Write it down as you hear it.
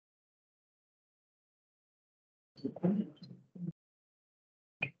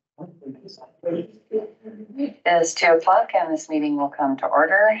It is 2 o'clock and this meeting will come to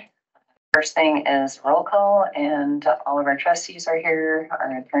order. First thing is roll call, and all of our trustees are here.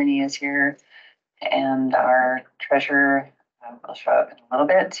 Our attorney is here, and our treasurer will show up in a little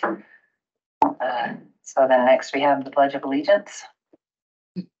bit. So then next we have the Pledge of Allegiance.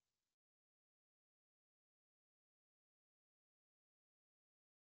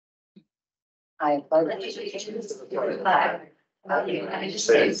 I pledge allegiance to the flag of the United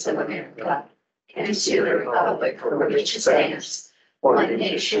States of America and to the republic for which it stands, one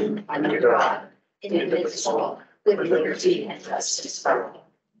nation under God, indivisible, with liberty and justice for all.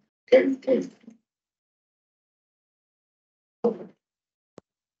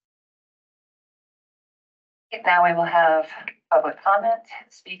 Now we will have public comment.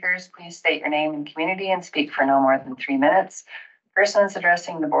 Speakers, please state your name and community and speak for no more than 3 minutes. Persons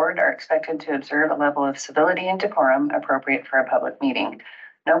addressing the board are expected to observe a level of civility and decorum appropriate for a public meeting.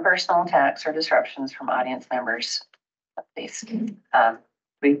 No personal attacks or disruptions from audience members, please. We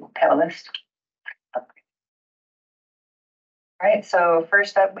have a list. All right, so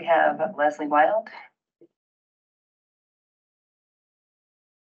first up we have Leslie Wild.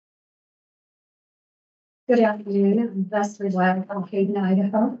 Good afternoon, I'm Leslie Wild from Hayden,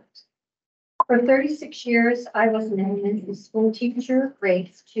 Idaho. For 36 years, I was an elementary school teacher,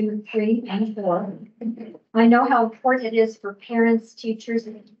 grades 2, 3, and 4. I know how important it is for parents, teachers,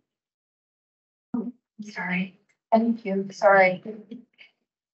 sorry, thank you, sorry.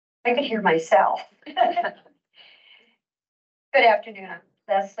 I could hear myself. Good afternoon, I'm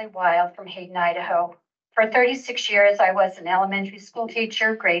Leslie Wild from Hayden, Idaho. For 36 years, I was an elementary school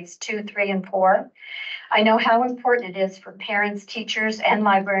teacher, grades 2, 3, and 4. I know how important it is for parents, teachers, and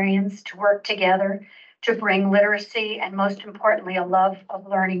librarians to work together to bring literacy and, most importantly, a love of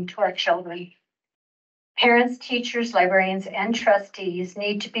learning to our children. Parents, teachers, librarians, and trustees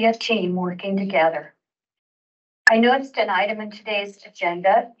need to be a team working together. I noticed an item in today's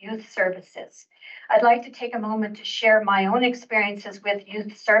agenda, youth services. I'd like to take a moment to share my own experiences with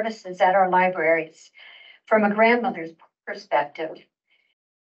youth services at our libraries from a grandmother's perspective.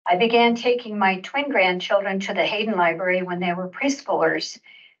 I began taking my twin grandchildren to the Hayden Library when they were preschoolers.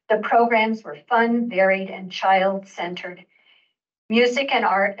 The programs were fun, varied, and child-centered. Music and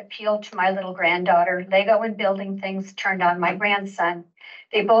art appealed to my little granddaughter. Lego and building things turned on my grandson.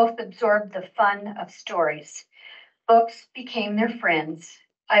 They both absorbed the fun of stories. Books became their friends.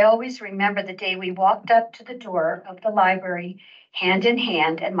 I always remember the day we walked up to the door of the library, hand in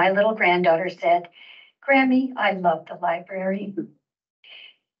hand, and my little granddaughter said, "Grammy, I love the library."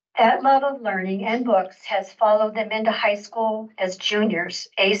 That love of learning and books has followed them into high school as juniors,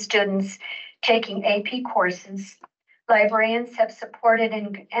 A students taking AP courses. Librarians have supported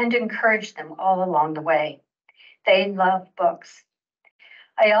and encouraged them all along the way. They love books.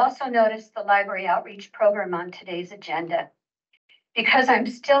 I also noticed the library outreach program on today's agenda. Because I'm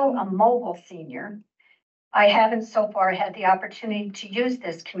still a mobile senior, I haven't so far had the opportunity to use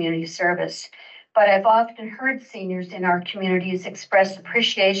this community service. But I've often heard seniors in our communities express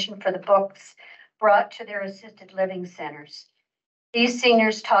appreciation for the books brought to their assisted living centers. These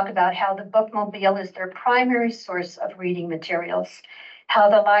seniors talk about how the bookmobile is their primary source of reading materials, how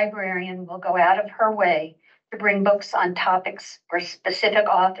the librarian will go out of her way to bring books on topics or specific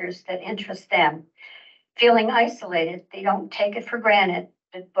authors that interest them. Feeling isolated, they don't take it for granted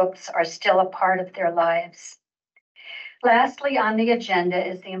that books are still a part of their lives. Lastly, on the agenda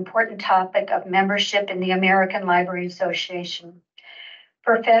is the important topic of membership in the American Library Association.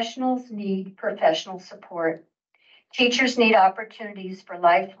 Professionals need professional support. Teachers need opportunities for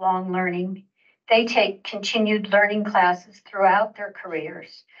lifelong learning. They take continued learning classes throughout their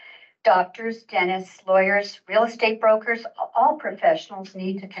careers. Doctors, dentists, lawyers, real estate brokers, all professionals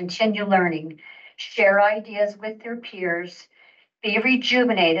need to continue learning, share ideas with their peers, be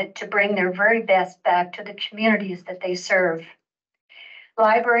rejuvenated to bring their very best back to the communities that they serve.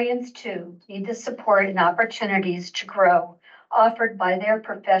 Librarians, too, need the support and opportunities to grow offered by their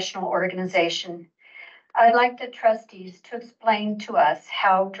professional organization. I'd like the trustees to explain to us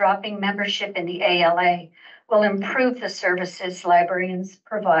how dropping membership in the ALA will improve the services librarians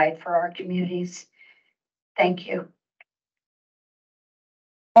provide for our communities. Thank you.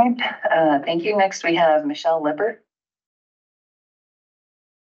 Thank you. Next, we have Michelle Lippert.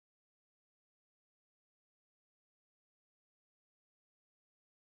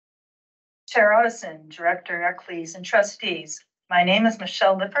 Chair Otteson, Director Eccles and Trustees. My name is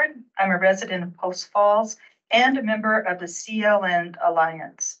Michelle Lippert. I'm a resident of Post Falls and a member of the CLN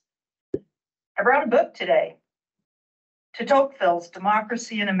Alliance. I brought a book today, to Tocqueville's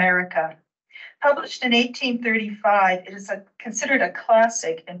Democracy in America. Published in 1835, it is considered a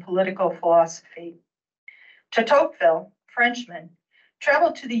classic in political philosophy. De Tocqueville, Frenchman,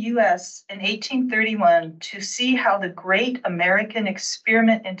 traveled to the US in 1831 to see how the great American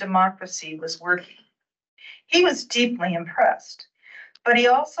experiment in democracy was working. He was deeply impressed, but he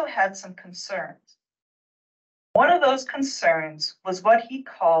also had some concerns. One of those concerns was what he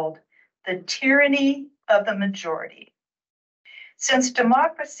called the tyranny of the majority. Since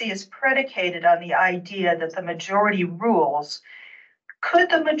democracy is predicated on the idea that the majority rules, could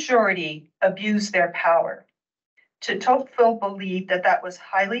the majority abuse their power? De Tocqueville believed that that was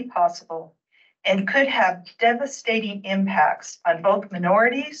highly possible and could have devastating impacts on both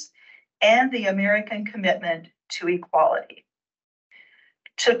minorities and the American commitment to equality.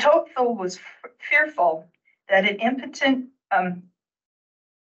 De Tocqueville was fearful that an impotent,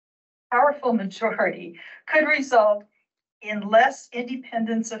 powerful majority could result in less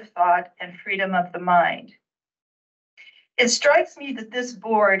independence of thought and freedom of the mind. It strikes me that this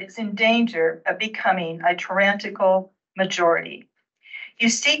board is in danger of becoming a tyrannical majority. You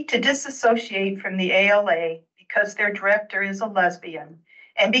seek to disassociate from the ALA because their director is a lesbian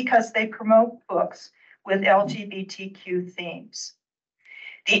and because they promote books with LGBTQ themes.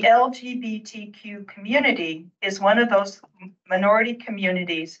 The LGBTQ community is one of those minority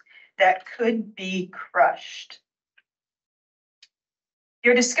communities that could be crushed.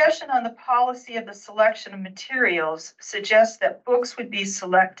 Your discussion on the policy of the selection of materials suggests that books would be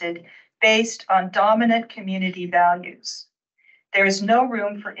selected based on dominant community values. There is no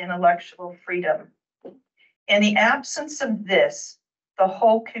room for intellectual freedom. In the absence of this, the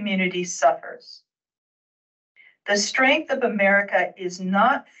whole community suffers. The strength of America is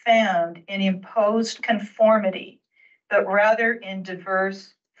not found in imposed conformity, but rather in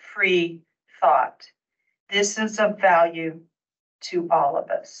diverse, free thought. This is of value to all of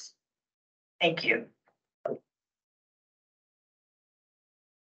us. Thank you.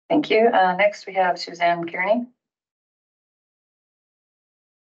 Thank you. Next, we have Suzanne Kearney.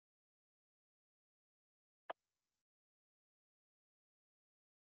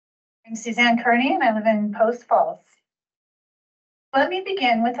 I'm Suzanne Kearney and I live in Post Falls. Let me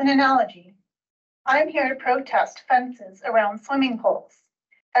begin with an analogy. I'm here to protest fences around swimming pools.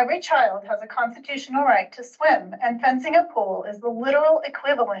 Every child has a constitutional right to swim, and fencing a pool is the literal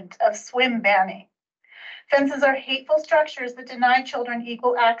equivalent of swim banning. Fences are hateful structures that deny children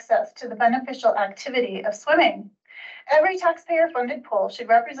equal access to the beneficial activity of swimming. Every taxpayer-funded pool should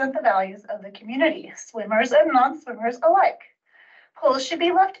represent the values of the community, swimmers and non-swimmers alike. Pools should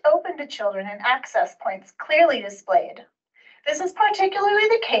be left open to children and access points clearly displayed. This is particularly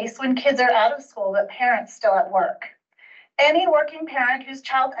the case when kids are out of school but parents still at work. Any working parent whose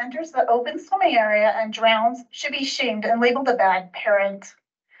child enters the open swimming area and drowns should be shamed and labeled a bad parent.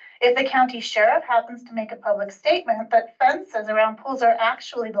 If the county sheriff happens to make a public statement that fences around pools are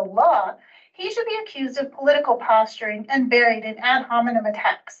actually the law, he should be accused of political posturing and buried in ad hominem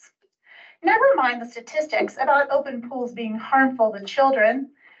attacks. Never mind the statistics about open pools being harmful to children.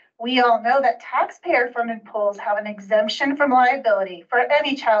 We all know that taxpayer-funded pools have an exemption from liability for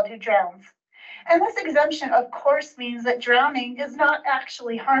any child who drowns. And this exemption, of course, means that drowning is not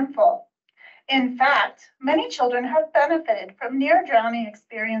actually harmful. In fact, many children have benefited from near drowning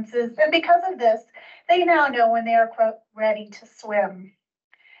experiences, and because of this, they now know when they are, quote, ready to swim.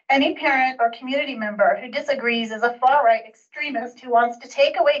 Any parent or community member who disagrees is a far-right extremist who wants to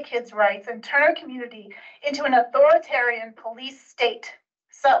take away kids' rights and turn our community into an authoritarian police state.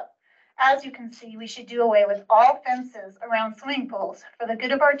 So, as you can see, we should do away with all fences around swimming pools for the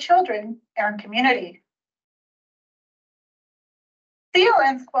good of our children and community.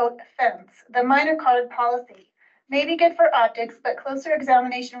 CIN's, quote, fence, the minor card policy, may be good for optics, but closer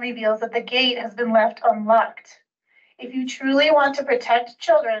examination reveals that the gate has been left unlocked. If you truly want to protect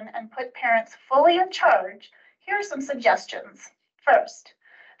children and put parents fully in charge, here are some suggestions. First,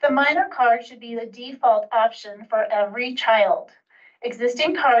 the minor card should be the default option for every child.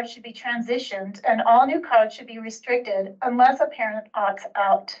 Existing cards should be transitioned and all new cards should be restricted unless a parent opts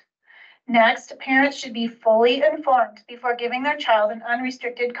out. Next, parents should be fully informed before giving their child an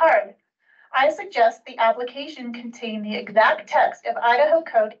unrestricted card. I suggest the application contain the exact text of Idaho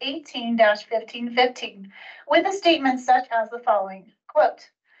Code 18-1515 with a statement such as the following, quote,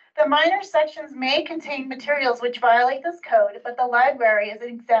 the minor sections may contain materials which violate this code, but the library is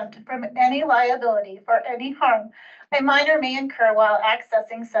exempt from any liability for any harm a minor may incur while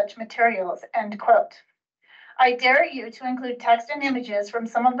accessing such materials, end quote. I dare you to include text and images from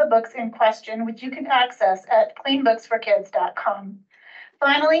some of the books in question, which you can access at cleanbooksforkids.com.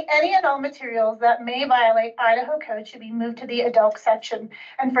 Finally, any and all materials that may violate Idaho code should be moved to the adult section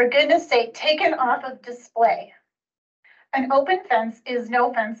and for goodness sake, taken off of display. An open fence is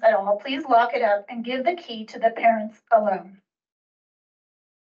no fence at all. Please lock it up and give the key to the parents alone.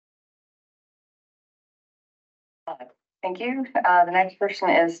 Thank you. The next person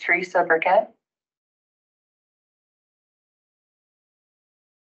is Teresa Burkett.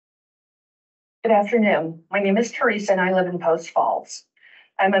 Good afternoon. My name is Teresa and I live in Post Falls.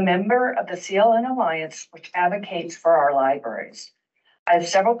 I'm a member of the CIN Alliance, which advocates for our libraries. I have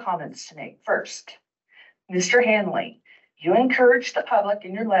several comments to make. First, Mr. Hanley, you encouraged the public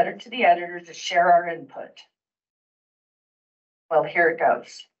in your letter to the editor to share our input. Well, here it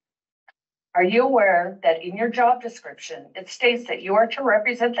goes. Are you aware that in your job description, it states that you are to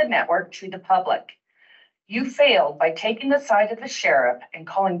represent the network to the public? You failed by taking the side of the sheriff and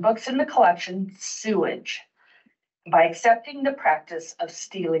calling books in the collection sewage, by accepting the practice of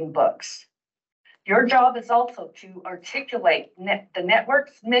stealing books. Your job is also to articulate the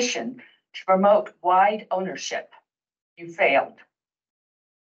network's mission to promote wide ownership. You failed.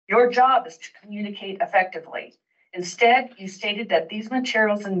 Your job is to communicate effectively. Instead, you stated that these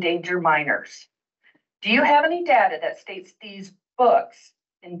materials endanger minors. Do you have any data that states these books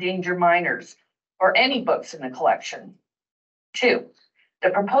endanger minors or any books in the collection? 2, the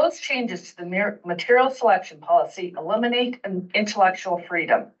proposed changes to the material selection policy eliminate intellectual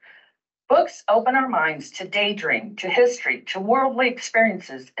freedom. Books open our minds to daydream, to history, to worldly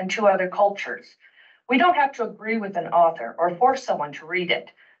experiences, and to other cultures. We don't have to agree with an author or force someone to read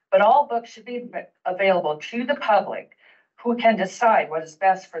it, but all books should be available to the public who can decide what is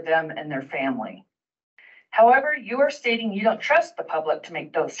best for them and their family. However, you are stating you don't trust the public to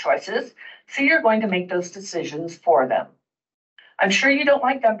make those choices, so you're going to make those decisions for them. I'm sure you don't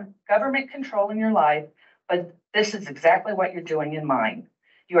like government control in your life, but this is exactly what you're doing in mine.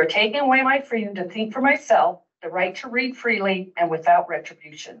 You are taking away my freedom to think for myself, the right to read freely and without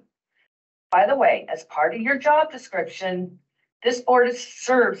retribution. By the way, as part of your job description, this board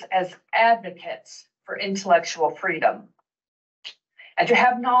serves as advocates for intellectual freedom and to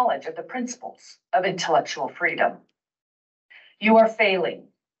have knowledge of the principles of intellectual freedom. You are failing.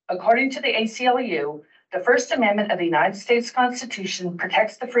 According to the ACLU, the First Amendment of the United States Constitution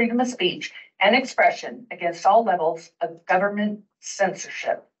protects the freedom of speech and expression against all levels of government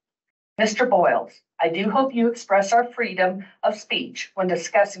censorship. Mr. Boyles, I do hope you express our freedom of speech when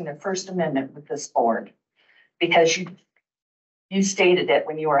discussing the First Amendment with this board, because you stated it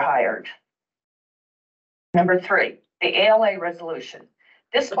when you were hired. Number 3, the ALA resolution.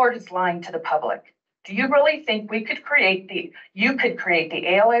 This board is lying to the public. Do you really think you could create the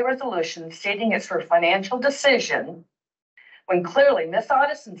ALA resolution stating it's for financial decision when clearly Ms.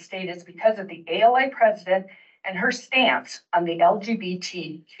 Otteson stated it's because of the ALA president and her stance on the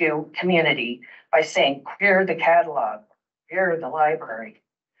LGBTQ community by saying, queer the catalog, queer the library.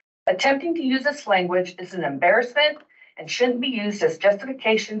 Attempting to use this language is an embarrassment and shouldn't be used as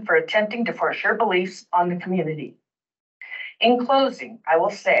justification for attempting to force your beliefs on the community. In closing, I will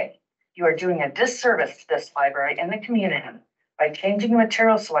say you are doing a disservice to this library and the community by changing the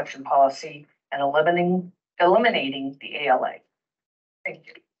material selection policy and eliminating the ALA. Thank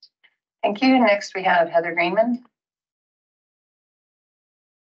you. Thank you. Next, we have Heather Greenman.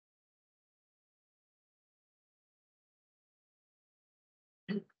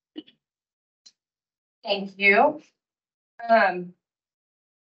 Thank you.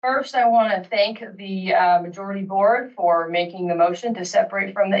 First, I want to thank the majority board for making the motion to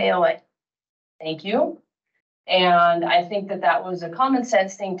separate from the ALA. Thank you. And I think that that was a common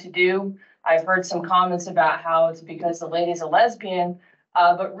sense thing to do. I've heard some comments about how it's because the lady's a lesbian,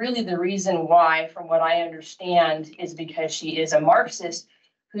 but really the reason why, from what I understand, is because she is a Marxist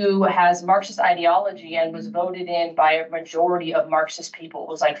who has Marxist ideology and was voted in by a majority of Marxist people. It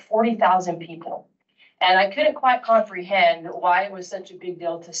was like 40,000 people. And I couldn't quite comprehend why it was such a big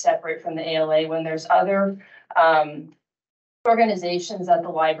deal to separate from the ALA when there's other organizations that the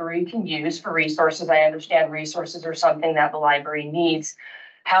library can use for resources. I understand resources are something that the library needs.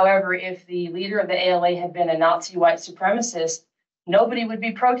 However, if the leader of the ALA had been a Nazi white supremacist, nobody would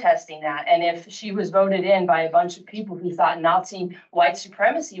be protesting that. And if she was voted in by a bunch of people who thought Nazi white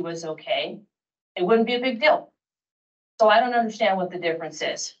supremacy was okay, it wouldn't be a big deal. So I don't understand what the difference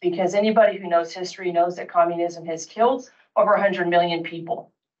is, because anybody who knows history knows that communism has killed over 100 million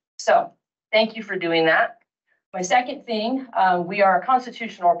people. So thank you for doing that. My second thing, we are a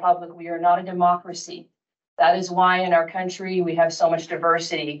constitutional republic. We are not a democracy. That is why in our country, we have so much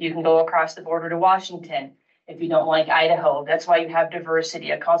diversity. You can go across the border to Washington if you don't like Idaho. That's why you have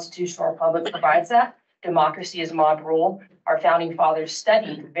diversity. A constitutional republic provides that. Democracy is mob rule. our founding fathers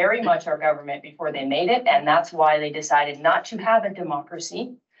studied very much our government before they made it, and that's why they decided not to have a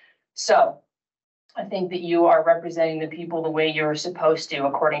democracy. So I think that you are representing the people the way you're supposed to,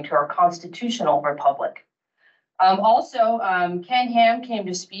 according to our constitutional republic. Also, Ken Ham came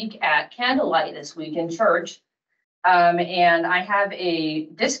to speak at Candlelight this week in church. And I have a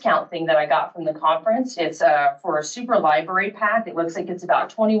discount thing that I got from the conference. It's for a super library pack. It looks like it's about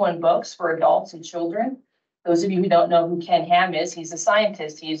 21 books for adults and children. Those of you who don't know who Ken Ham is, he's a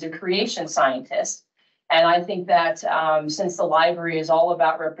scientist. He's a creation scientist. And I think that since the library is all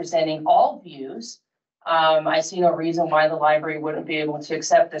about representing all views, I see no reason why the library wouldn't be able to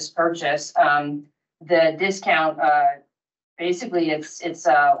accept this purchase. The discount, basically it's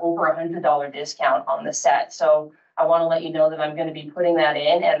over $100 discount on the set. So I want to let you know that I'm going to be putting that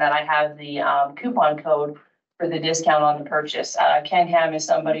in and that I have the coupon code for the discount on the purchase. Ken Ham is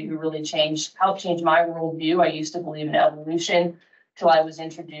somebody who really helped change my worldview. I used to believe in evolution till I was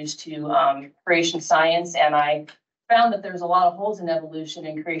introduced to creation science, and I found that there's a lot of holes in evolution,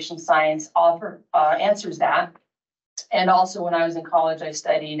 and creation science answers that. And also when I was in college, I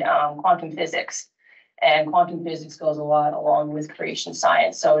studied quantum physics. And quantum physics goes a lot along with creation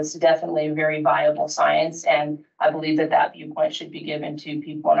science. So it's definitely a very viable science. And I believe that that viewpoint should be given to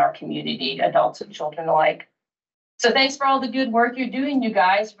people in our community, adults and children alike. So thanks for all the good work you're doing, you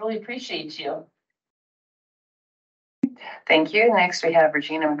guys. Really appreciate you. Thank you. Next, we have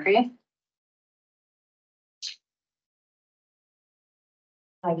Regina McCree.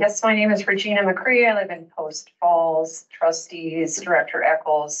 Yes, my name is Regina McCree. I live in Post Falls. Trustees, Director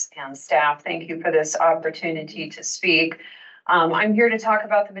Eccles, and staff, thank you for this opportunity to speak. I'm here to talk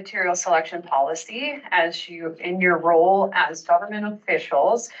about the material selection policy. As you, in your role as government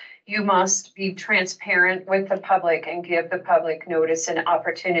officials, you must be transparent with the public and give the public notice and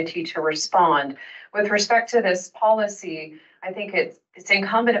opportunity to respond. With respect to this policy, I think it's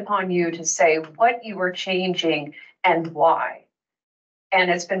incumbent upon you to say what you are changing and why. And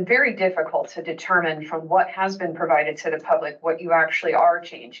it's been very difficult to determine from what has been provided to the public what you actually are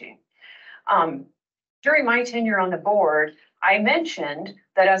changing. During my tenure on the board, I mentioned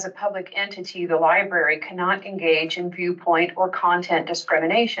that as a public entity, the library cannot engage in viewpoint or content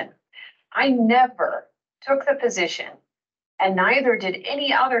discrimination. I never took the position, and neither did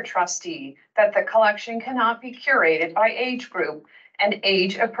any other trustee, that the collection cannot be curated by age group and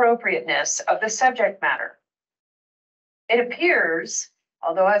age appropriateness of the subject matter. It appears,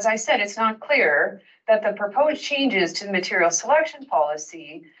 although as I said, it's not clear, that the proposed changes to the material selection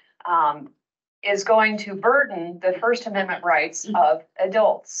policy is going to burden the First Amendment rights of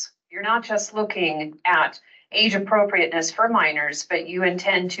adults. You're not just looking at age appropriateness for minors, but you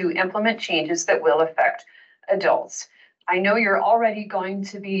intend to implement changes that will affect adults. I know you're already going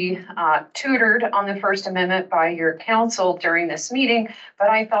to be tutored on the First Amendment by your counsel during this meeting, but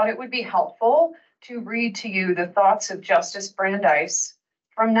I thought it would be helpful to read to you the thoughts of Justice Brandeis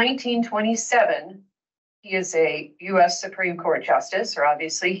from 1927. He is a U.S. Supreme Court Justice, or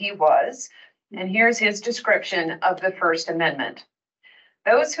obviously he was. And here's his description of the First Amendment.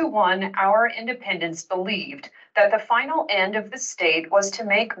 Those who won our independence believed that the final end of the state was to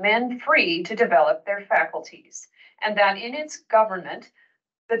make men free to develop their faculties, and that in its government,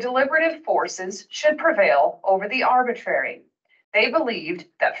 the deliberative forces should prevail over the arbitrary. They believed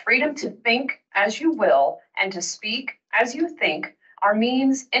that freedom to think as you will and to speak as you think are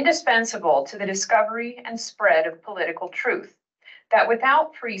means indispensable to the discovery and spread of political truth, that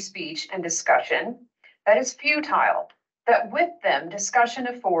without free speech and discussion, that is futile, that with them discussion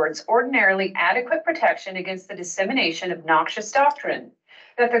affords ordinarily adequate protection against the dissemination of noxious doctrine,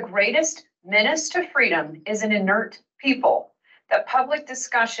 that the greatest menace to freedom is an inert people, that public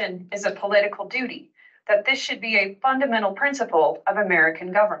discussion is a political duty, that this should be a fundamental principle of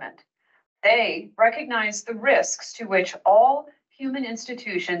American government. They recognize the risks to which all human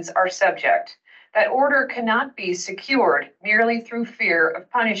institutions are subject, that order cannot be secured merely through fear of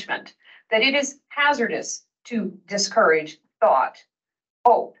punishment, that it is hazardous to discourage thought,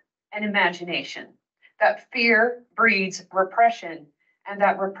 hope, and imagination, that fear breeds repression, and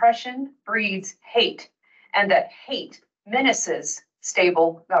that repression breeds hate, and that hate menaces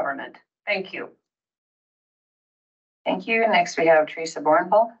stable government. Thank you. Thank you. Next, we have Teresa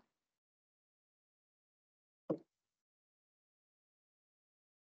Bornfall.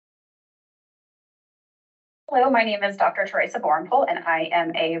 Hello, my name is Dr. Teresa Bornpool, and I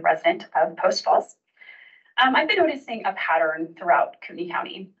am a resident of Post Falls. I've been noticing a pattern throughout Cooney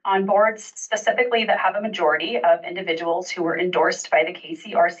County on boards specifically that have a majority of individuals who were endorsed by the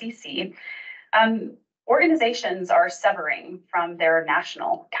KCRCC, Organizations are severing from their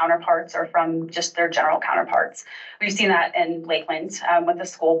national counterparts or from just their general counterparts. We've seen that in Lakeland with the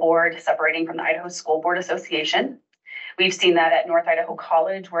school board separating from the Idaho School Board Association. We've seen that at North Idaho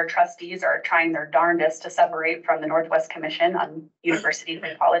College, where trustees are trying their darndest to separate from the Northwest Commission on universities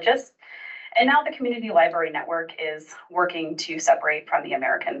and colleges. And now the Community Library Network is working to separate from the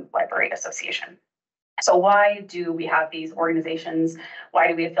American Library Association. So why do we have these organizations? Why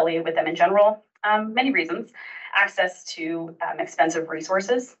do we affiliate with them in general? Many reasons. Access to expensive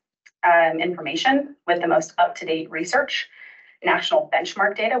resources, information with the most up-to-date research, national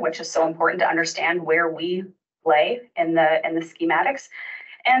benchmark data, which is so important to understand where we play in the schematics,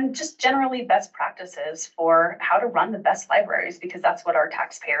 and just generally best practices for how to run the best libraries, because that's what our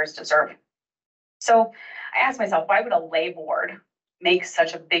taxpayers deserve. So I asked myself, why would a lay board make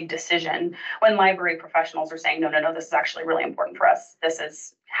such a big decision when library professionals are saying, no, this is actually really important for us. This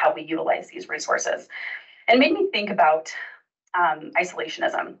is how we utilize these resources. And it made me think about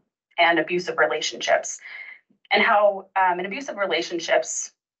isolationism and abusive relationships, and how in abusive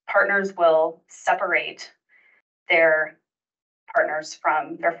relationships, partners will separate their partners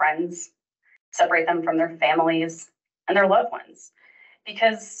from their friends, separate them from their families and their loved ones.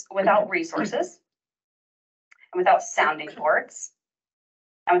 Because without resources, and without sounding boards,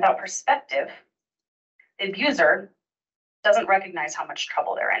 and without perspective, the abuser doesn't recognize how much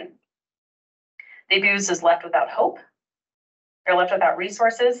trouble they're in. The abused is left without hope. They're left without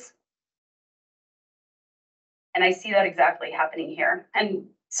resources. And I see that exactly happening here. And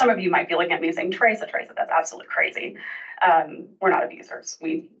some of you might be looking at me and saying, Teresa, that's absolutely crazy. We're not abusers.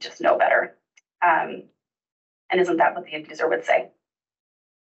 We just know better. And isn't that what the abuser would say?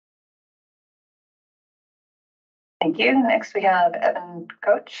 Thank you. Next, we have Evan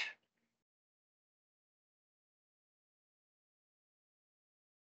Coach.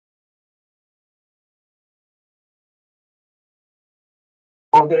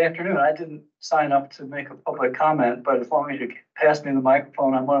 Well, good afternoon. I didn't sign up to make a public comment, but as long as you pass me the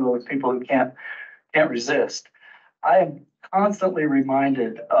microphone, I'm one of those people who can't resist. I am constantly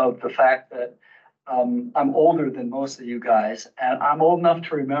reminded of the fact that I'm older than most of you guys, and I'm old enough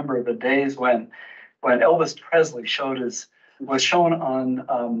to remember the days when Elvis Presley was shown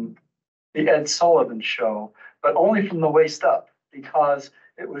on the Ed Sullivan Show, but only from the waist up, because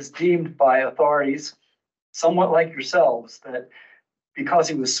it was deemed by authorities, somewhat like yourselves, that because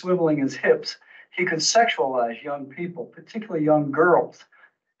he was swiveling his hips, he could sexualize young people, particularly young girls,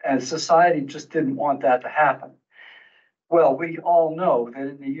 and society just didn't want that to happen. Well, we all know that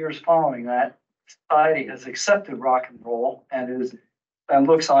in the years following that, society has accepted rock and roll and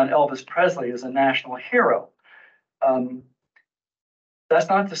looks on Elvis Presley as a national hero. That's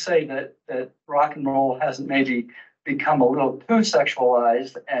not to say that rock and roll hasn't maybe become a little too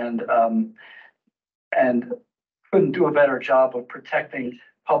sexualized and couldn't do a better job of protecting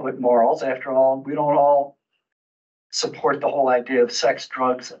public morals. After all, we don't all support the whole idea of sex,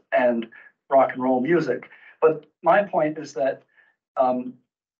 drugs, and rock and roll music. But my point is that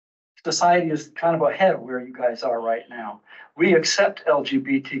society is kind of ahead of where you guys are right now. We accept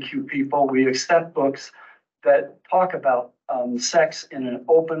LGBTQ people. We accept books that talk about sex in an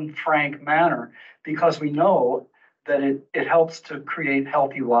open, frank manner, because we know that it helps to create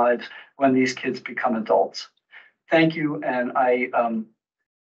healthy lives when these kids become adults. Thank you, and I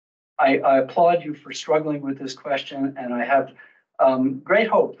applaud you for struggling with this question, and I have great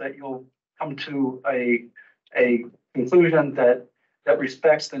hope that you'll come to a conclusion that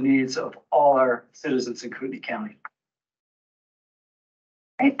respects the needs of all our citizens in Kootenai County.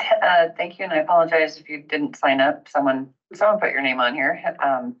 Great, thank you, and I apologize if you didn't sign up. Someone put your name on here.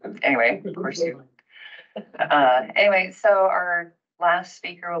 Anyway, of course you. Anyway, so our last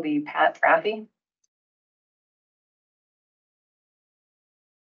speaker will be Pat Raffy.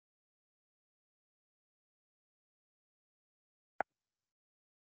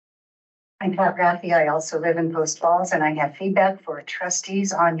 I'm Pat Raffy. I also live in Post Falls, and I have feedback for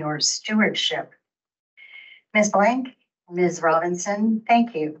trustees on your stewardship. Ms. Blank, Ms. Robinson,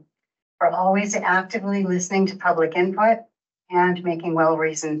 thank you for always actively listening to public input and making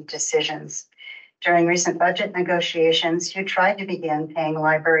well-reasoned decisions. During recent budget negotiations, you tried to begin paying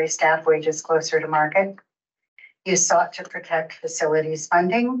library staff wages closer to market. You sought to protect facilities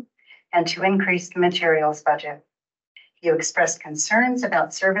funding and to increase the materials budget. You expressed concerns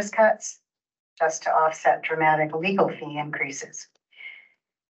about service cuts just to offset dramatic legal fee increases.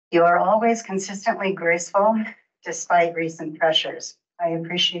 You are always consistently graceful despite recent pressures. I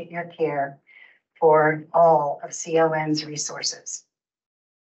appreciate your care for all of CON's resources.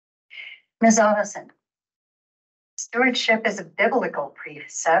 Ms. Ottoson, Stewardship is a biblical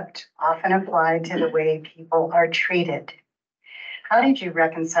precept often applied to the way people are treated. How did you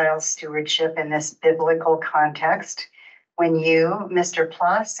reconcile stewardship in this biblical context when you, Mr.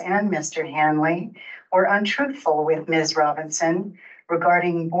 Ploss, and Mr. Hanley were untruthful with Ms. Robinson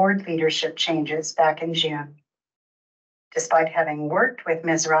regarding board leadership changes back in June? Despite having worked with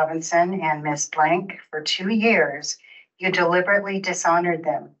Ms. Robinson and Ms. Blank for 2 years, you deliberately dishonored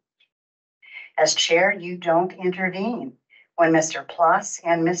them. As chair, you don't intervene when Mr. Ploss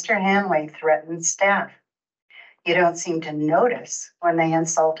and Mr. Hanley threaten staff. You don't seem to notice when they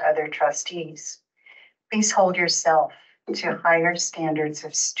insult other trustees. Please hold yourself to higher standards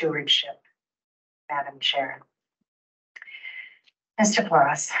of stewardship, Madam Chair. Mr.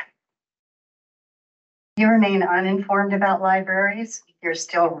 Ploss, you remain uninformed about libraries. You're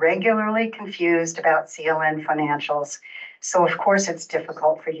still regularly confused about CLN financials. So of course it's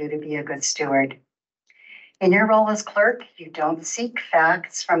difficult for you to be a good steward. In your role as clerk, you don't seek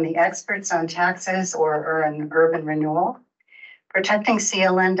facts from the experts on taxes or urban renewal. Protecting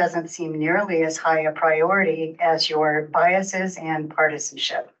CLN doesn't seem nearly as high a priority as your biases and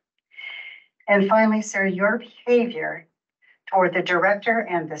partisanship. And finally, sir, your behavior toward the director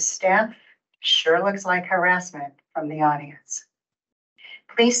and the staff sure looks like harassment from the audience.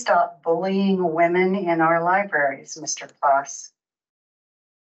 Please stop bullying women in our libraries, Mr. Ploss.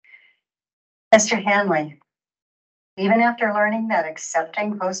 Mr. Hanley, even after learning that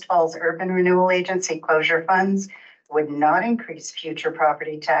accepting Post Falls Urban Renewal Agency closure funds would not increase future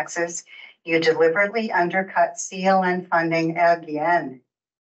property taxes, you deliberately undercut CLN funding again.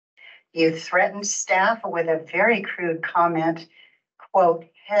 You threatened staff with a very crude comment, quote,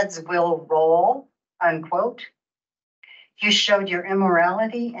 "heads will roll," unquote. You showed your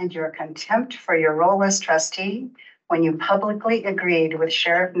immorality and your contempt for your role as trustee when you publicly agreed with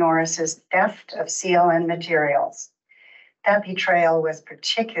Sheriff Norris's theft of CLN materials. That betrayal was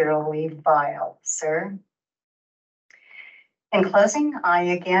particularly vile, sir. In closing, I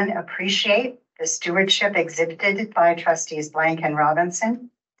again appreciate the stewardship exhibited by trustees Blank and Robinson.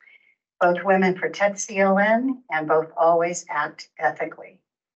 Both women protect CLN and both always act ethically.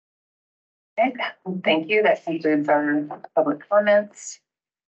 Okay, thank you. That concludes our public comments.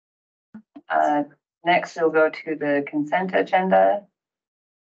 Next, we'll go to the consent agenda.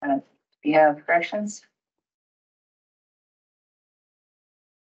 Do you have corrections?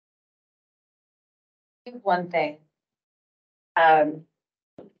 One thing. The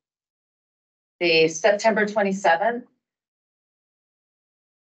September 27th.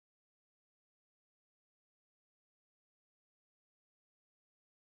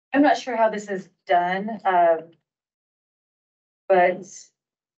 I'm not sure how this is done, but.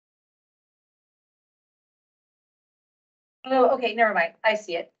 Oh, okay, never mind. I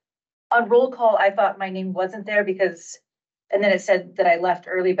see it. On roll call, I thought my name wasn't there because, and then it said that I left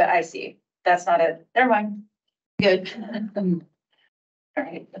early, but I see. That's not it. Never mind. Good. All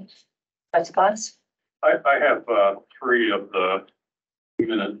right. That's class. I have 3 of the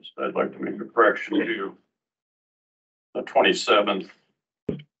minutes I'd like to make a correction to. The 27th,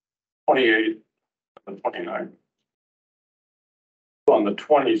 28th, and 29th. On the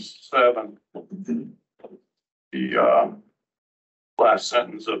 27th, the last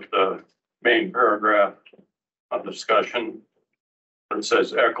sentence of the main paragraph of discussion, it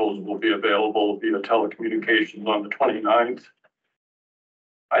says Eccles will be available via telecommunications on the 29th.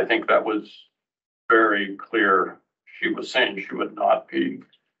 I think that was very clear. She was saying she would not be,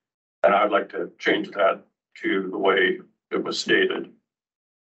 and I'd like to change that to the way it was stated,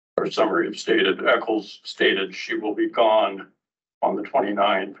 or summary of stated. Eccles stated she will be gone on the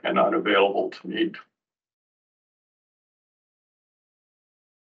 29th and unavailable to meet.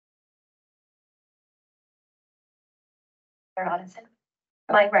 Robinson.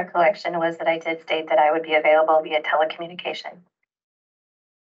 My recollection was that I did state that I would be available via telecommunication.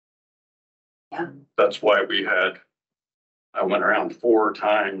 That's why I went around 4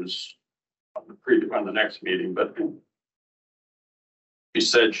 times on the next meeting, but she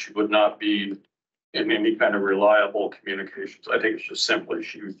said she would not be in any kind of reliable communications. I think it's just simply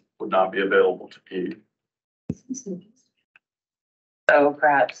she would not be available to meet. So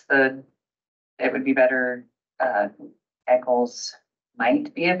perhaps it would be better, Eccles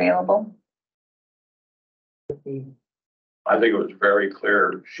might be available. I think it was very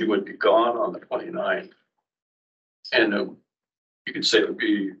clear she would be gone on the 29th. And you could say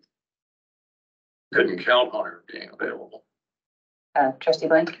we couldn't count on her being available. Trustee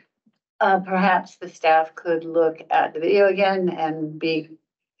Blank? Perhaps the staff could look at the video again and be,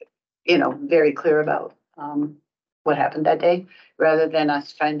 very clear about what happened that day, rather than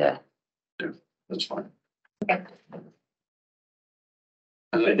us trying to. Yeah, that's fine. And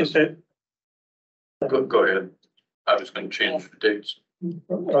then go ahead. I was gonna change the dates.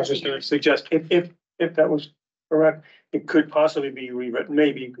 I was just gonna suggest, if that was correct, it could possibly be rewritten,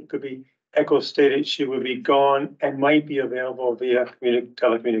 maybe it could be Echo stated she would be gone and might be available via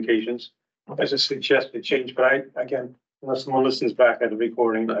telecommunications. As a suggested change, but again, unless someone listens back at the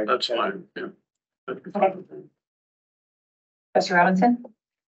recording. That's fine, yeah. Trustee Robinson?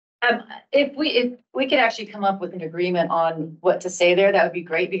 If we could actually come up with an agreement on what to say there, that would be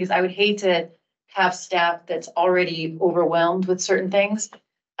great, because I would hate to have staff that's already overwhelmed with certain things,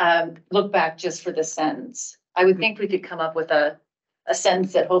 look back just for the sentence. I would think we could come up with a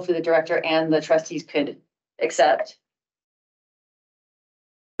sentence that hopefully the director and the trustees could accept.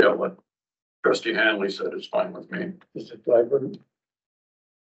 Yeah, what Trustee Hanley said is fine with me. Is the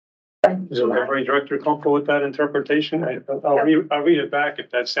library director comfortable with that interpretation? I'll read it back if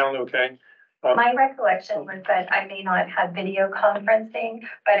that sounds okay. My recollection was that I may not have video conferencing,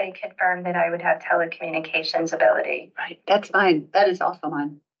 but I confirmed that I would have telecommunications ability. Right, that's fine. That is also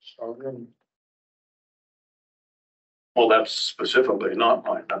mine. Well, that's specifically not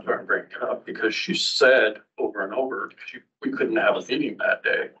mine. That's why I'm bringing it up, because she said over and over, we couldn't have a meeting that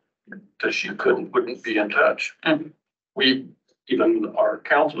day because she wouldn't be in touch. Even our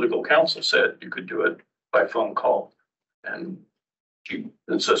legal counsel said you could do it by phone call. And she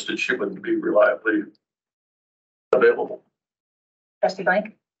insisted she wouldn't be reliably available. Trustee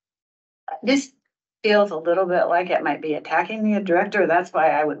Blank? This feels a little bit like it might be attacking the director. That's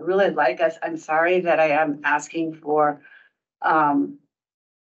why I would really like us. I'm sorry that I am asking for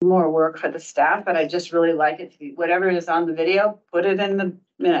more work for the staff, but I just really like it to be, whatever is on the video, put it in the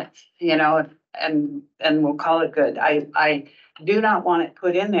minutes, and we'll call it good. I do not want it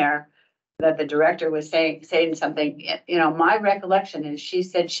put in there that the director was saying something. My recollection is she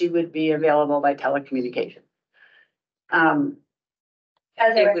said she would be available by telecommunication.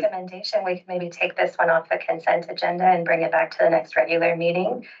 As a recommendation, we could maybe take this one off the consent agenda and bring it back to the next regular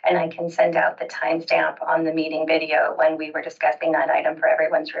meeting. And I can send out the timestamp on the meeting video when we were discussing that item for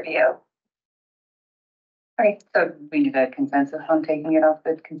everyone's review. Okay, so we need a consensus on taking it off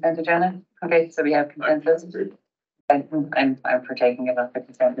the consent agenda. Okay, so we have consensus. I'm for taking it off the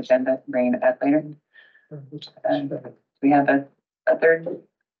consent agenda, and bringing it back later. We have a third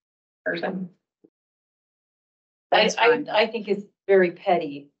person. I think it's very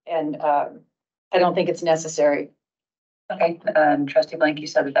petty, and I don't think it's necessary. Okay, Trustee Blank, you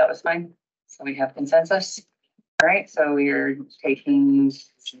said that was fine. So we have consensus. All right, so we're taking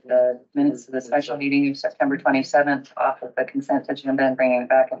the minutes of the special meeting of September 27th off of the consent agenda and bringing it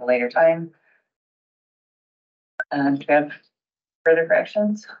back at a later time. Do you have further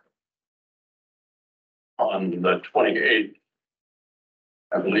corrections? On the 28th,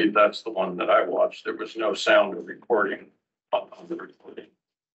 I believe that's the one that I watched. There was no sound of recording on the recording.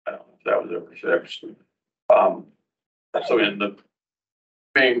 I don't know if that was ever said. So in the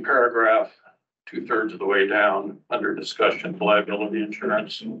main paragraph, 2/3 of the way down, under discussion liability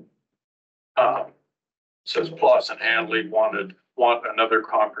insurance, says Ploss and Handley want another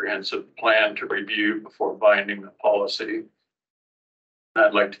comprehensive plan to review before binding the policy. And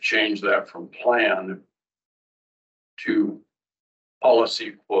I'd like to change that from plan to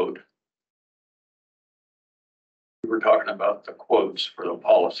policy quote. We were talking about the quotes for the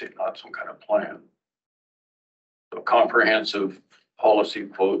policy, not some kind of plan. So comprehensive policy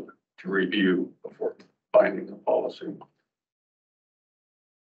quote to review before binding the policy.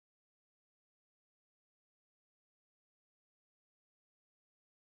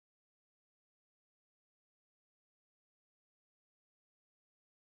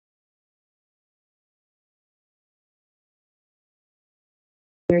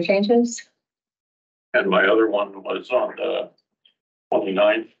 Your changes? And my other one was on the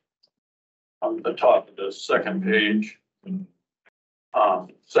 29th, on the top of the second page,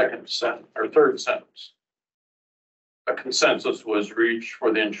 second sentence or third sentence. A consensus was reached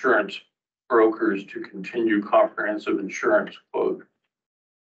for the insurance brokers to continue comprehensive insurance quote.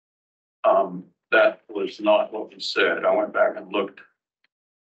 That was not what was said. I went back and looked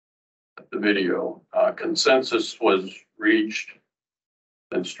at the video. Consensus was reached,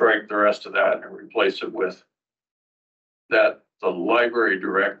 then strike the rest of that and replace it with that the library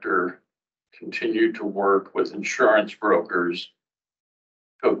director continued to work with insurance brokers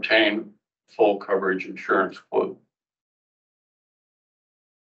to obtain full coverage insurance quote.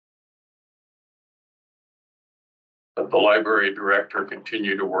 That the library director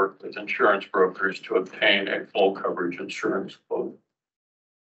continued to work with insurance brokers to obtain a full coverage insurance quote.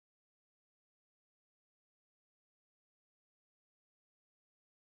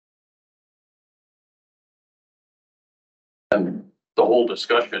 whole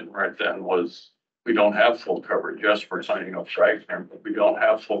discussion right then was, we don't have full coverage. Yes, we're signing up Strike, but we don't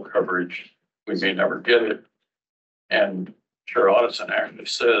have full coverage. We may never get it. And Chair Audison actually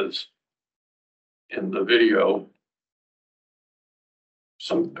says in the video,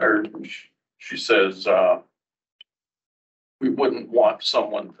 she says, we wouldn't want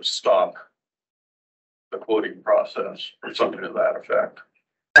someone to stop the quoting process or something to that effect.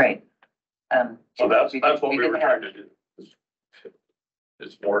 Right. So that's what we were trying to do.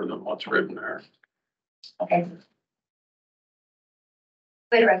 It's more than what's written there. Okay.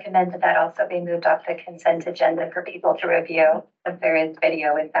 Would recommend that also be moved off the consent agenda for people to review if there is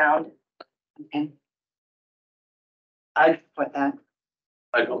video is found. Okay. I'd put that.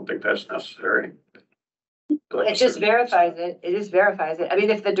 I don't think that's necessary. It just verifies it. It just verifies it. I mean,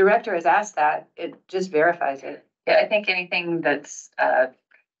 if the director has asked that, it just verifies it. Yeah, I think anything that's, that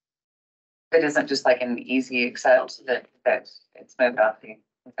isn't just like an easy accept, that it's moved off the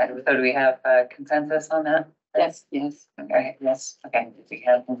consent. So do we have consensus on that? Yes. Yes. Okay, yes, okay, we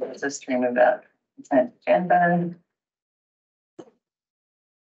have consensus to remove that consent agenda.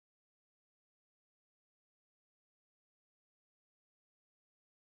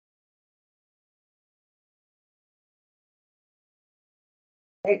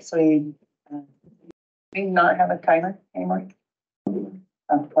 Right, so we not have a timer anymore.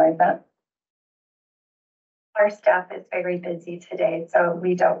 Why is that? Our staff is very busy today, so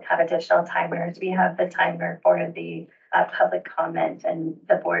we don't have additional timers. We have the timer for the public comment, and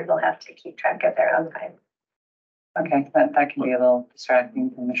the board will have to keep track of their own time. Okay, that can be a little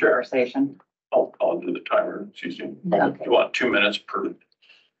distracting from the conversation. I'll do the timer. Excuse me. Okay. You want 2 minutes per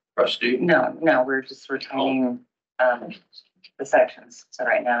trustee? No, we're just retaining the sections. So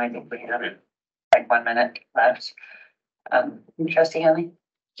right now I think we have like 1 minute left. Trustee Henley?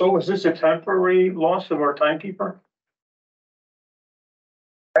 So is this a temporary loss of our timekeeper?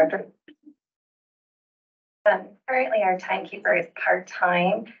 Director? Currently, our timekeeper is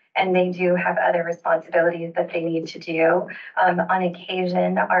part-time, and they do have other responsibilities that they need to do. On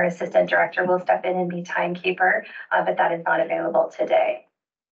occasion, our assistant director will step in and be timekeeper, but that is not available today.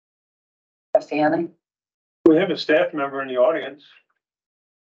 Trustee Henley? We have a staff member in the audience.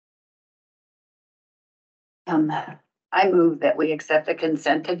 I move that we accept the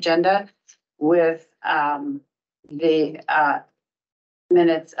consent agenda with the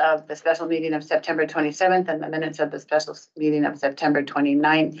minutes of the special meeting of September 27th and the minutes of the special meeting of September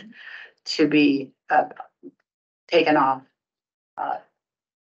 29th to be taken off.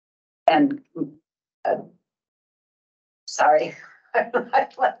 Sorry, I'm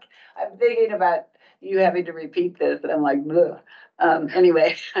thinking about you having to repeat this, and I'm like, bleh.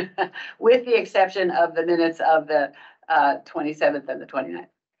 Anyway, with the exception of the minutes of the 27th and the 29th.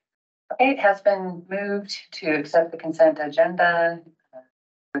 Okay, it has been moved to accept the consent agenda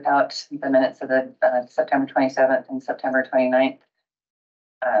without the minutes of the September 27th and September 29th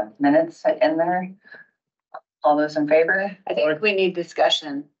minutes in there. All those in favor? I think we need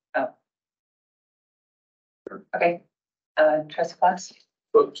discussion. Oh. Okay, Trustee Fox?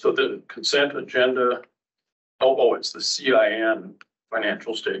 So the consent agenda, it's the CIN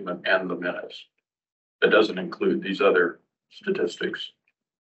financial statement and the minutes. It doesn't include these other statistics.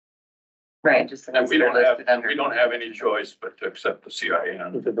 Right, just. And we don't have any choice but to accept the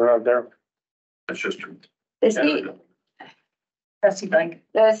CIN. It's just. Trustee Blank?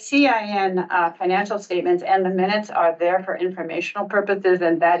 The CIN financial statements and the minutes are there for informational purposes,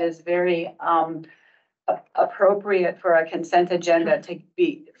 and that is very appropriate for a consent agenda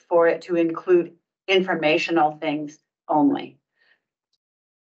for it to include informational things only.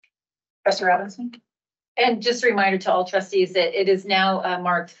 Trustee Robinson? And just a reminder to all trustees that it is now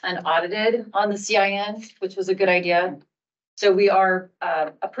marked unaudited on the CIN, which was a good idea. So we are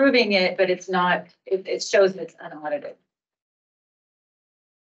approving it, but it's not, it shows that it's unaudited.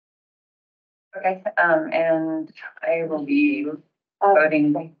 Okay, and I will be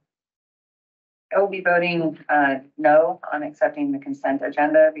voting. I will be voting no on accepting the consent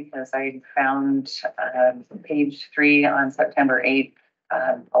agenda because I found page 3 on September 8th.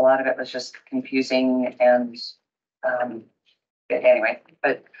 A lot of it was just confusing and anyway,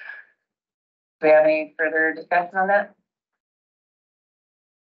 but do we have any further discussion on that?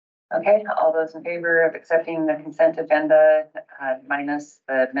 Okay, all those in favor of accepting the consent agenda minus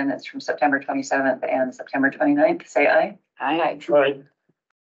the minutes from September 27th and September 29th, say aye. Aye. Right.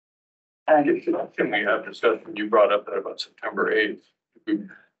 Can we have discussion? You brought up that about September 8th. Do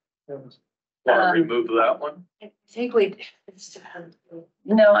we want to remove that one? I think we.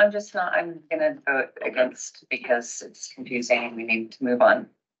 No, I'm gonna vote against because it's confusing and we need to move on.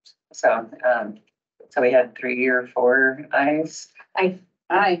 So, so we had 3 or 4 ayes. Aye.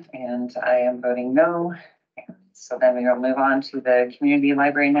 And I am voting no. So then we will move on to the Community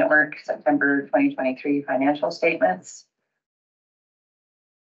Library Network September 2023 financial statements.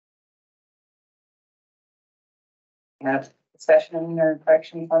 You have discussion or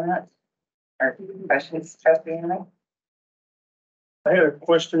corrections on that? Or questions, trustee Henry? I had a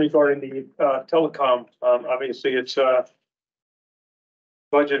question regarding the telecom. Obviously, it's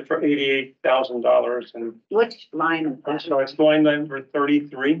budget for $88,000 and Which line is that? so it's line number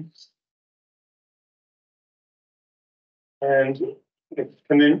 33. And it's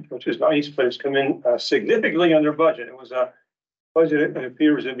come in, which is nice, but it's come in significantly under budget. It was a budget, it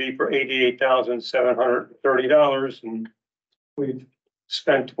appears to be for $88,730 and we've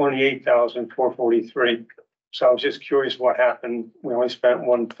spent $28,443. So I was just curious what happened. We only spent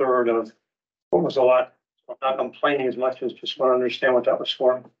 1/3 of what was a lot. I'm not complaining as much as just want to understand what that was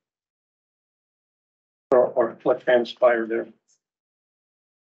for. Or what transpired there.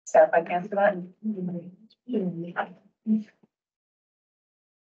 Staff, I can answer that.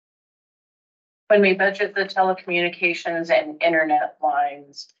 When we budget the telecommunications and internet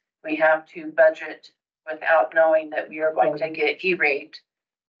lines, we have to budget without knowing that we are going to get E-rate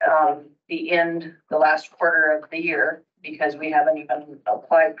the last quarter of the year, because we haven't even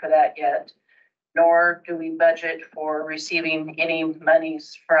applied for that yet. Nor do we budget for receiving any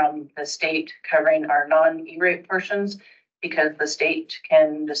monies from the state covering our non-E-rate portions, because the state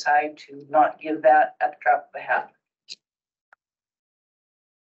can decide to not give that at the drop of a hat.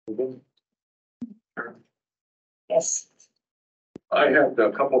 Yes. I had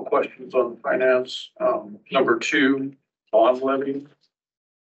a couple of questions on finance. Number 2, bond levy,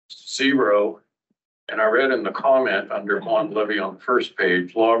 0. And I read in the comment under bond levy on the first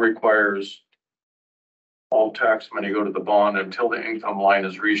page, law requires all tax money go to the bond until the income line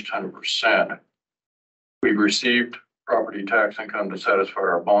is reached 100%. We've received property tax income to satisfy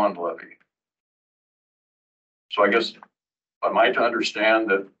our bond levy. So I guess, am I to understand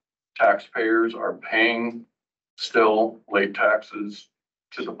that taxpayers are paying still late taxes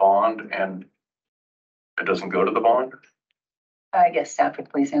to the bond and it doesn't go to the bond? I guess staff would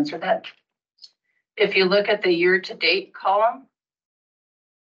please answer that. If you look at the year-to-date column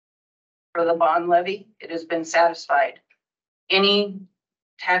for the bond levy, it has been satisfied. Any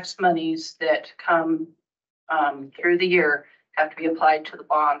tax monies that come through the year have to be applied to the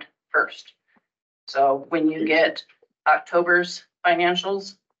bond first. So when you get October's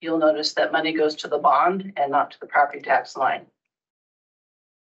financials, you'll notice that money goes to the bond and not to the property tax line.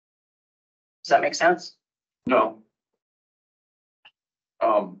 Does that make sense? No.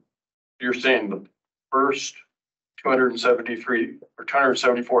 You're saying the first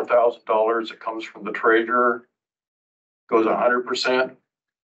 $274,000 that comes from the treasurer goes 100%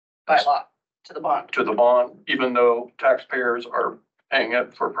 By law, to the bond. to the bond, even though taxpayers are paying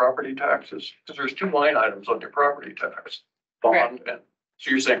it for property taxes? Because there's 2 line items on your property tax, bond, and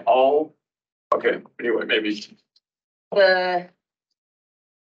so you're saying all, okay, anyway, maybe. The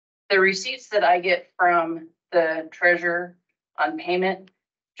receipts that I get from the treasurer on payment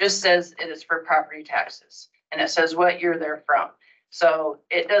just says it is for property taxes, and it says what year they're from. So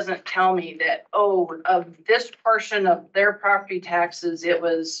it doesn't tell me that, oh, of this portion of their property taxes, it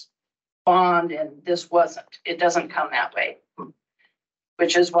was bond and this wasn't. It doesn't come that way.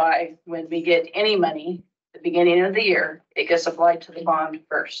 Which is why when we get any money at the beginning of the year, it gets applied to the bond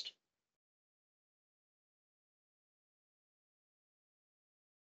first.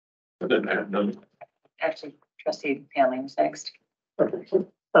 Actually, trustee Hanley was next.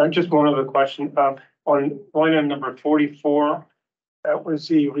 Just one other question, on line number 44, that was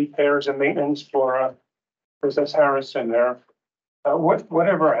the repairs and maintenance for Princess Harrison there.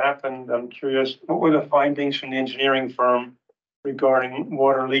 Whatever happened, I'm curious, what were the findings from the engineering firm regarding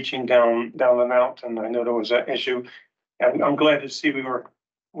water leaching down the mountain? I know there was an issue, and I'm glad to see we were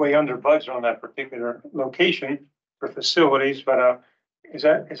way under budget on that particular location for facilities, but is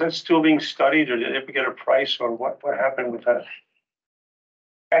that still being studied, or did it ever get a price, or what happened with that?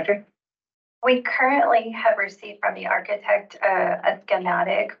 Patrick? We currently have received from the architect a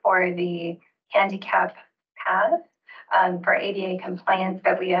schematic for the handicap path for ADA compliance,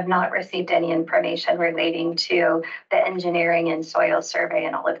 but we have not received any information relating to the engineering and soil survey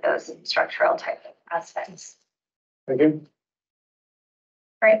and all of those structural type of aspects. Thank you.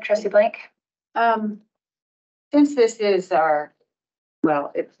 All right, trustee Blank. Since this is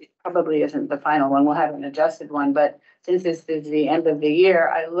well, it probably isn't the final one, we'll have an adjusted one, but since this is the end of the year,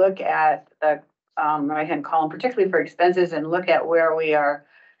 I look at the right-hand column, particularly for expenses, and look at where we are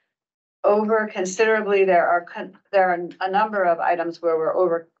over considerably. There are a number of items where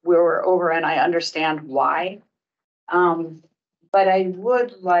we're over, and I understand why. But I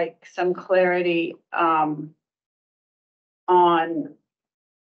would like some clarity, on and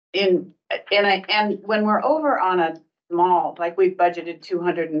when we're over on a mall, like we've budgeted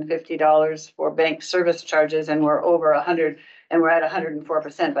 $250 for bank service charges and we're over 100 and we're at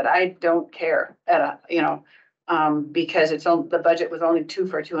 104%, but I don't care because the budget was only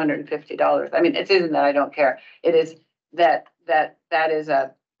for $250. I mean, it isn't that I don't care. It is that's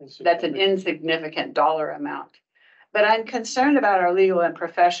an insignificant dollar amount. But I'm concerned about our legal and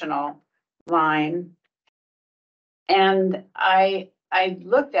professional line. And I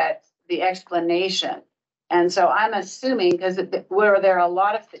looked at the explanation. And so I'm assuming, because where there are a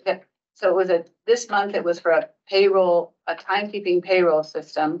lot of, so it was this month it was for a timekeeping payroll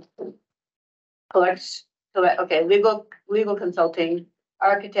system. Legal consulting,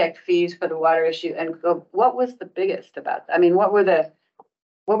 architect fees for the water issue. And what was the biggest about? I mean, what were the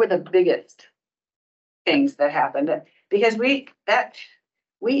biggest things that happened? Because we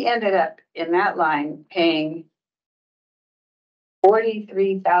ended up in that line paying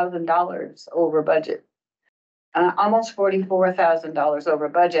 $43,000 over budget, almost $44,000 over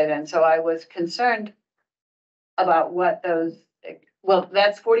budget. And so I was concerned about what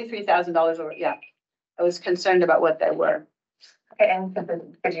that's $43,000 over. Yeah. I was concerned about what they were. Okay, and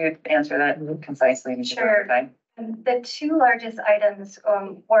could you answer that concisely? Sure. The two largest items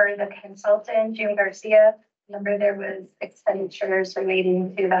were the consultant, June Garcia. Remember, there was expenditures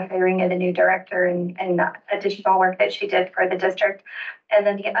relating to the hiring of a new director and additional work that she did for the district. And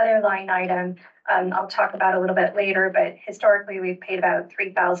then the other line item, I'll talk about a little bit later, but historically we've paid about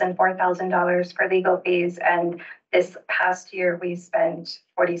 $3,000, $4,000 for legal fees. And this past year we spent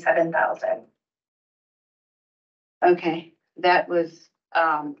 $47,000. Okay, that was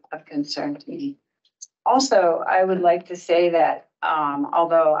of concern to me. Also, I would like to say that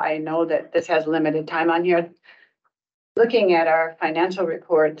although I know that this has limited time on here, looking at our financial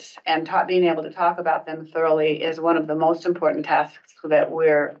reports and being able to talk about them thoroughly is one of the most important tasks that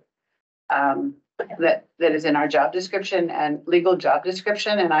that is in our job description and legal job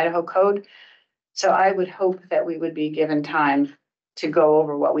description in Idaho code. So I would hope that we would be given time to go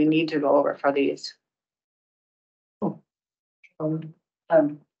over what we need to go over for these.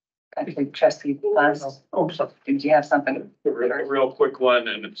 Actually, Trustee Plus, did you have something? A real quick one,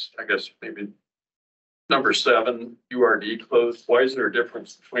 and it's, I guess, maybe number 7, URD closed. Why is there a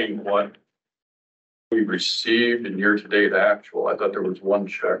difference between what we received and year-to-date actual? I thought there was one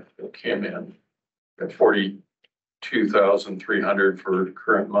check that came in at 42,300 for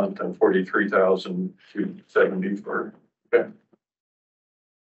current month and 43,270 for. Okay.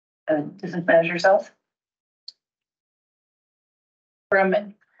 Disadvantage yourself. From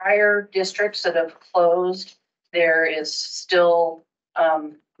prior districts that have closed, there is still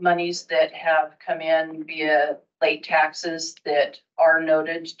monies that have come in via late taxes that are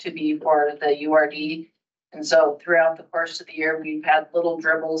noted to be for the URD. And so throughout the course of the year, we've had little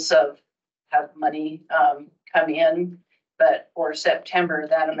dribbles of money come in. But for September,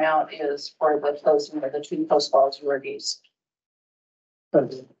 that amount is for the closing of the 2 Post Falls URDs.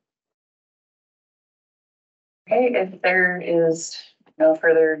 Okay, if there is no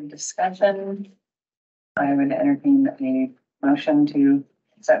further discussion, I would entertain a motion to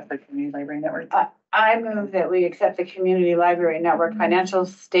accept the Community Library Network. I move that we accept the Community Library Network financial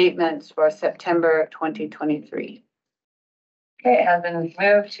statements for September 2023. Okay, it has been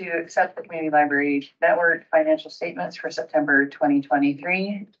moved to accept the Community Library Network financial statements for September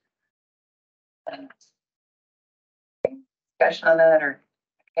 2023. Discussion on that, or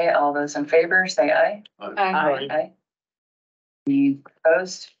okay, all those in favor say aye. Aye. Any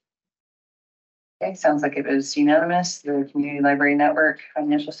opposed? Okay, sounds like it was unanimous. The Community Library Network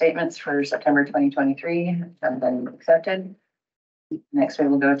financial statements for September 2023 have been accepted. Next, we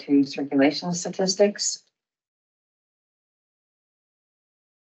will go to circulation statistics.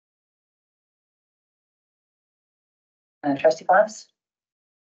 Trustee Claus?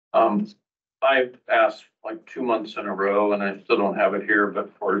 I've asked like 2 months in a row and I still don't have it here,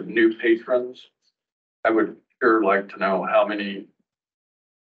 but for new patrons, I would sure like to know how many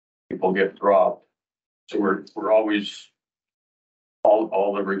people get dropped. So we're always,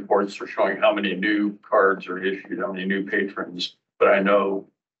 all the reports are showing how many new cards are issued, how many new patrons, but I know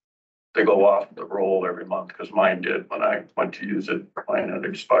they go off the roll every month because mine did when I went to use it, mine had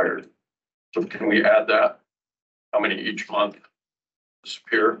expired. So can we add that? How many each month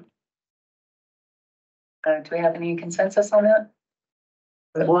disappear? Do we have any consensus on that?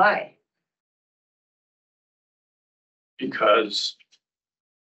 Why? Because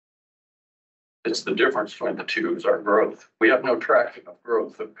it's the difference between the two is our growth. We have no tracking of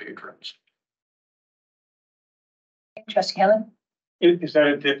growth of patrons. Trustee Helen? Is that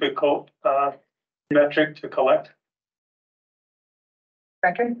a difficult, metric to collect?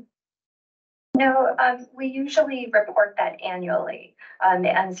 Director? No, we usually report that annually.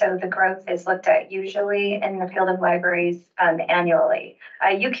 And so the growth is looked at usually in the field of libraries, annually.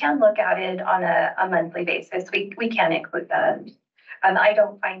 You can look at it on a monthly basis. We can include that. I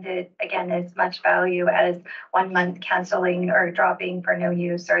don't find it, again, as much value as 1 month canceling or dropping for no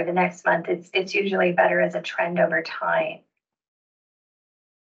use, or the next month. It's usually better as a trend over time.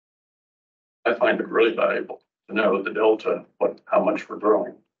 I find it really valuable to know the delta, how much we're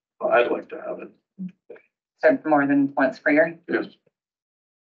growing. Well, I'd like to have it. So more than once per year? Yes.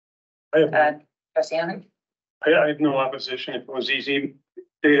 Trustee Young? I have no opposition. If it was easy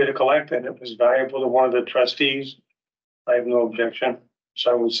data to collect and it was valuable to one of the trustees, I have no objection.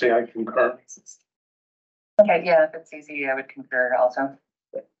 So I would say I concur. Okay, yeah, if it's easy, I would concur also.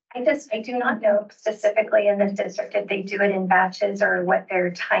 I do not know specifically in this district if they do it in batches or what their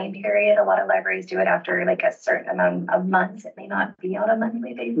time period. A lot of libraries do it after like a certain amount of months. It may not be on a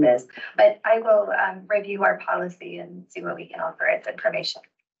monthly basis, but I will review our policy and see what we can offer as information.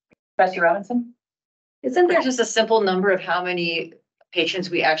 Trustee Robinson? Isn't there just a simple number of how many patrons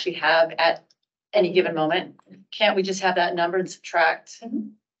we actually have at any given moment? Can't we just have that number and subtract?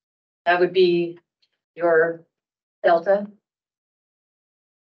 That would be your delta.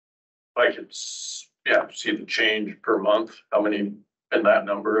 I could, yeah, see the change per month, how many in that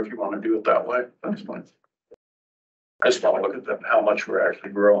number, if you want to do it that way, that's fine. I just want to look at how much we're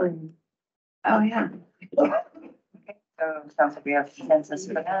actually growing. Oh, yeah. Okay, so it sounds like we have consensus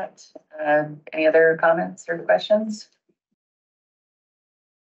for that. Any other comments or questions?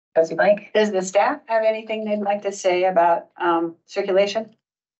 Trustee Blank? Does the staff have anything they'd like to say about circulation?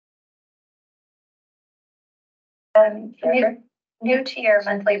 New to your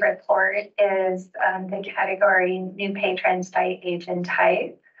monthly report is the category new patrons by age and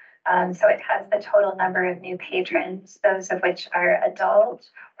type. So it has the total number of new patrons, those of which are adult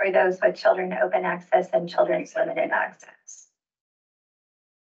or those with children open access and children's limited access.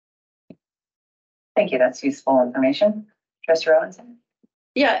 Thank you. That's useful information. Trustee Robinson?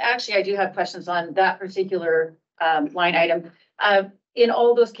 Yeah, actually, I do have questions on that particular line item. In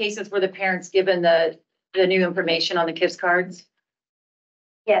all those cases where the parents given the new information on the kids cards?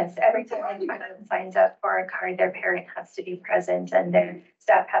 Yes, every time a child signs up for a card, their parent has to be present and their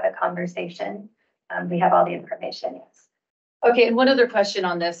staff have a conversation. We have all the information, yes. Okay, and one other question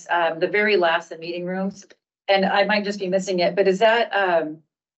on this, the very last, the meeting rooms, and I might just be missing it, but is that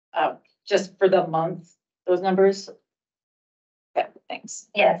just for the month, those numbers? Okay, thanks.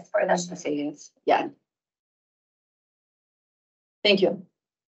 Yes, for them. Yeah. Thank you.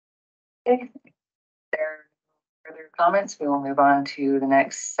 Okay. There are further comments. We will move on to the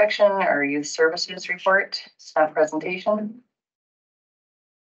next section, our youth services report, staff presentation.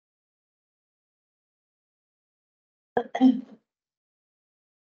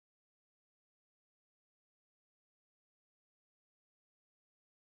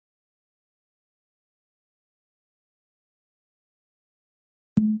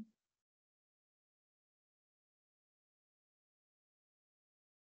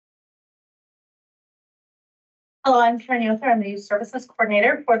 Hello, I'm Karen Yother. I'm the Youth Services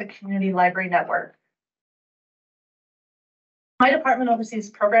Coordinator for the Community Library Network. My department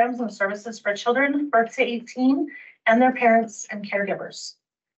oversees programs and services for children birth to 18 and their parents and caregivers.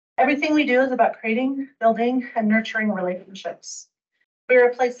 Everything we do is about creating, building, and nurturing relationships. We are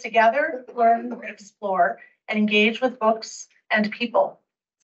a place to gather, learn, explore, and engage with books and people.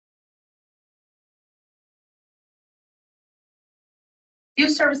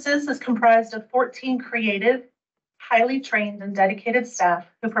 Youth Services is comprised of 14 creative, highly trained and dedicated staff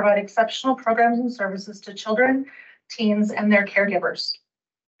who provide exceptional programs and services to children, teens, and their caregivers.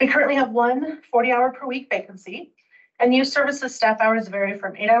 We currently have one 40-hour per week vacancy, and youth services staff hours vary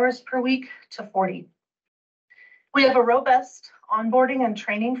from 8 hours per week to 40. We have a robust onboarding and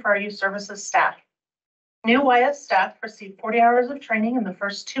training for our youth services staff. New YS staff receive 40 hours of training in the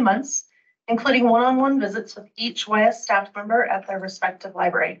first 2 months, including one-on-one visits with each YS staff member at their respective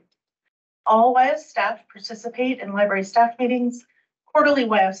library. All YS staff participate in library staff meetings, quarterly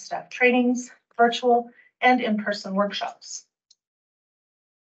YS staff trainings, virtual and in-person workshops.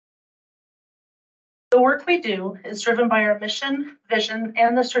 The work we do is driven by our mission, vision,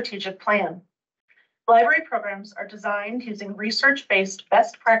 and the strategic plan. Library programs are designed using research-based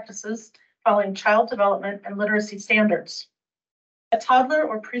best practices following child development and literacy standards. A toddler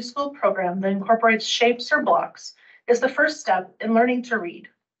or preschool program that incorporates shapes or blocks is the first step in learning to read.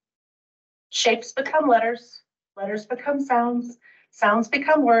 Shapes become letters, letters become sounds, sounds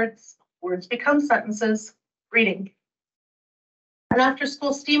become words, words become sentences, reading. An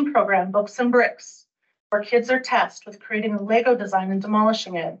after-school STEAM program, Books and Bricks, where kids are tasked with creating a Lego design and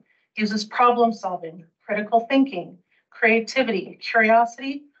demolishing it, uses problem solving, critical thinking, creativity,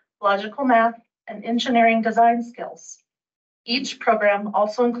 curiosity, logical math, and engineering design skills. Each program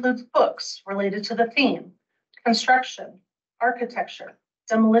also includes books related to the theme, construction, architecture,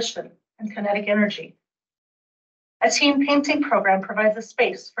 demolition, and kinetic energy. A teen painting program provides a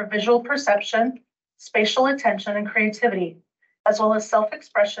space for visual perception, spatial attention, and creativity, as well as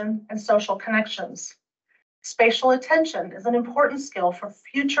self-expression and social connections. Spatial attention is an important skill for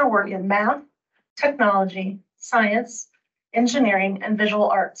future work in math, technology, science, engineering, and visual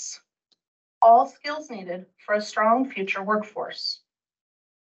arts. All skills needed for a strong future workforce.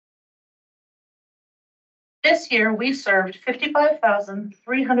 This year, we served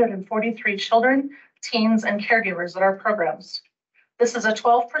 55,343 children, teens, and caregivers at our programs. This is a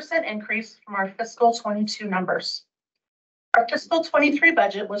 12% increase from our fiscal 22 numbers. Our fiscal 23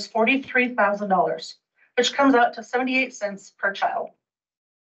 budget was $43,000, which comes out to 78 cents per child.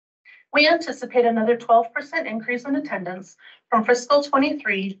 We anticipate another 12% increase in attendance from fiscal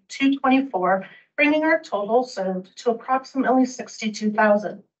 23 to 24, bringing our total served to approximately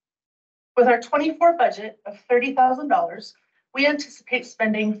 62,000. With our 24 budget of $30,000, we anticipate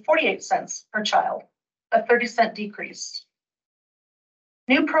spending 48 cents per child, a 30-cent decrease.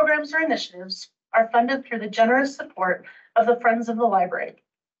 New programs or initiatives are funded through the generous support of the Friends of the Library.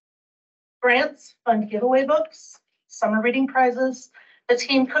 Grants fund giveaway books, summer reading prizes, the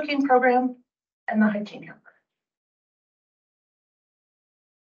teen cooking program, and the hygiene helper.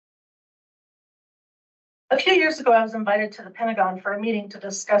 A few years ago, I was invited to the Pentagon for a meeting to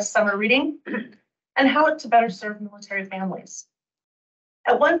discuss summer reading and how to better serve military families.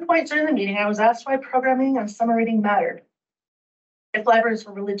 At one point during the meeting, I was asked why programming on summer reading mattered, if libraries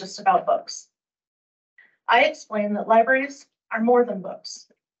were really just about books. I explained that libraries are more than books.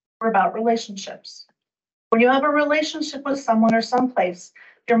 We're about relationships. When you have a relationship with someone or someplace,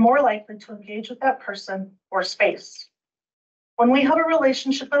 you're more likely to engage with that person or space. When we have a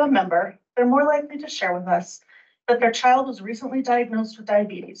relationship with a member, they're more likely to share with us that their child was recently diagnosed with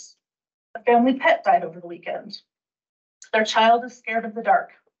diabetes. A family pet died over the weekend. Their child is scared of the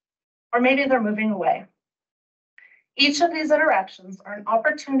dark, or maybe they're moving away. Each of these interactions are an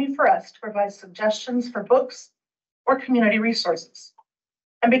opportunity for us to provide suggestions for books or community resources.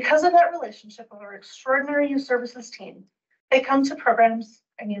 And because of that relationship with our extraordinary youth services team, they come to programs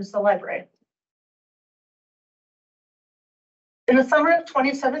and use the library. In the summer of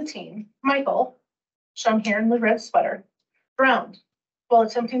 2017, Michael, shown here in the red sweater, drowned while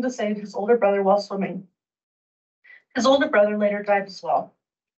attempting to save his older brother while swimming. His older brother later died as well.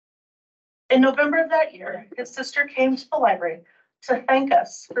 In November of that year, his sister came to the library to thank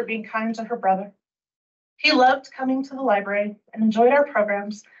us for being kind to her brother. He loved coming to the library and enjoyed our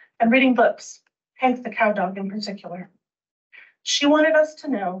programs and reading books, Hank the Cow Dog in particular. She wanted us to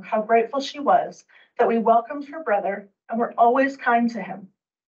know how grateful she was that we welcomed her brother and were always kind to him,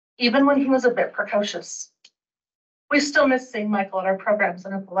 even when he was a bit precocious. We still miss seeing Michael at our programs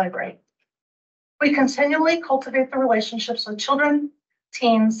and at the library. We continually cultivate the relationships with children,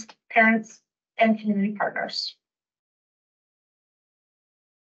 teens, parents, and community partners.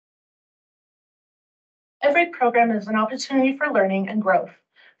 Every program is an opportunity for learning and growth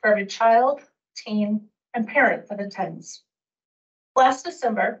for every child, teen, and parent that attends. Last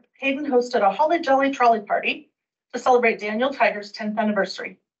December, Hayden hosted a Holly Jolly Trolley Party to celebrate Daniel Tiger's 10th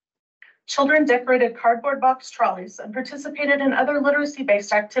anniversary. Children decorated cardboard box trolleys and participated in other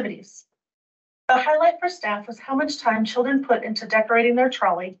literacy-based activities. The highlight for staff was how much time children put into decorating their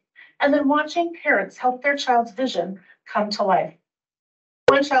trolley and then watching parents help their child's vision come to life.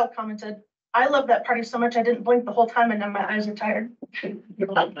 One child commented, "I love that party so much I didn't blink the whole time and now my eyes are tired."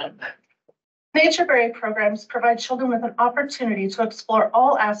 Nature-Berry programs provide children with an opportunity to explore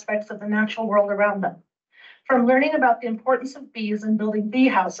all aspects of the natural world around them. From learning about the importance of bees and building bee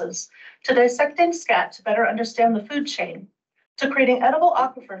houses, to dissecting scat to better understand the food chain, to creating edible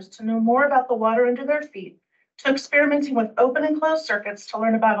aquifers to know more about the water under their feet, to experimenting with open and closed circuits to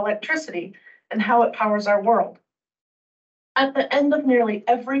learn about electricity and how it powers our world. At the end of nearly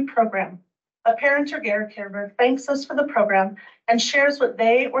every program, a parent or caregiver thanks us for the program and shares what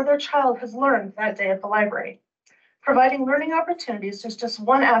they or their child has learned that day at the library. Providing learning opportunities is just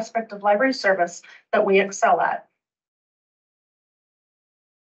one aspect of library service that we excel at.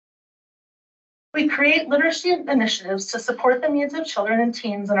 We create literacy initiatives to support the needs of children and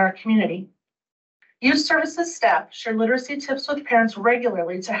teens in our community. Youth services staff share literacy tips with parents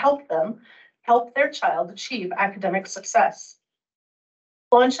regularly to help their child achieve academic success.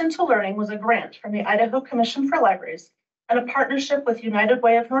 Launch into Learning was a grant from the Idaho Commission for Libraries and a partnership with United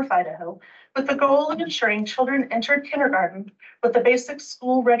Way of North Idaho with the goal of ensuring children entered kindergarten with the basic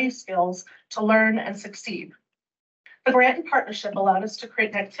school-ready skills to learn and succeed. The grant and partnership allowed us to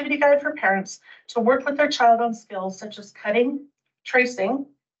create an activity guide for parents to work with their child on skills such as cutting, tracing,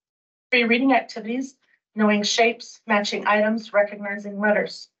 free reading activities, knowing shapes, matching items, recognizing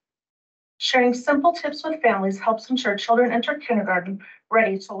letters. Sharing simple tips with families helps ensure children enter kindergarten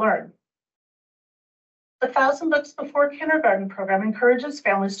ready to learn. The 1,000 Books Before Kindergarten program encourages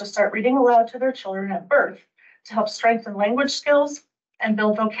families to start reading aloud to their children at birth to help strengthen language skills and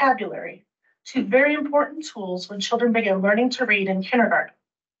build vocabulary, two very important tools when children begin learning to read in kindergarten.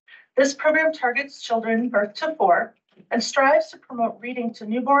 This program targets children birth to 4 and strives to promote reading to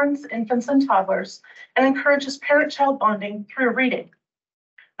newborns, infants, and toddlers, and encourages parent-child bonding through reading.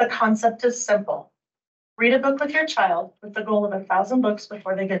 The concept is simple. Read a book with your child with the goal of 1,000 books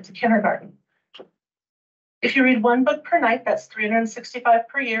before they get to kindergarten. If you read 1 book per night, that's 365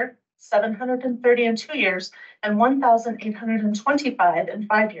 per year, 730 in 2 years, and 1,825 in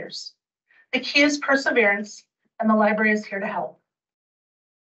 5 years. The key is perseverance, and the library is here to help.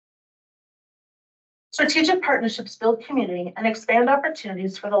 Strategic partnerships build community and expand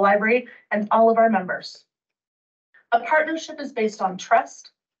opportunities for the library and all of our members. A partnership is based on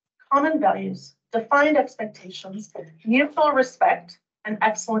trust, common values, defined expectations, mutual respect, and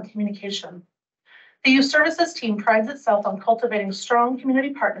excellent communication. The Youth Services team prides itself on cultivating strong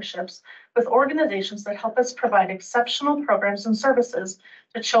community partnerships with organizations that help us provide exceptional programs and services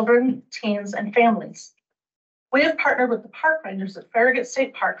to children, teens, and families. We have partnered with the park rangers at Farragut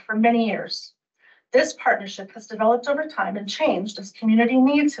State Park for many years. This partnership has developed over time and changed as community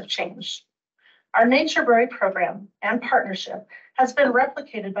needs have changed. Our NatureBury program and partnership has been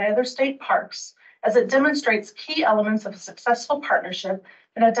replicated by other state parks as it demonstrates key elements of a successful partnership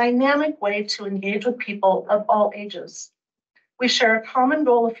in a dynamic way to engage with people of all ages. We share a common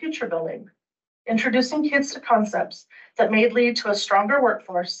goal of future building, introducing kids to concepts that may lead to a stronger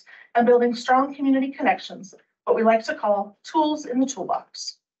workforce and building strong community connections, what we like to call tools in the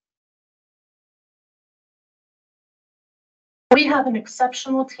toolbox. We have an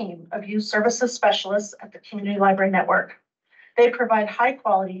exceptional team of youth services specialists at the Community Library Network. They provide high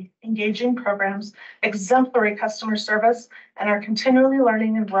quality, engaging programs, exemplary customer service, and are continually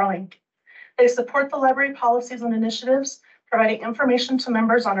learning and growing. They support the library policies and initiatives, providing information to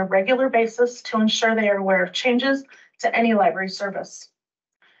members on a regular basis to ensure they are aware of changes to any library service.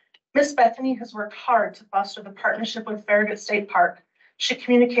 Ms. Bethany has worked hard to foster the partnership with Farragut State Park. She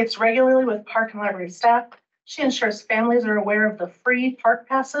communicates regularly with park and library staff. She ensures families are aware of the free park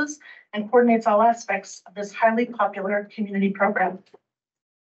passes and coordinates all aspects of this highly popular community program.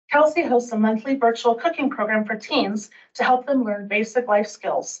 Kelsey hosts a monthly virtual cooking program for teens to help them learn basic life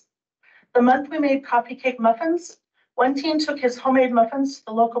skills. The month we made coffee cake muffins, one teen took his homemade muffins to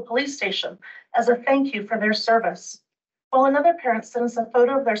the local police station as a thank you for their service, while another parent sent us a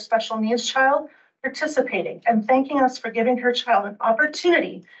photo of their special needs child participating and thanking us for giving her child an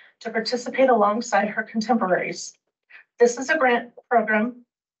opportunity to participate alongside her contemporaries. This is a grant program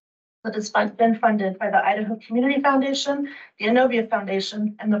that has been funded by the Idaho Community Foundation, the Innovia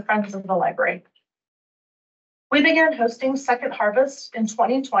Foundation, and the Friends of the Library. We began hosting Second Harvest in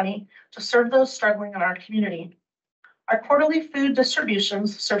 2020 to serve those struggling in our community. Our quarterly food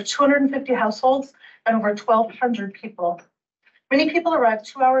distributions serve 250 households and over 1,200 people. Many people arrive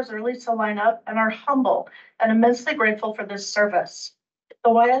 2 hours early to line up and are humble and immensely grateful for this service.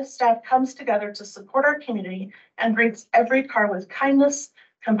 The YS staff comes together to support our community and greets every car with kindness,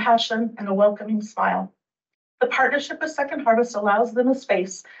 compassion, and a welcoming smile. The partnership with Second Harvest allows them a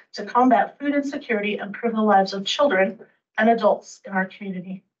space to combat food insecurity and improve the lives of children and adults in our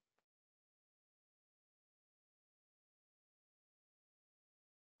community.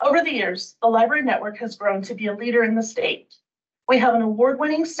 Over the years, the Library Network has grown to be a leader in the state. We have an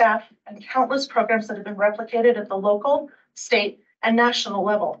award-winning staff and countless programs that have been replicated at the local, state, and national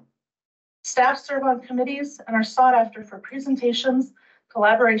level. Staff serve on committees and are sought after for presentations,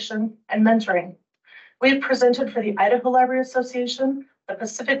 collaboration, and mentoring. We have presented for the Idaho Library Association, the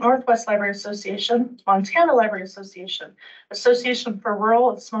Pacific Northwest Library Association, Montana Library Association, Association for Rural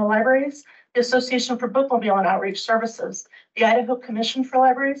and Small Libraries, the Association for Bookmobile and Outreach Services, the Idaho Commission for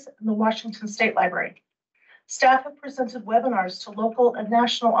Libraries, and the Washington State Library. Staff have presented webinars to local and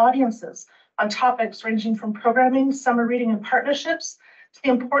national audiences on topics ranging from programming, summer reading, and partnerships to the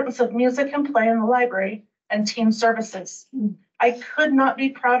importance of music and play in the library and teen services. I could not be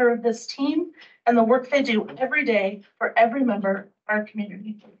prouder of this team and the work they do every day for every member of our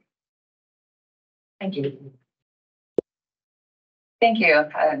community. Thank you. Thank you.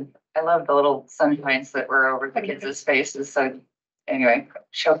 I love the little sunshines that were over the kids' faces. So anyway,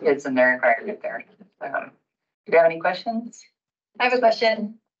 show kids in their environment there. Do you have any questions? I have a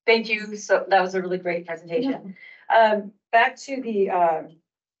question. Thank you. So that was a really great presentation. Back to the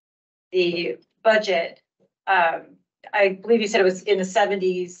budget. I believe you said it was in the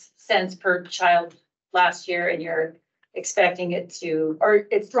 70 cents per child last year, and you're expecting it to, or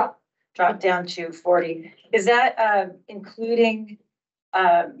it's dropped down to 40. Is that including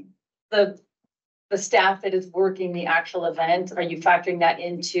the staff that is working the actual event? Are you factoring that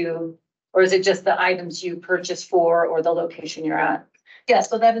into, or is it just the items you purchase for or the location you're at? Yeah,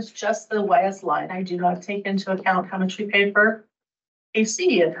 so that is just the YS line. I do not take into account how much we pay for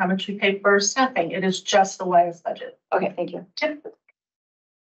AC and how much we pay for staffing. It is just the YS budget. Okay, thank you. I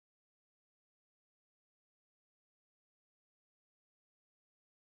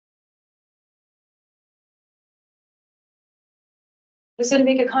was gonna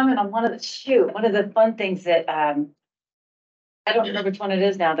make a comment on one of the fun things that, I don't remember which one it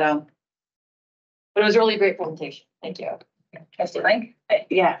is now, though. But it was a really great presentation. Thank you. Trustee Link?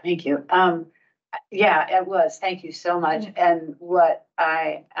 Yeah, thank you. Yeah, it was. Thank you so much. And what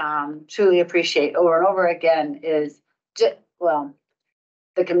I truly appreciate over and over again is the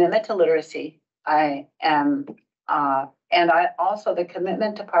commitment to literacy. I am, and I also the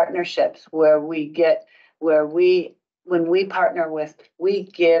commitment to partnerships when we partner with, we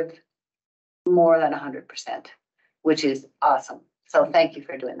give more than 100%, which is awesome. So thank you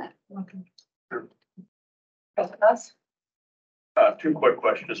for doing that. Welcome. Two quick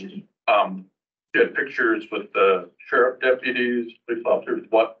questions. You had pictures with the sheriff deputies, police officers.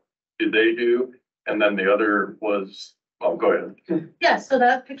 What did they do? And then the other was, oh, go ahead. Yeah, so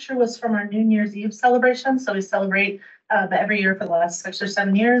that picture was from our New Year's Eve celebration. So we celebrate every year for the last 6 or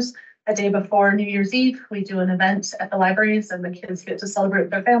 7 years. A day before New Year's Eve, we do an event at the libraries and the kids get to celebrate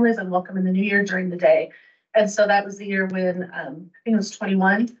with their families and welcome in the new year during the day. And so that was the year when, I think it was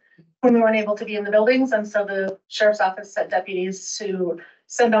 21, when we weren't able to be in the buildings. And so the sheriff's office sent deputies to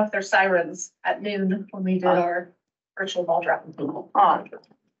send off their sirens at noon when we did our virtual ball drop.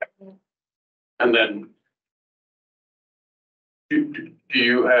 And then do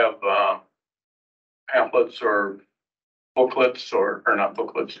you have pamphlets or booklets or not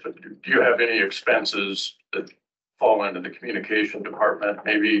booklets, but do you have any expenses that fall into the communication department,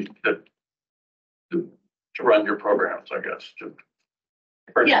 maybe that to run your programs, I guess?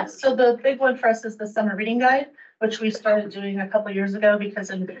 Yeah, so the big one for us is the summer reading guide, which we started doing a couple of years ago because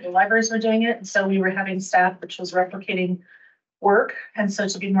individual libraries were doing it. And so we were having staff, which was replicating work. And so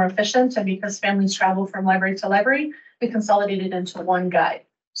to be more efficient and because families travel from library to library, we consolidated into one guide.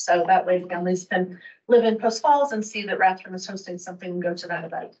 So that way families can live in Post Falls and see that Rathdrum is hosting something and go to that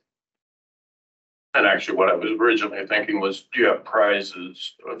event. And actually what I was originally thinking was, do you have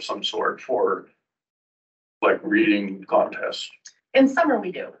prizes of some sort for like reading contests? In summer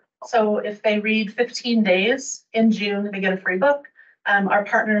we do. So if they read 15 days in June, they get a free book. Our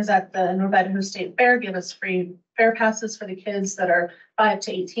partners at the North Idaho State Fair give us free fair passes for the kids that are 5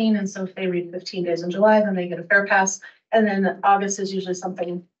 to 18. And so if they read 15 days in July, then they get a fair pass. And then August is usually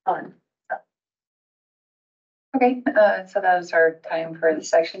something fun. Okay, so that was our time for this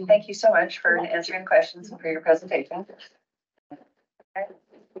section. Thank you so much for answering questions and for your presentation.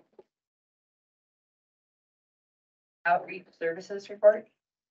 Outreach services report.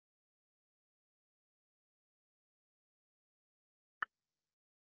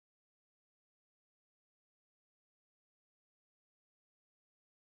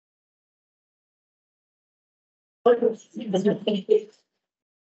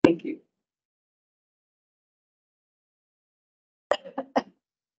 Thank you.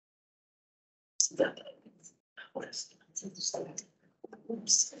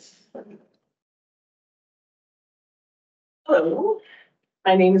 Hello,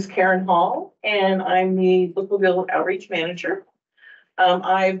 my name is Karen Hall and I'm the Bookmobile Outreach Manager.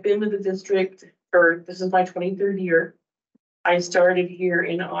 I've been with the district this is my 23rd year. I started here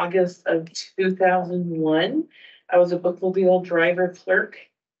in August of 2001. I was a Bookmobile driver clerk.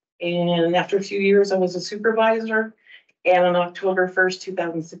 And after 2 years, I was a supervisor. And on October 1st,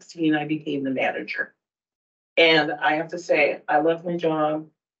 2016, I became the manager. And I have to say, I love my job.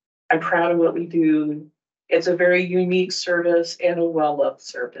 I'm proud of what we do. It's a very unique service and a well-loved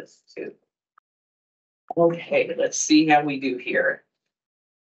service too. Okay, let's see how we do here.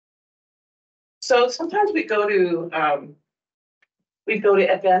 So sometimes we go to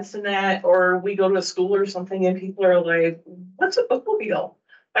events and that, or we go to a school or something and people are like, what's a bookmobile?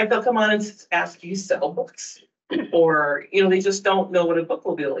 Like they'll come on and ask, do you sell books? Or, they just don't know what a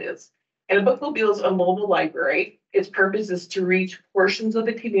bookmobile is. And a bookmobile is a mobile library. Its purpose is to reach portions of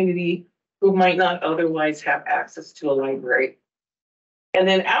the community who might not otherwise have access to a library. And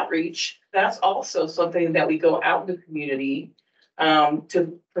then outreach, that's also something that we go out in the community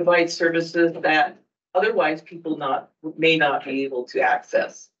to provide services that otherwise people may not be able to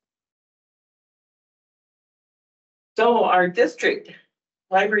access. So our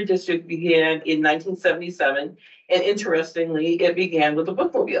library district began in 1977, and interestingly, it began with a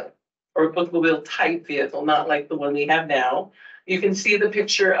bookmobile or a bookmobile type vehicle, not like the one we have now. You can see the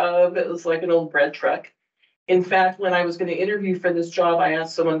picture of, it was like an old bread truck. In fact, when I was going to interview for this job, I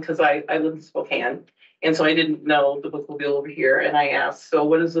asked someone, because I live in Spokane, and so I didn't know the bookmobile over here, and I asked, so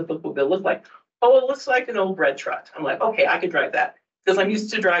what does the bookmobile look like? Oh, it looks like an old bread truck. I'm like, okay, I could drive that, because I'm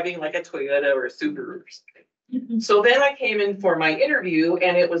used to driving like a Toyota or a Subaru or something. So then I came in for my interview,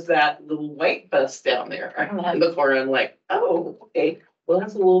 and it was that little white bus down there in the corner. I'm like, oh, okay, well,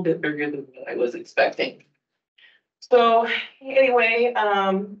 that's a little bit bigger than what I was expecting. So anyway,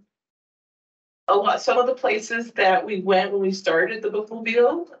 some of the places that we went when we started the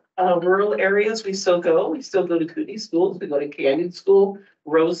bookmobile, rural areas, we still go. We still go to Kootenai schools. We go to Canyon School,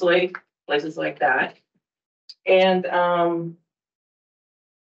 Rose Lake, places like that. And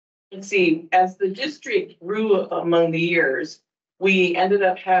let's see, as the district grew among the years, we ended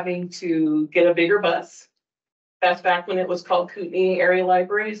up having to get a bigger bus. That's back when it was called Kootenai Area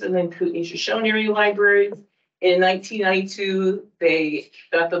Libraries and then Kootenai Shoshone Area Libraries. In 1992, they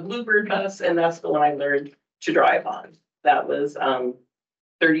got the Bluebird bus, and that's the one I learned to drive on. That was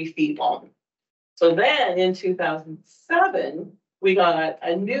 30 feet long. So then in 2007, we got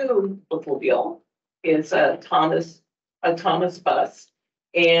a new bookmobile. It's a Thomas bus,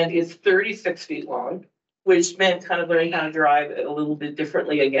 and it's 36 feet long, which meant kind of learning how to drive it a little bit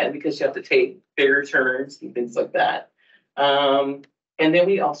differently again, because you have to take bigger turns and things like that. And then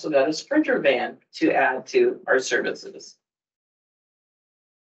we also got a Sprinter van to add to our services.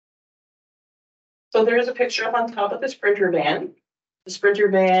 So there is a picture up on top of the Sprinter van. The Sprinter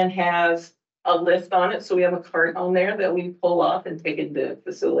van has a lift on it, so we have a cart on there that we pull off and take into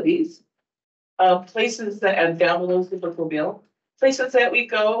facilities. Places that, and down below is the bookmobile. Places that we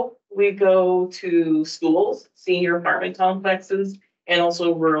go to schools, senior apartment complexes, and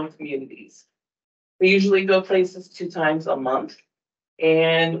also rural communities. We usually go places 2 times a month,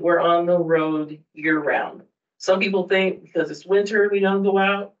 and we're on the road year round. Some people think because it's winter, we don't go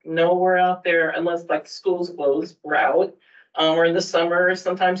out. No, we're out there unless like school's closed, we're out. Or in the summer,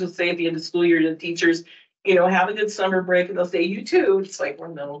 sometimes we'll say at the end of school year to the teachers, you know, have a good summer break, and they'll say, you too. It's like,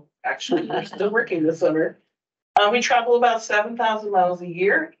 well, no, actually, we're still working this summer. We travel about 7,000 miles a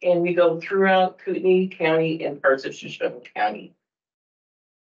year, and we go throughout Kootenai County and parts of Shoshone County.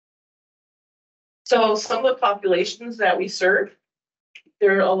 So some of the populations that we serve,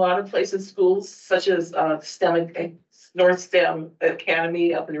 there are a lot of places, schools such as North STEM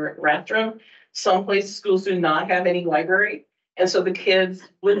Academy up in Rathdrum. Some places, schools do not have any library, and so the kids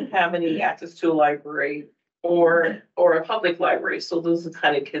wouldn't have any access to a library or a public library. So those are the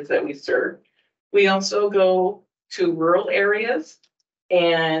kind of kids that we serve. We also go to rural areas,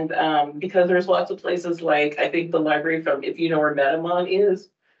 and because there's lots of places like, I think the library from, if you know where Metamon is,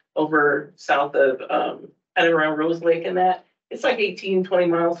 over south of kind of around Rose Lake and that, it's like 18, 20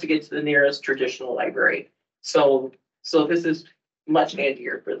 miles to get to the nearest traditional library. So this is much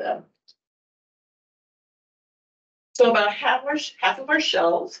handier for them. So about half of our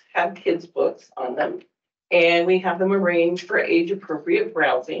shelves have kids' books on them, and we have them arranged for age-appropriate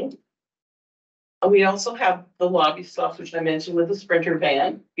browsing. We also have the lobby stops, which I mentioned with the Sprinter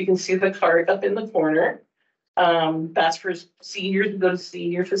van. You can see the cart up in the corner. That's for seniors who go to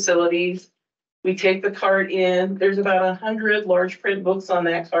senior facilities. We take the cart in. There's about 100 large print books on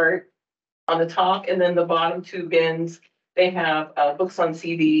that cart on the top, and then the bottom 2 bins, they have books on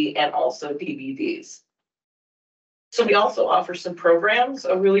CD and also DVDs. So we also offer some programs.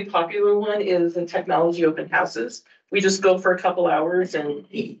 A really popular one is the technology open houses. We just go for a couple hours and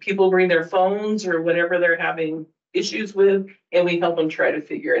people bring their phones or whatever they're having issues with, and we help them try to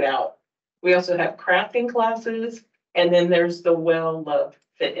figure it out. We also have crafting classes, and then there's the well-loved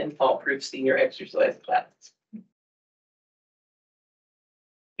Fit and Fall-Proof senior exercise class.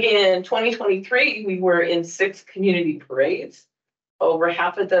 In 2023, we were in 6 community parades, over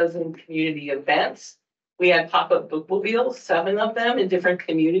half a dozen community events. We had pop-up bookmobiles, 7 of them in different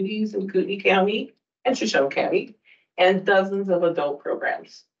communities in Kootenai County and Shoshone County, and dozens of adult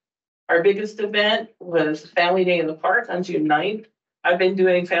programs. Our biggest event was Family Day in the Park on June 9th. I've been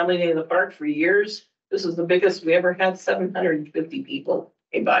doing Family Day in the Park for years. This was the biggest we ever had. 750 people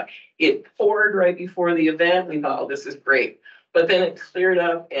came by. It poured right before the event. We thought, oh, this is great. but then it cleared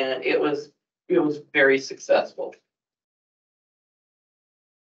up and it was very successful.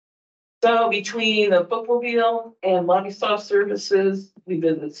 So between the bookmobile and lobby stop services, we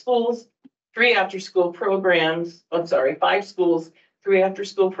visit schools, 3 after-school programs, 5 schools, 3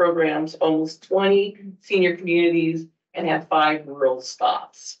 after-school programs, almost 20 senior communities, and have 5 rural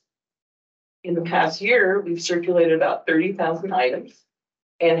stops. In the past year, we've circulated about 30,000 items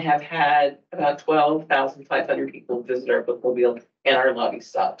and have had about 12,500 people visit our bookmobile and our lobby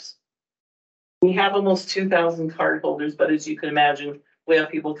stops. We have almost 2,000 card holders, but as you can imagine, we have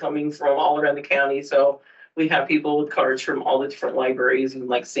people coming from all around the county. So we have people with cards from all the different libraries and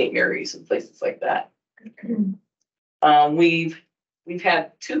like St. Mary's and places like that. We've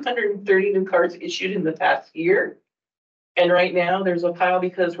had 230 new cards issued in the past year. And right now there's a pile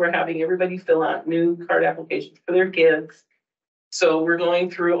because we're having everybody fill out new card applications for their kids. So we're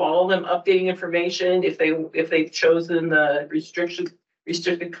going through all of them, updating information. If they've chosen the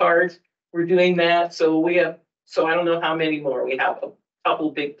restricted cards, we're doing that. So I don't know how many more. We have a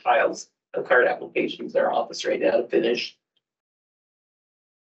couple big piles of card applications in our office right now to finish.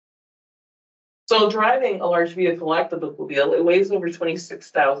 So driving a large vehicle like the bookmobile, it weighs over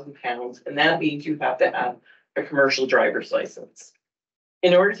 26,000 pounds, and that means you have to have a commercial driver's license.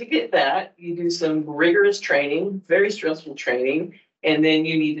 In order to get that, you do some rigorous training, very stressful training, and then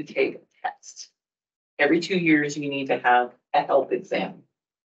you need to take a test. Every 2 years, you need to have a health exam.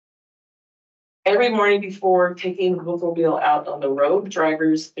 Every morning before taking the bookmobile out on the road,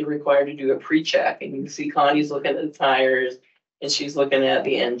 drivers are required to do a pre-check. And you can see Connie's looking at the tires and she's looking at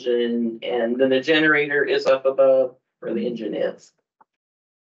the engine, and then the generator is up above where the engine is.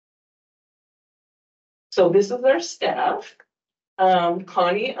 So this is our staff.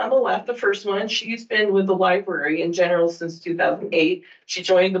 Connie on the left, the first one, she's been with the library in general since 2008. She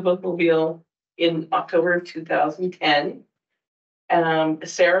joined the bookmobile in October of 2010.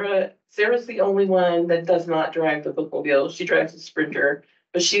 Sarah's the only one that does not drive the bookmobile. She drives a Sprinter,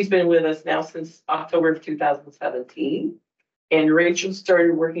 but she's been with us now since October of 2017. And Rachel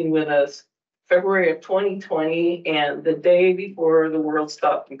started working with us February of 2020, and the day before the world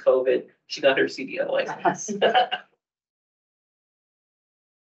stopped from COVID, she got her CDL license.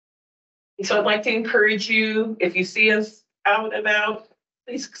 So I'd like to encourage you, if you see us out and about,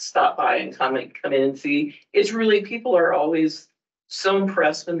 please stop by and come in and see. It's really, people are always so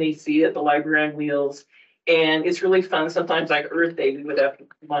impressed when they see it, the library on wheels. And it's really fun. Sometimes like Earth Day, we would have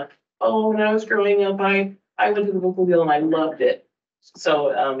people come on. Oh, when I was growing up, I went to the bookmobile and I loved it.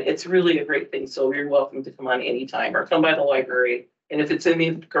 So it's really a great thing. So you're welcome to come on anytime or come by the library. And if it's in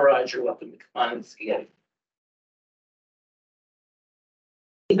the garage, you're welcome to come on and see it.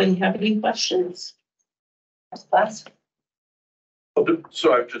 Anybody have any questions? Class.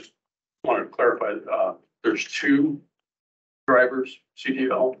 So I just want to clarify, there's 2 drivers,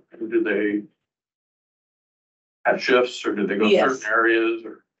 CDL, and do they have shifts or do they go certain areas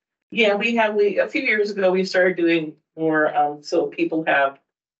or? Yeah, a few years ago, we started doing more, so people have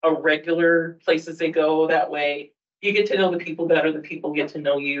a regular places they go. That way you get to know the people better, the people get to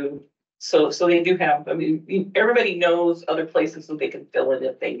know you. So they do have, I mean, everybody knows other places so they can fill in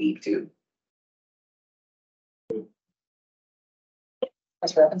if they need to.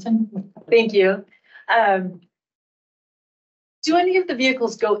 Ms. Robinson? Thank you. Do any of the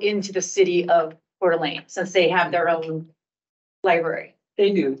vehicles go into the city of Coeur d'Alene since they have their own library?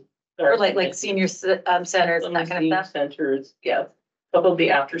 They do. Or like senior centers and that kind of stuff? Centers, yeah. A couple of the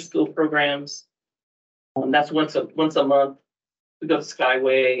after-school programs. That's once a month. We go to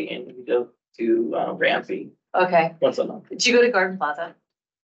Skyway and we go to Ramsey. Okay. Once a month. Did you go to Garden Plaza?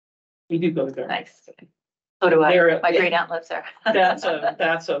 We do go to Garden. Nice. So do I. There, My great aunt lives there.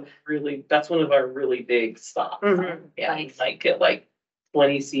 that's one of our really big stops. Mhm. Yeah, Nice. we might get like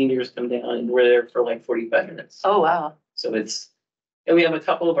 20 seniors come down and we're there for like 45 minutes. Oh, wow. So and we have a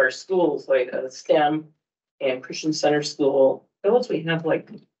couple of our schools, like STEM and Christian Center School. Those we have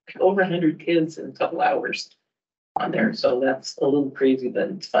like over 100 kids in a couple hours on there. So that's a little crazy, but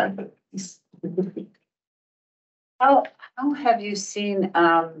it's fun. How have you seen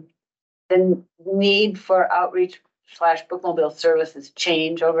the need for outreach / bookmobile services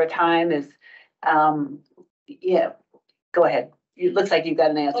change over time? Yeah, go ahead. It looks like you've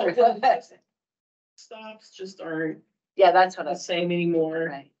got an answer. Stops just aren't That's what the I'm same anymore.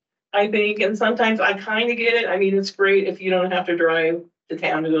 Right. I think, and sometimes I kind of get it. I mean, it's great if you don't have to drive to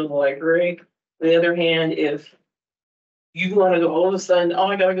town to go to the library. On the other hand, if you want to go all of a sudden, oh,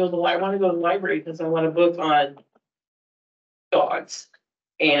 I gotta go to the library, I want to go to the library because I want to book on dogs.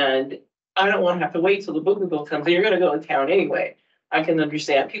 And I don't want to have to wait till the bookmobile comes. You're gonna go to town anyway. I can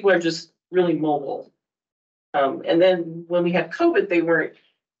understand. People are just really mobile. And then when we had COVID, they weren't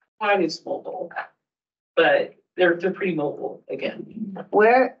quite as mobile, but they're pretty mobile again.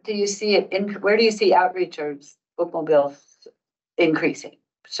 Where do you see it in, where do you see outreach or bookmobiles increasing,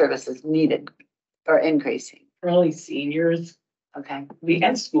 services needed or increasing? Probably seniors, Okay,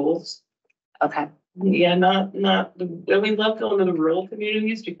 and schools. okay. Yeah, not, we love going to the rural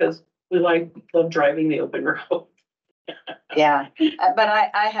communities because we love driving the open road. Yeah, but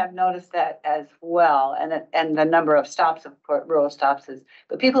I have noticed that as well, and the number of stops, of course, rural stops is,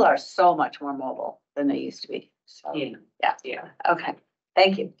 but people are so much more mobile than they used to be, so, Yeah. okay,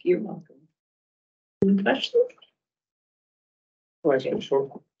 thank you. You're welcome. Any questions? Question,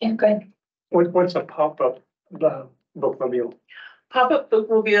 sure. Yeah, go ahead. What's a pop-up, bookmobile? Pop-up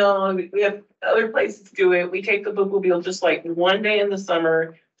bookmobile, we have other places do it. We take the bookmobile just like one day in the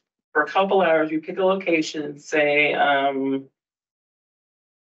summer for a couple hours. You pick a location, say,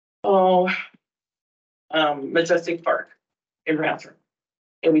 Majestic Park in Ransom.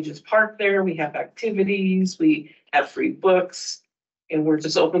 And we just park there. We have activities, we have free books, and we're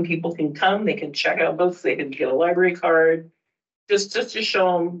just open. People can come, they can check out books, they can get a library card, just to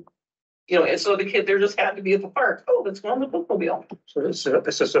show them, and so the kid, they're just happy to be at the park. Oh, let's go on the bookmobile. So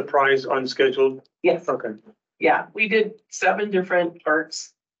it's a surprise, unscheduled? Yes. Okay. Yeah, we did 7 different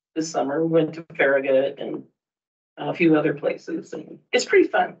parks this summer. We went to Farragut and a few other places, and it's pretty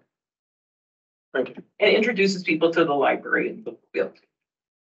fun. Thank you. And it introduces people to the library and bookmobile.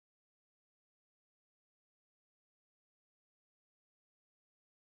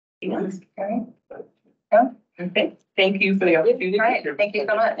 Yes. Okay. No? Okay, thank you for the opportunity. All right, thank you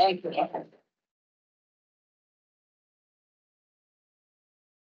so much. Thank you.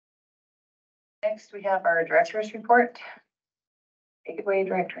 Next, we have our director's report. Take it away,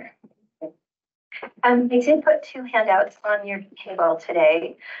 Director. I did put 2 handouts on your table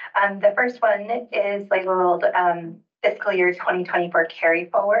today. The first one is labeled fiscal year 2024 carry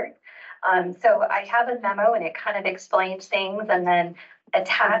forward. So I have a memo and it kind of explains things, and then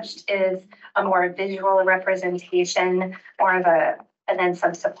attached is a more visual representation, and then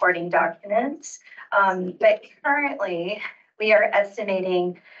some supporting documents. But currently we are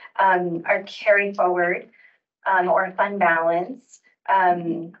estimating our carry forward or fund balance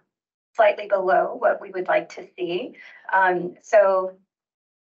slightly below what we would like to see. So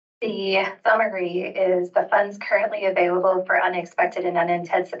the summary is the funds currently available for unexpected and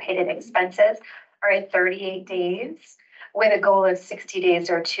unanticipated expenses are at 38 days with a goal of 60 days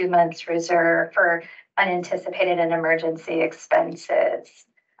or 2 months reserve for unanticipated and emergency expenses.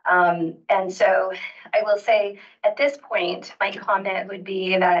 And so I will say at this point, my comment would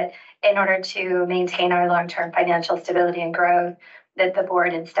be that in order to maintain our long-term financial stability and growth, that the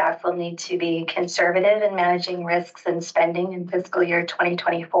board and staff will need to be conservative in managing risks and spending in fiscal year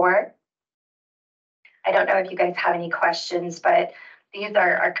 2024. I don't know if you guys have any questions, but these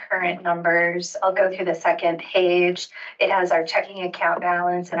are our current numbers. I'll go through the second page. It has our checking account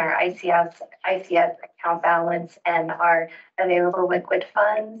balance and our ICS account balance and our available liquid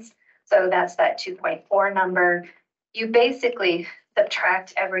funds. So that's that 2.4 number. You basically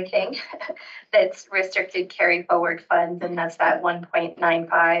subtract everything that's restricted carry forward funds, and that's that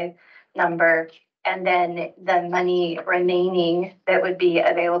 1.95 number. And then the money remaining that would be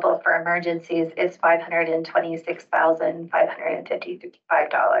available for emergencies is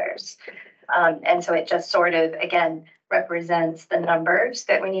 $526,555. And so it just sort of, again, represents the numbers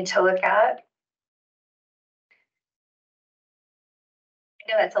that we need to look at. I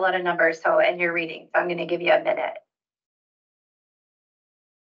know that's a lot of numbers, and you're reading, so I'm going to give you a minute.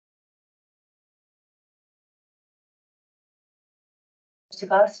 Mr.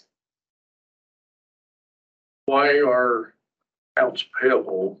 Boss? Why are accounts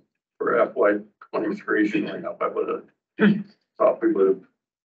payable for FY 23 showing up? I would have thought we would have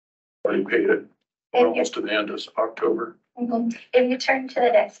already paid it almost to the end of October. If you turn to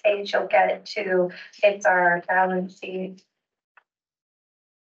the next page, you'll get to, it's our balance sheet.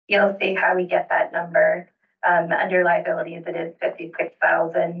 You'll see how we get that number. Under liabilities, it is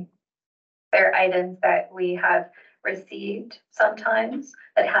 56,000. There are items that we have received sometimes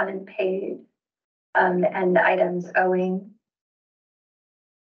that haven't paid, and items owing.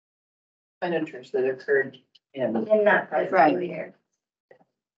 Expenditures that occurred in that fiscal year.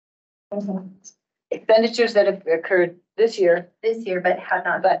 Expenditures that have occurred this year, but have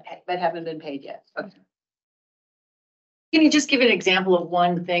not. but haven't been paid yet. Okay. Can you just give an example of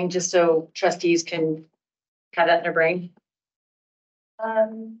one thing, just so trustees can have that in their brain?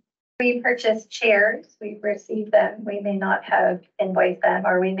 We purchased chairs, we've received them, we may not have invoiced them,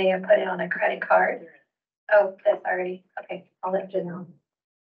 or we may have put it on a credit card. Oh, that's already, okay, I'll let you know.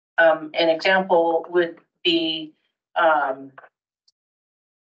 An example would be,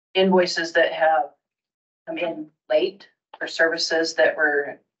 invoices that have come in late for services that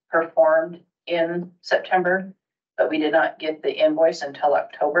were performed in September, but we did not get the invoice until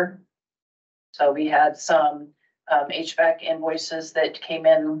October. So we had some HVAC invoices that came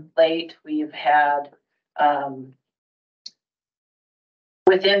in late. We've had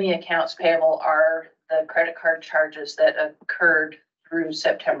within the accounts payable are the credit card charges that occurred through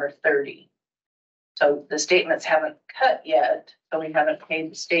September 30. So the statements haven't cut yet, so we haven't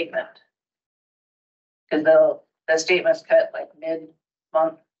paid the statement. Because the statement's cut like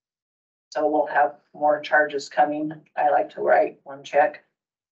mid-month. So we'll have more charges coming. I like to write one check.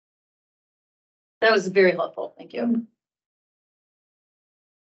 That was very helpful. Thank you.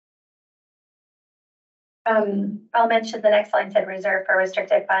 I'll mention the next line said reserve for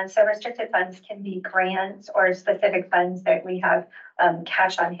restricted funds. So restricted funds can be grants or specific funds that we have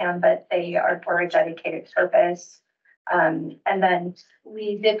cash on hand, but they are for a dedicated purpose. And then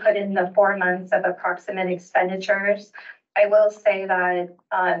we did put in the 4 months of approximate expenditures. I will say that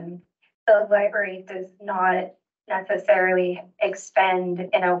the library does not necessarily expend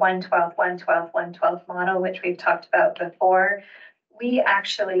in a 112, 112, 112 model, which we've talked about before. We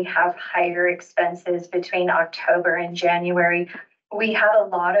actually have higher expenses between October and January. We have a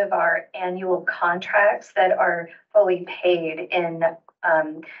lot of our annual contracts that are fully paid in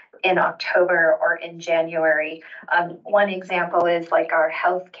October or in January. One example is like our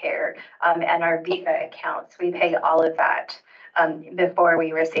healthcare and our Viva accounts. We pay all of that before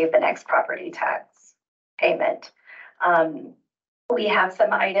we receive the next property tax payment. We have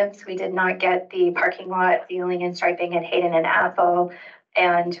some items. We did not get the parking lot ceiling and striping at Hayden and Apple.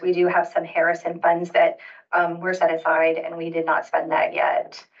 And we do have some Harrison funds that were set aside and we did not spend that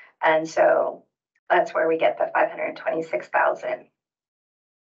yet. And so that's where we get the 526,000.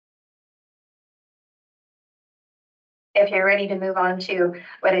 If you're ready to move on to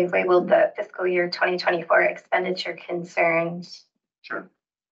what I've labeled the fiscal year 2024 expenditure concerns. Sure.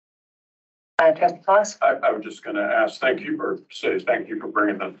 Trustee Claus? I was just gonna ask, thank you for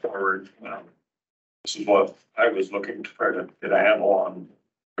bringing that forward. This is what I was looking to try to get a handle on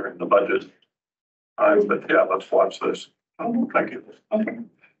during the budget. But yeah, let's watch this. Thank you.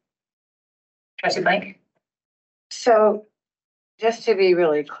 Trustee Blank? So just to be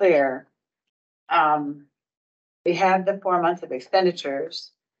really clear, we had the 4 months of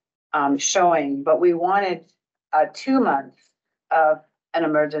expenditures showing, but we wanted 2 months of an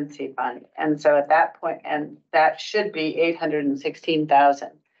emergency fund. And so at that point, and that should be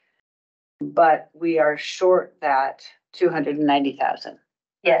 816,000. But we are short that 290,000.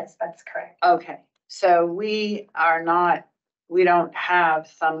 Yes, that's correct. Okay, so we don't have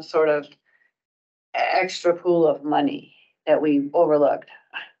some sort of extra pool of money that we overlooked.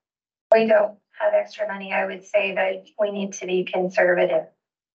 We don't have extra money. I would say that we need to be conservative.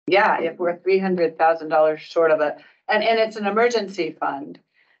 Yeah, if we're $300,000 short of and it's an emergency fund.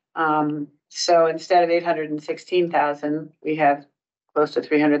 So instead of 816,000, we have close to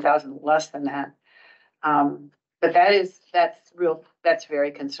 300,000 less than that. But that's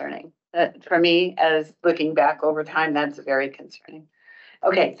very concerning. For me, as looking back over time, that's very concerning.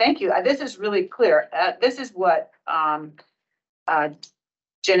 Okay, thank you. This is really clear. This is what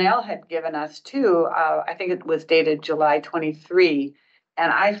Janelle had given us too. I think it was dated July 23.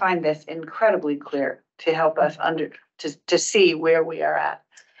 And I find this incredibly clear to help us to see where we are at.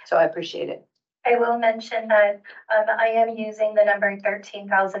 So I appreciate it. I will mention that I am using the number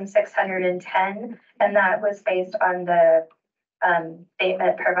 13,610, and that was based on the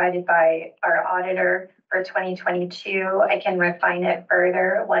statement provided by our auditor for 2022. I can refine it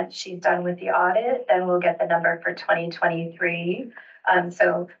further once she's done with the audit, then we'll get the number for 2023.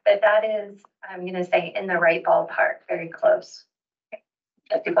 But that is, I'm going to say, in the right ballpark, very close.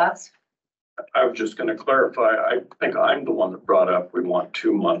 Trustee Claus? I was just gonna clarify, I think I'm the one that brought up, we want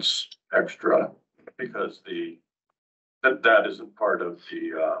 2 months extra because that isn't part of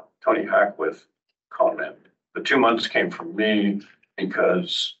the Tony Hackwith comment. The 2 months came from me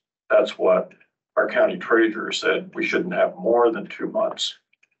because that's what our county treasurer said, we shouldn't have more than 2 months.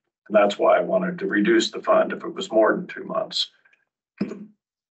 And that's why I wanted to reduce the fund if it was more than 2 months.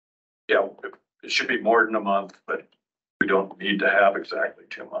 Yeah, it should be more than a month, but we don't need to have exactly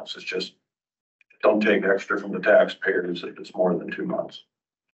 2 months. It's just, don't take extra from the taxpayers if it's more than 2 months.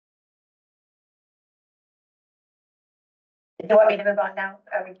 Do you want me to move on now?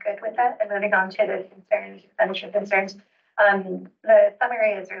 Are we good with that? And moving on to the concerns, expenditure concerns. The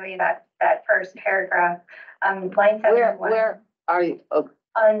summary is really that first paragraph. Line 71. Where are you? Oh.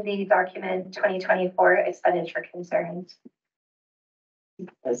 On the document 2024 expenditure concerns.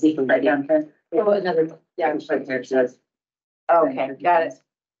 Right down here. Oh, another, yeah. Right here it says. Okay, got it.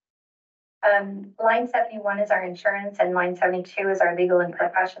 Line 71 is our insurance and line 72 is our legal and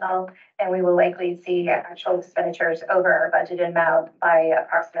professional. And we will likely see actual expenditures over our budgeted amount by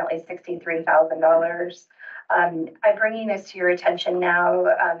approximately $63,000. I'm bringing this to your attention now.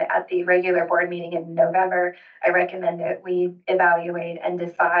 At the regular board meeting in November, I recommend that we evaluate and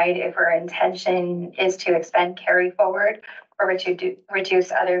decide if our intention is to expend carry forward or to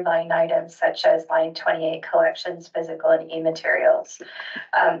reduce other line items such as line 28 collections, physical and e-materials.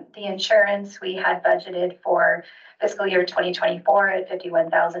 The insurance we had budgeted for fiscal year 2024 at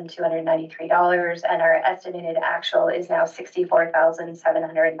 $51,293, and our estimated actual is now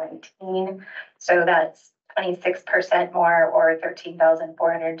 $64,719. So that's 26% more, or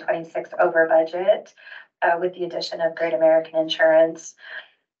 13,426 over budget, with the addition of Great American Insurance.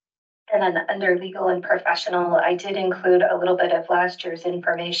 And then under legal and professional, I did include a little bit of last year's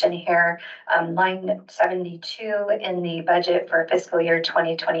information here. Line 72 in the budget for fiscal year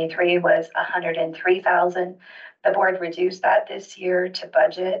 2023 was $103,000. The board reduced that this year to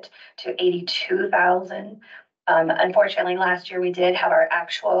budget to $82,000. Unfortunately, last year we did have our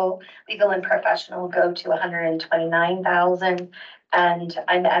actual legal and professional go to $129,000. And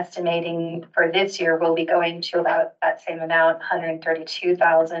I'm estimating for this year, we'll be going to about that same amount,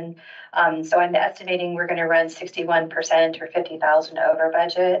 $132,000. So I'm estimating we're going to run 61% or $50,000 over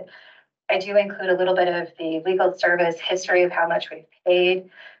budget. I do include a little bit of the legal service history of how much we've paid.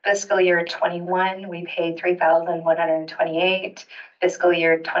 Fiscal year 21, we paid $3,128. Fiscal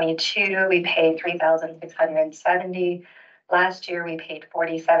year 22, we paid $3,670. Last year, we paid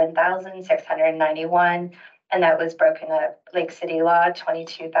 $47,691. And that was broken up: Lake City Law,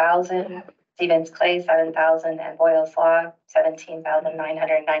 $22,000, Stevens Clay, $7,000, and Boyle's Law,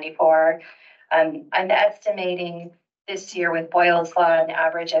 $17,994. I'm estimating this year with Boyle's Law an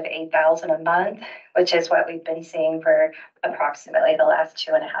average of $8,000 a month, which is what we've been seeing for approximately the last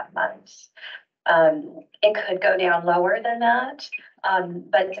 2.5 months. It could go down lower than that,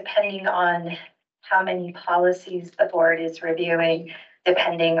 but depending on how many policies the board is reviewing,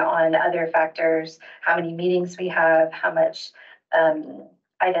 depending on other factors, how many meetings we have, how much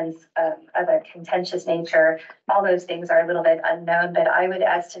items of a contentious nature, all those things are a little bit unknown, but I would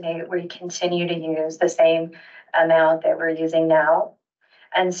estimate we continue to use the same amount that we're using now.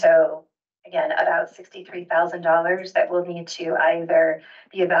 And so again, about $63,000 that we'll need to either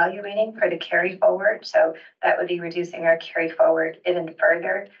be evaluating for the carry forward. So that would be reducing our carry forward even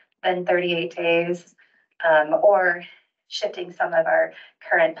further than 38 days, or shifting some of our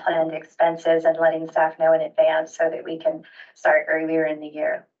current planned expenses and letting staff know in advance so that we can start earlier in the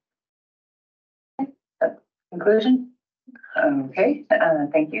year. Conclusion? Okay,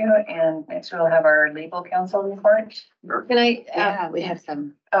 thank you. And next we'll have our legal counsel report. Can I, Yeah, we have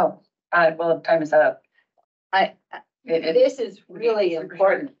some. Oh, well, time is up. This is really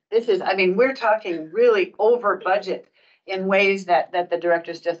important. This is, I mean, we're talking really over budget in ways that the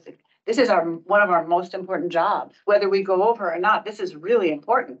directors just, this is one of our most important jobs, whether we go over or not. This is really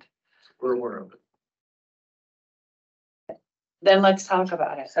important. We're aware of it. Then let's talk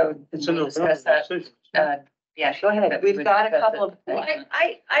about it. So It's a we'll discuss that. Yeah, go ahead. We've got a couple of.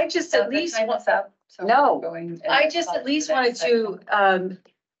 I just at least, No. I just at least wanted to,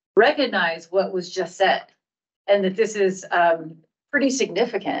 recognize what was just said. And that this is, pretty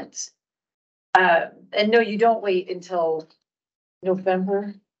significant. And no, you don't wait until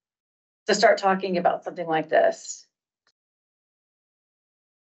November to start talking about something like this.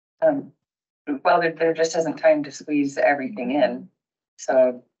 Well, there just isn't time to squeeze everything in.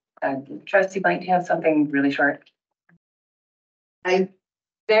 So, Trustee Blank, do you have something really short? I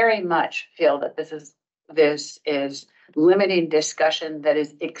very much feel that this is limiting discussion that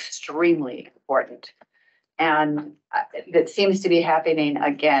is extremely important. And that seems to be happening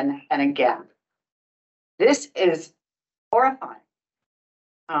again and again. This is horrifying.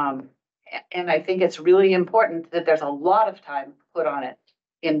 And I think it's really important that there's a lot of time put on it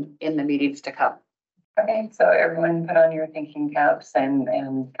in the meetings to come. Okay, so everyone put on your thinking caps and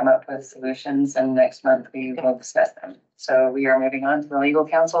come up with solutions, and next month we will discuss them. So we are moving on to the legal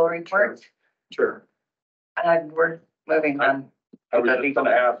counsel report. Sure. We're moving on. I was just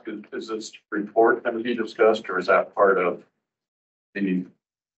gonna ask, is this report going to be discussed, or is that part of the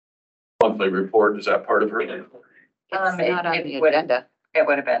monthly report? Is that part of her? It's not on the agenda. It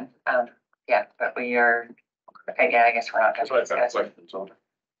would have been, yeah, but we are, okay, yeah, I guess we're not going So to I've got discuss it. questions on it.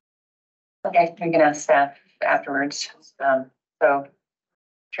 Okay, we can ask staff afterwards. So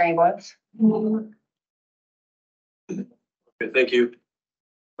Attorney Boyles? Okay, thank you.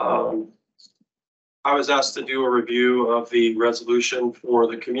 I was asked to do a review of the resolution for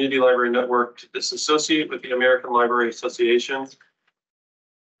the Community Library Network to disassociate with the American Library Association.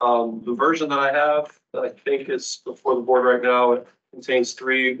 The version that I have, that I think is before the board right now, it contains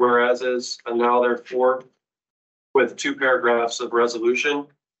 3 whereases, and now there are 4 with 2 paragraphs of resolution.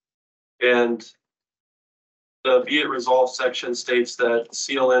 And the be it resolved section states that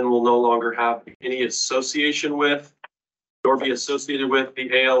CLN will no longer have any association with nor be associated with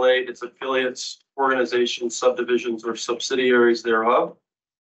the ALA, its affiliates, organizations, subdivisions, or subsidiaries thereof.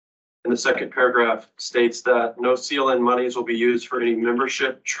 And the second paragraph states that no CLN monies will be used for any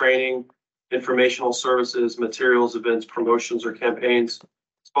membership, training, informational services, materials, events, promotions, or campaigns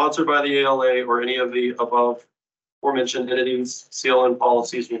sponsored by the ALA or any of the above aforementioned entities. CLN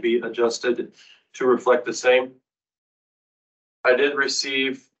policies will be adjusted to reflect the same. I did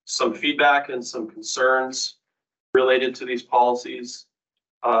receive some feedback and some concerns related to these policies.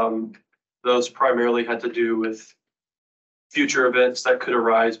 Those primarily had to do with future events that could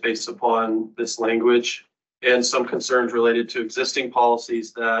arise based upon this language, and some concerns related to existing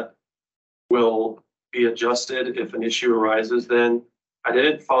policies that will be adjusted if an issue arises. Then I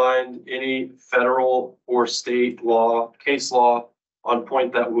didn't find any federal or state law, case law on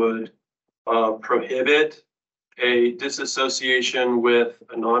point that would prohibit a disassociation with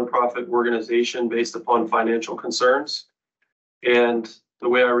a nonprofit organization based upon financial concerns. And the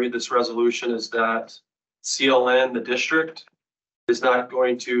way I read this resolution is that CLN, the district, is not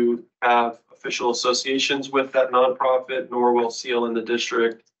going to have official associations with that nonprofit, nor will CLN, the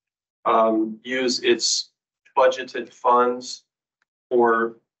district, use its budgeted funds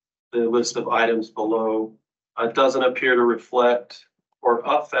for the list of items below. It doesn't appear to reflect or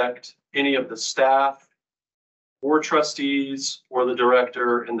affect any of the staff or trustees or the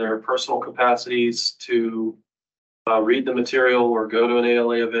director in their personal capacities to read the material or go to an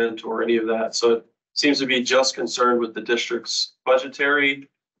ALA event or any of that. So it seems to be just concerned with the district's budgetary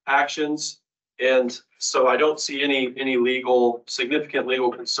actions. And so I don't see any significant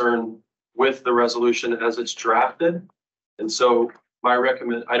legal concern with the resolution as it's drafted. And so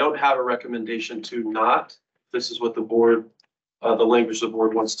I don't have a recommendation to not. This is what the board, the language the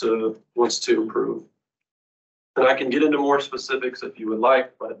board wants to approve. And I can get into more specifics if you would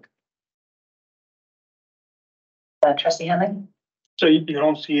like, but. Trustee Henley? So you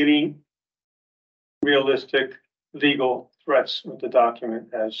don't see any realistic legal threats with the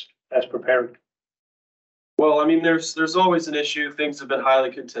document as prepared? Well, I mean, there's always an issue. Things have been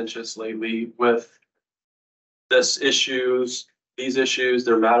highly contentious lately with these issues.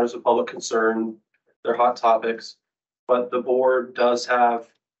 They're matters of public concern. They're hot topics, but the board does have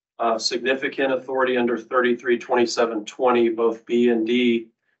significant authority under 332720, both B and D,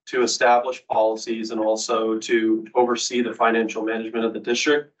 to establish policies and also to oversee the financial management of the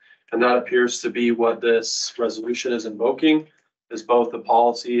district. And that appears to be what this resolution is invoking, is both the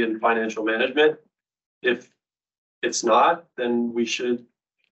policy and financial management. If it's not, then we should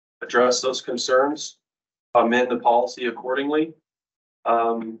address those concerns, amend the policy accordingly,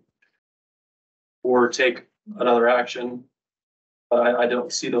 or take another action. But I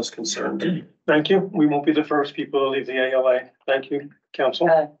don't see those concerns. Thank you. We won't be the first people to leave the ALA. Thank you,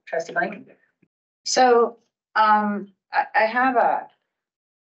 council. Trustee Blank? So, I have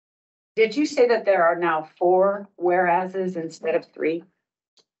did you say that there are now 4 whereases instead of 3?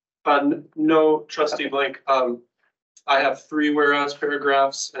 No, Trustee Blank. I have 3 whereas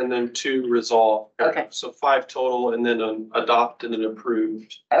paragraphs and then 2 resolve paragraphs. Okay. So 5 total, and then an adopted and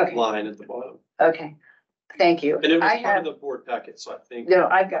approved line at the bottom. Okay, thank you. And it was part of the board packet, so I think. No,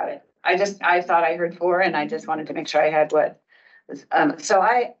 I've got it. I thought I heard 4 and I just wanted to make sure I had what.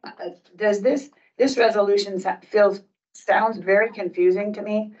 Does this resolution sounds very confusing to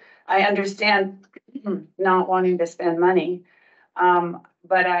me. I understand not wanting to spend money.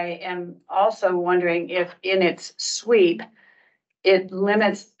 But I am also wondering if in its sweep, it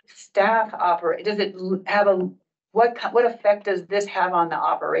limits staff does it have what effect does this have on the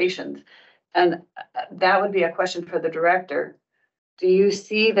operations? And that would be a question for the director. Do you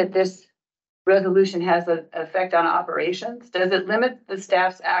see that this resolution has an effect on operations? Does it limit the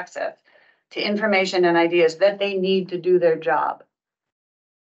staff's access to information and ideas that they need to do their job?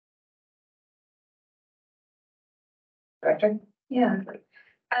 Director? Yeah.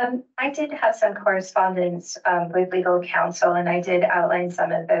 I did have some correspondence with legal counsel, and I did outline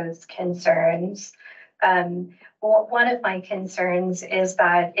some of those concerns. One of my concerns is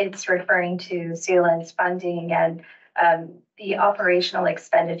that it's referring to CLN's funding and the operational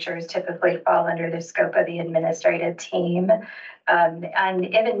expenditures typically fall under the scope of the administrative team. And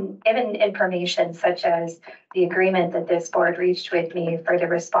even information such as the agreement that this board reached with me for the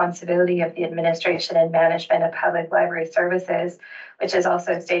responsibility of the administration and management of public library services, which is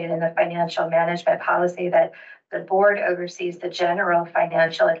also stated in the financial management policy that the board oversees the general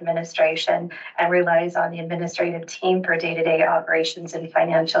financial administration and relies on the administrative team for day-to-day operations and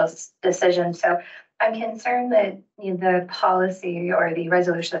financial decisions. So I'm concerned that the policy or the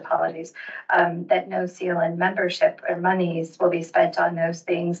resolution of policies that no CLN membership or monies will be spent on those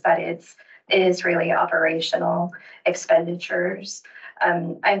things, that it is really operational expenditures.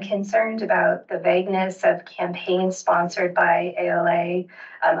 I'm concerned about the vagueness of campaigns sponsored by ALA.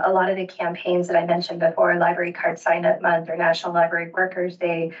 A lot of the campaigns that I mentioned before, Library Card Sign Up Month or National Library Workers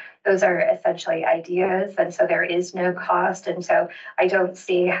Day, those are essentially ideas. And so there is no cost. And so I don't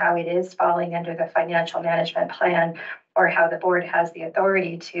see how it is falling under the financial management plan or how the board has the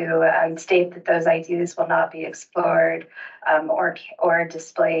authority to state that those ideas will not be explored or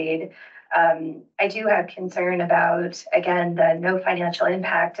displayed. I do have concern about, again, the no financial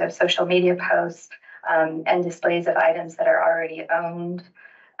impact of social media posts and displays of items that are already owned.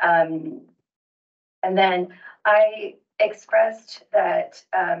 And then I expressed that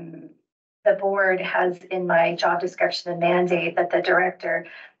the board has in my job description and mandate that the director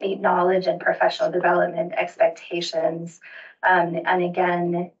meet knowledge and professional development expectations. And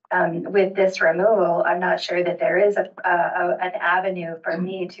again, with this removal, I'm not sure that there is an avenue for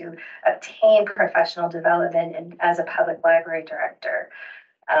me to obtain professional development as a public library director.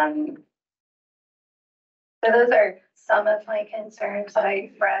 So those are some of my concerns that I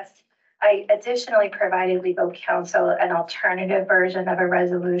expressed. I additionally provided legal counsel an alternative version of a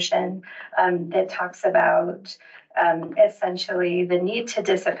resolution that talks about essentially the need to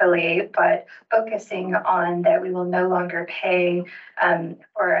disaffiliate, but focusing on that we will no longer pay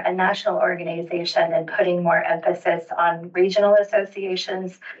for a national organization and putting more emphasis on regional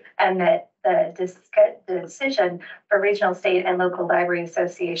associations, and that the decision for regional, state, and local library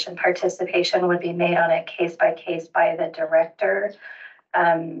association participation would be made on a case by the director.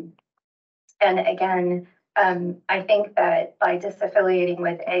 And again, I think that by disaffiliating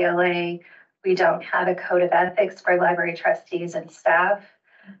with ALA, we don't have a code of ethics for library trustees and staff.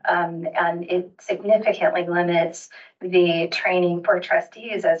 And it significantly limits the training for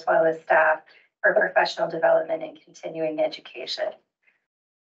trustees as well as staff for professional development and continuing education.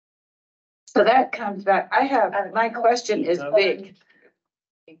 So that comes back, my question is big.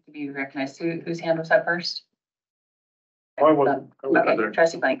 To be recognized, whose hand was up first? Okay,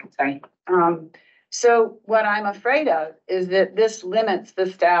 Trustee Blank, sorry. So what I'm afraid of is that this limits the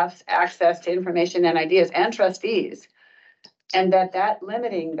staff's access to information and ideas and trustees. And that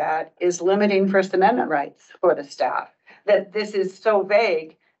limiting that is limiting First Amendment rights for the staff. That this is so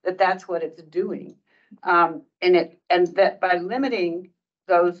vague that that's what it's doing. And that by limiting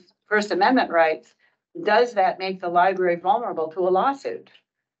those First Amendment rights, does that make the library vulnerable to a lawsuit?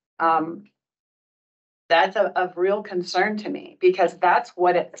 That's of real concern to me, because that's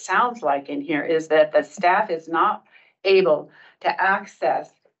what it sounds like in here, is that the staff is not able to access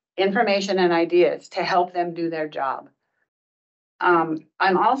information and ideas to help them do their job. I'm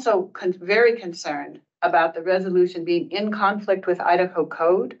also very concerned about the resolution being in conflict with Idaho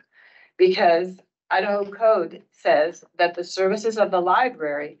Code, because Idaho Code says that the services of the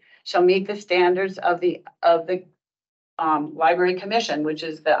library shall meet the standards of the Library Commission, which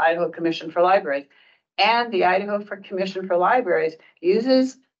is the Idaho Commission for Libraries. And the Idaho Commission for Libraries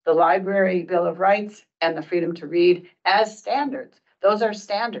uses the Library Bill of Rights and the Freedom to Read as standards. Those are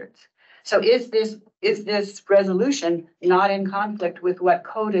standards. So is this resolution not in conflict with what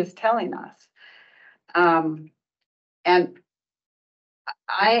code is telling us? And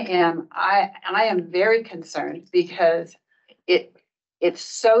I am very concerned, because it's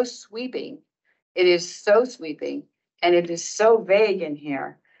so sweeping. It is so sweeping, and it is so vague in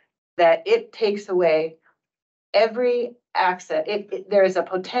here that it takes away every access. There is a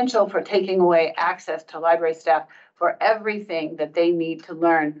potential for taking away access to library staff for everything that they need to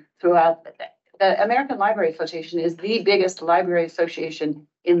learn throughout. The American Library Association is the biggest library association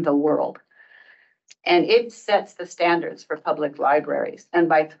in the world. And it sets the standards for public libraries. And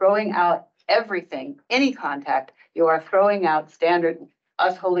by throwing out everything, any contact, you are throwing out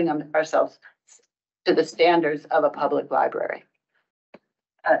us holding ourselves to the standards of a public library.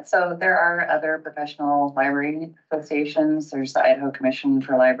 So there are other professional library associations. There's the Idaho Commission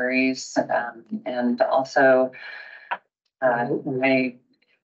for Libraries, and also,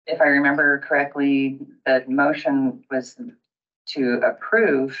 if I remember correctly, the motion was to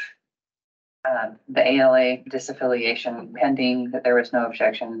approve the ALA disaffiliation pending that there was no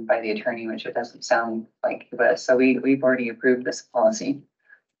objection by the attorney, which it doesn't sound like it was. So we've already approved this policy.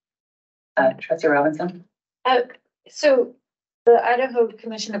 Trustee Robinson? So the Idaho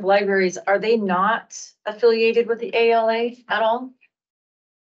Commission of Libraries, are they not affiliated with the ALA at all?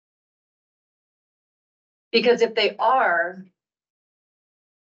 Because if they are,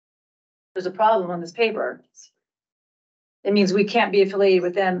 there's a problem on this paper. It means we can't be affiliated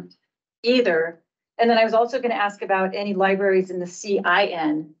with them either. And then I was also going to ask about any libraries in the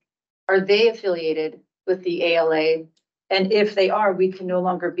CIN. Are they affiliated with the ALA? And if they are, we can no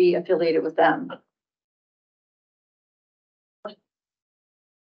longer be affiliated with them.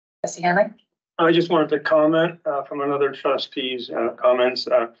 Trustee Hanley? I just wanted to comment from another trustee's comments.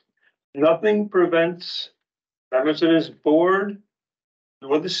 Nothing prevents members of this board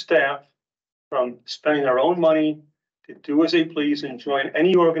or the staff from spending their own money to do as they please and join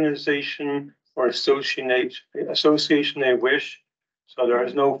any organization or association they wish. So there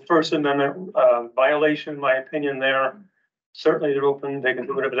is no First Amendment violation, in my opinion, there. Certainly they're open, they can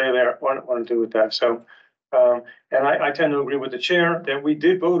do whatever they want to do with that. So, and I tend to agree with the chair that we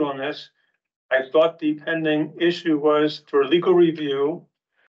did vote on this. I thought the pending issue was for legal review.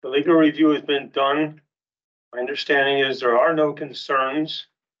 The legal review has been done. My understanding is there are no concerns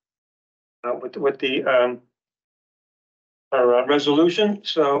with the resolution.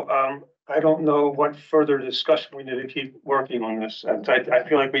 So I don't know what further discussion we need to keep working on this. I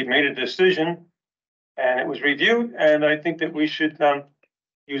feel like we've made a decision and it was reviewed, and I think that we should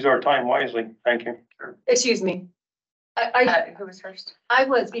use our time wisely. Thank you. Excuse me. Who was first? I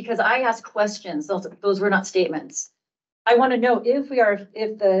was, because I asked questions. Those were not statements. I want to know if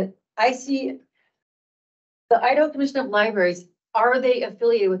the Idaho Commission of Libraries, are they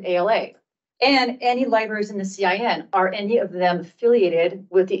affiliated with ALA? And any libraries in the CIN, are any of them affiliated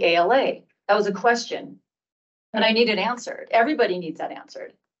with the ALA? That was a question. And I need it answered. Everybody needs that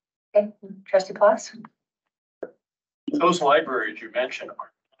answered. Okay, Trustee Ploss? Those libraries you mentioned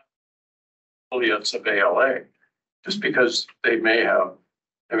are affiliates of ALA, just because they may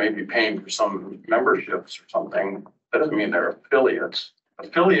be paying for some memberships or something, that doesn't mean they're affiliates.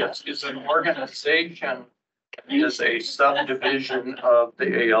 Affiliates is an organization, is a subdivision of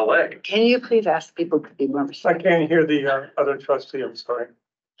the ALA. Can you please ask people to be more I respectful? can't hear the other trustee, I'm sorry.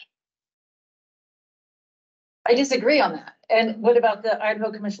 I disagree on that. And what about the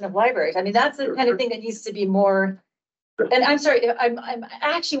Idaho Commission of Libraries? I mean, that's the kind of thing that needs to be more. And I'm sorry, I'm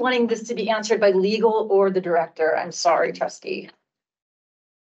actually wanting this to be answered by legal or the director. I'm sorry, trustee.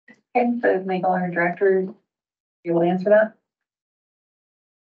 Okay, the legal or director, you will answer that?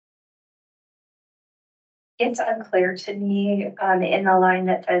 It's unclear to me in the line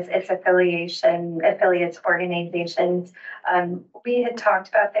that says it's affiliates, organizations. We had talked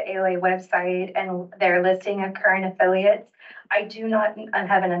about the ALA website and their listing of current affiliates. I do not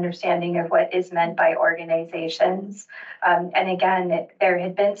have an understanding of what is meant by organizations. And again, there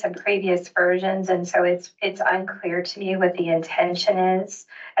had been some previous versions, and so it's unclear to me what the intention is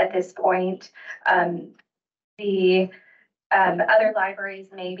at this point. Other libraries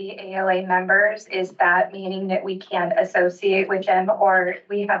may be ALA members. Is that meaning that we can't associate with them, or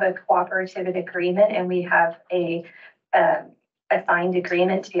we have a cooperative agreement and we have a signed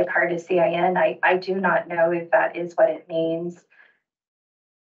agreement to be a part of CIN? I do not know if that is what it means.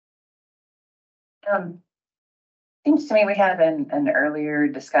 Seems to me we had an earlier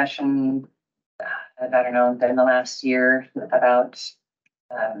discussion, I don't know, in the last year about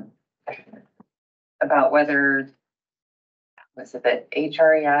whether, was it the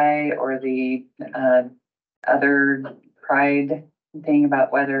HREI or the other Pride thing,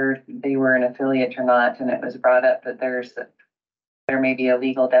 about whether they were an affiliate or not, and it was brought up that there may be a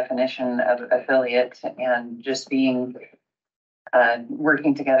legal definition of affiliate, and just being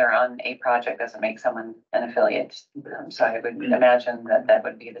working together on a project doesn't make someone an affiliate. So I would imagine that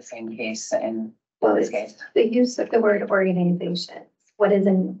would be the same case in this case. The use of the word organizations. What is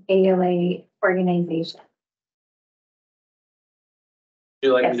an ALA organization? Would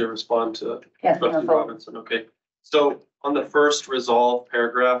you like Yes. me to respond to Yes, Trustee no, Robinson? Okay, so on the first resolve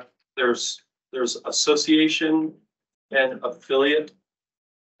paragraph, there's association and affiliate.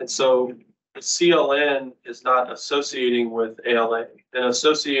 And so the CLN is not associating with ALA. And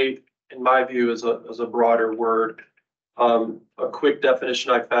associate, in my view, is a broader word. A quick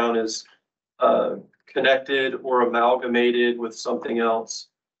definition I found is connected or amalgamated with something else.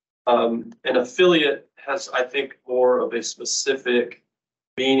 An affiliate has, I think, more of a specific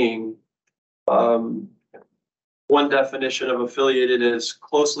meaning. One definition of affiliated is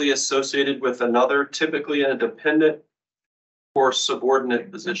closely associated with another, typically in a dependent or subordinate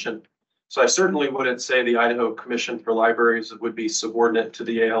position. So I certainly wouldn't say the Idaho Commission for Libraries would be subordinate to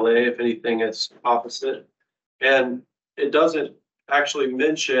the ALA. If anything, it's opposite. And it doesn't actually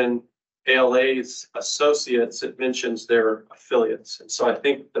mention ALA's associates, it mentions their affiliates. And so I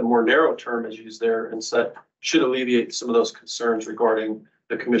think the more narrow term is used there, and so that should alleviate some of those concerns regarding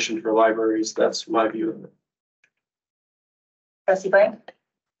the Commission for Libraries. That's my view of it. Trustee Blank?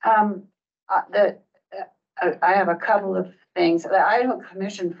 I have a couple of things. The Idaho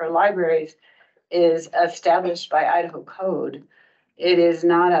Commission for Libraries is established by Idaho Code. It is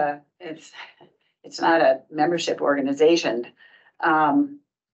not it's not a membership organization.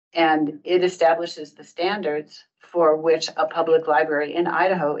 And it establishes the standards for which a public library in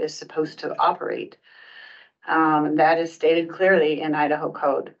Idaho is supposed to operate. That is stated clearly in Idaho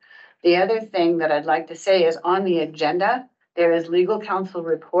Code. The other thing that I'd like to say is on the agenda, there is legal counsel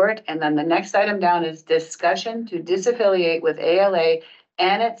report, and then the next item down is discussion to disaffiliate with ALA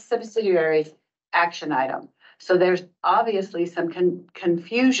and its subsidiaries action item. So there's obviously some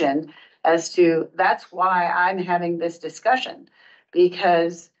confusion as to, that's why I'm having this discussion,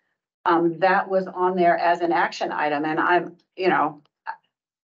 because that was on there as an action item, and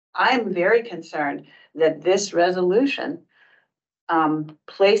I'm very concerned that this resolution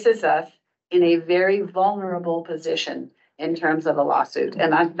places us in a very vulnerable position in terms of a lawsuit,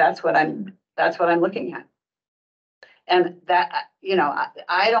 and that's what I'm looking at. And that,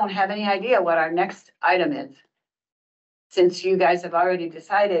 I don't have any idea what our next item is, since you guys have already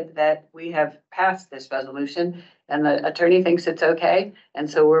decided that we have passed this resolution and the attorney thinks it's okay. And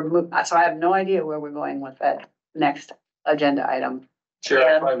so so I have no idea where we're going with that next agenda item.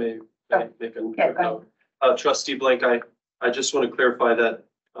 Chair, if I may make a note. Trustee Blank, I just want to clarify that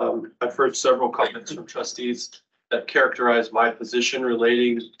I've heard several comments from trustees that characterize my position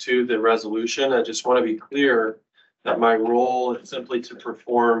relating to the resolution. I just want to be clear that my role is simply to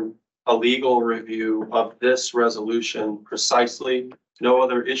perform a legal review of this resolution precisely. No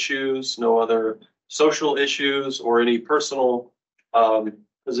other issues, no other social issues or any personal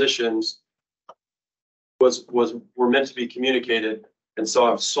positions were meant to be communicated. And so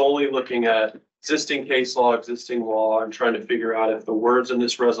I'm solely looking at existing case law, existing law. I'm trying to figure out if the words in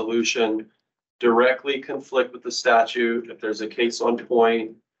this resolution directly conflict with the statute, if there's a case on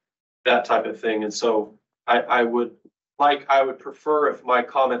point, that type of thing. And so I would prefer if my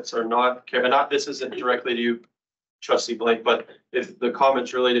comments are not, this isn't directly to you, Trustee Blake, but if the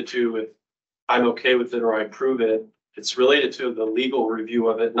comments related to if I'm okay with it or I approve it, it's related to the legal review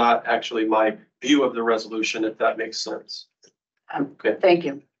of it, not actually my view of the resolution, if that makes sense. Okay. Thank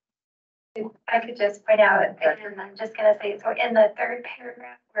you. If I could just point out, and I'm just gonna say, so in the third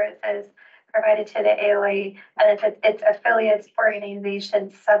paragraph where it says provided to the ALA, and it says its affiliates,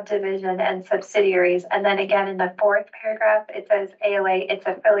 organizations, subdivision, and subsidiaries. And then again, in the fourth paragraph, it says ALA, its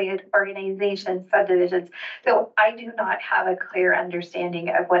affiliate, organizations, subdivisions. So I do not have a clear understanding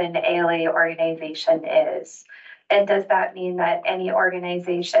of what an ALA organization is. And does that mean that any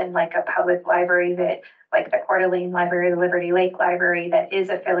organization like a public library that like the Coeur d'Alene Library, the Liberty Lake Library that is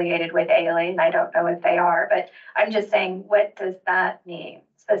affiliated with ALA, and I don't know if they are, but I'm just saying, what does that mean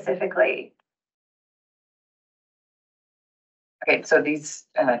specifically? Okay, so these,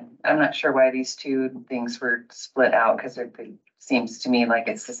 I'm not sure why these two things were split out because it seems to me like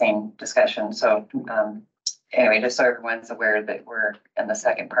it's the same discussion. So anyway, just so everyone's aware that we're in the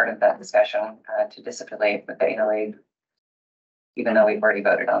second part of that discussion to disaffiliate with the ALA, even though we've already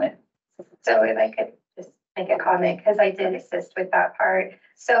voted on it. So if I could just make a comment, because I did assist with that part.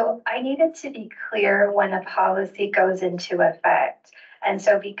 So I needed to be clear when a policy goes into effect. And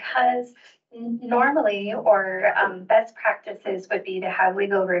so because normally or best practices would be to have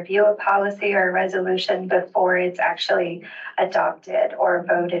legal review a policy or a resolution before it's actually adopted or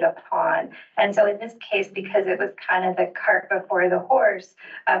voted upon. And so in this case, because it was kind of the cart before the horse,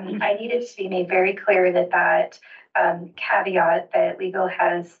 I needed to be made very clear that that caveat that legal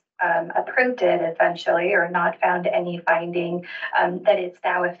has approved it essentially, or not found any finding, that it's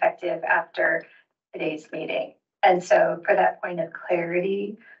now effective after today's meeting. And so for that point of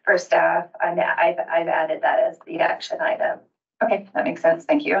clarity for staff, I've added that as the action item. Okay, that makes sense.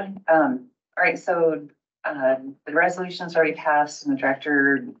 Thank you. All right, so the resolution's already passed and the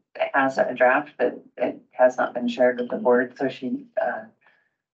director has a draft, but it has not been shared with the board. So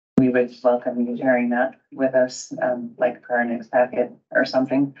we would welcome you sharing that with us, like for our next packet or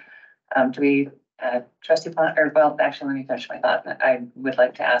something. Do we, Trustee Plant, or well, actually, let me finish my thought. I would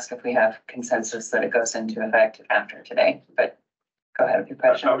like to ask if we have consensus that it goes into effect after today, but go ahead with your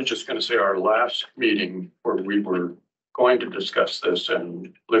question. I was just going to say our last meeting where we were going to discuss this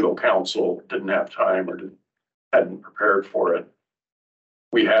and legal counsel didn't have time or hadn't prepared for it.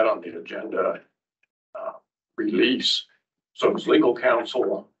 we had on the agenda, release. So it was legal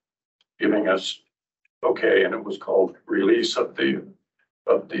counsel giving us, okay, and it was called release of the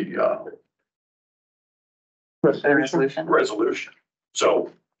Resolution. resolution.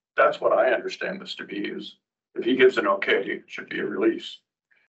 So that's what I understand this to be, is if he gives an okay, it should be a release.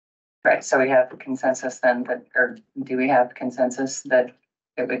 Right, so we have consensus then that, or do we have consensus that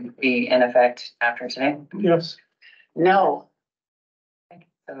it would be in effect after today? Yes. No,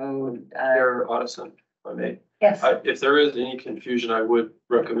 So, Mayor Addison, if I may. yes, If there is any confusion, I would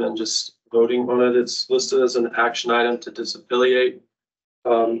recommend just voting on it. It's listed as an action item to disaffiliate.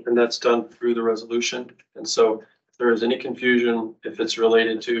 And that's done through the resolution. And so if there is any confusion, if it's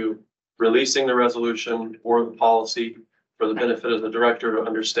related to releasing the resolution or the policy for the benefit of the director to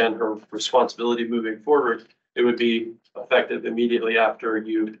understand her responsibility moving forward, it would be effective immediately after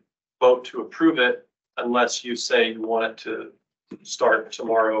you vote to approve it, unless you say you want it to start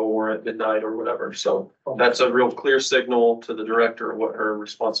tomorrow or at midnight or whatever. So that's a real clear signal to the director of what her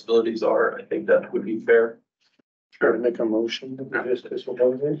responsibilities are. I think that would be fair. Sure, make a motion that we just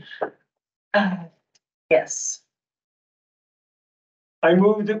disaffiliate. yes. I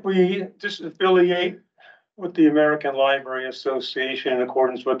move that we disaffiliate with the American Library Association in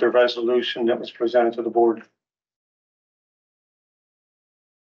accordance with the resolution that was presented to the board.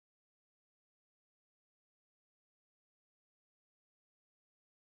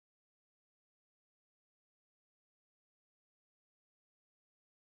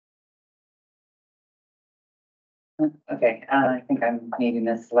 Okay, I think I'm needing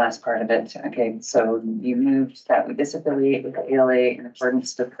this last part of it. Okay, so you moved that we disaffiliate with the ALA in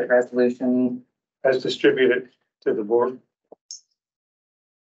accordance with the resolution. As distributed to the board.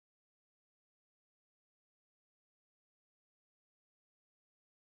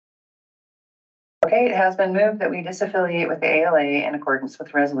 Okay, it has been moved that we disaffiliate with the ALA in accordance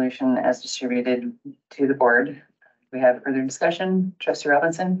with resolution as distributed to the board. We have further discussion. Trustee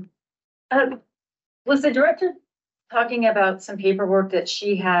Robinson? Was the director talking about some paperwork that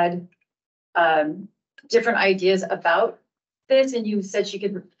she had different ideas about this, and you said she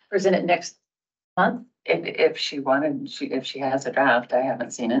could present it next month? If she wanted, if she has a draft, I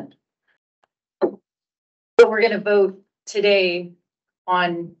haven't seen it. But we're gonna vote today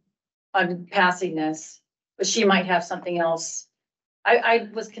on passing this, but she might have something else. I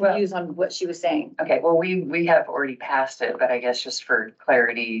was confused on what she was saying. Okay, well, we have already passed it, but I guess just for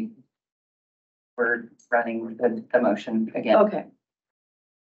clarity, we're running the motion again. Okay.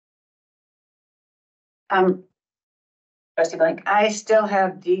 Trustee Blank? I still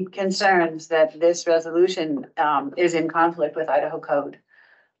have deep concerns that this resolution is in conflict with Idaho code.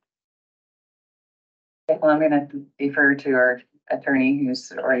 Okay, well, I'm gonna defer to our attorney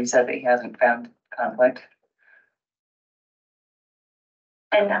who's already said that he hasn't found conflict.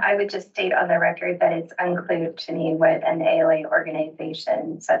 And I would just state on the record that it's unclear to me what an ALA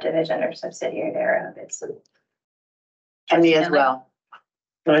organization, subdivision, or subsidiary thereof is. And me as well.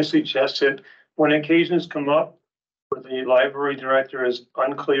 I suggest that when occasions come up where the library director is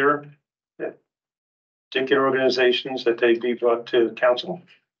unclear that particular organizations, that they be brought to council.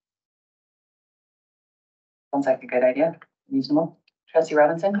 Sounds like a good idea. Reasonable. Trustee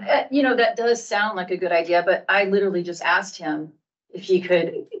Robinson? That does sound like a good idea, but I literally just asked him if he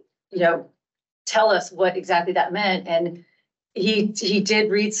could, tell us what exactly that meant. And he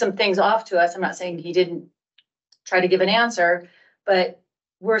did read some things off to us. I'm not saying he didn't try to give an answer, but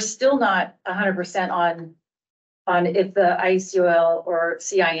we're still not 100% on if the ICOL or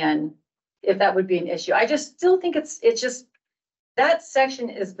CIN, if that would be an issue. I just still think it's just, that section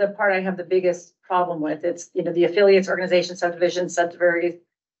is the part I have the biggest problem with. It's, the affiliates, organization, subdivision, subsidiaries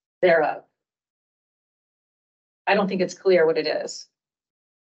thereof. I don't think it's clear what it is.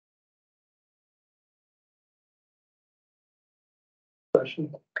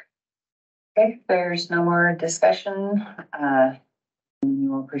 Question. Okay, if there's no more discussion, we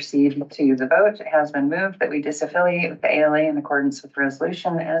will proceed to the vote. It has been moved that we disaffiliate with the ALA in accordance with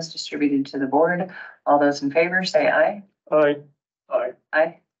resolution as distributed to the board. All those in favor say aye. Aye. Aye.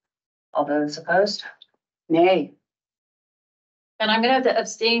 Aye. All those opposed? Nay. And I'm gonna have to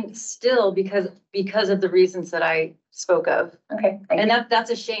abstain still because of the reasons that I spoke of. Okay. Thank And you. that's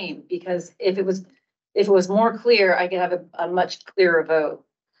a shame, because if it was more clear, I could have a much clearer vote.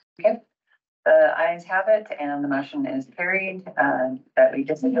 Okay. The ayes have it and the motion is carried, that we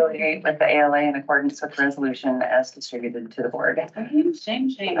disaffiliate with the ALA in accordance with resolution as distributed to the board.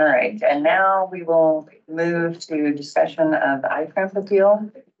 Shame. All right, and now we will move to discussion of the ICRIMP appeal.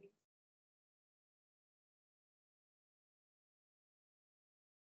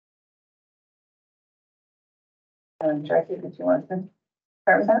 Director, did you want to?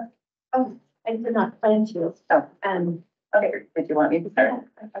 Start with that? Oh, I did not plan to. Oh, Okay, did you want me to start?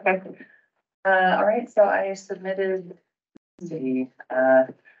 Okay. All right, so I submitted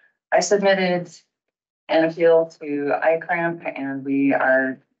I submitted an appeal to iCramp, and we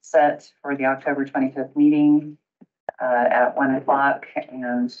are set for the October 25th meeting at 1 o'clock.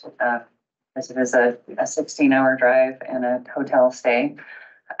 And this is a 16-hour drive and a hotel stay.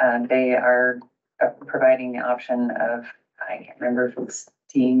 They are providing the option of, I can't remember if it's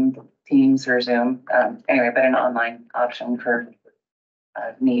Teams or Zoom. Anyway, but an online option for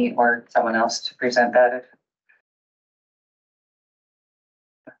me or someone else to present that.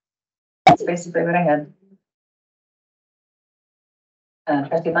 That's basically what I had.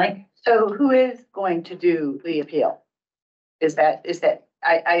 Trustee Mike? So who is going to do the appeal? Is that,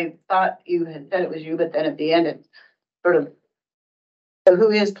 I thought you had said it was you, but then at the end it sort of. So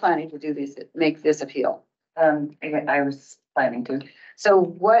who is planning to do this, make this appeal? I was planning to. So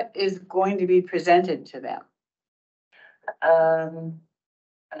what is going to be presented to them?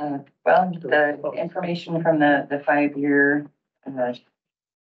 Well, the information from the 5-year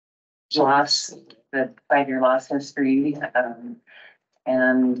loss, the 5-year loss history.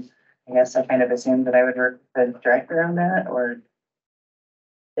 And I guess I kind of assumed that I would work with the director on that, or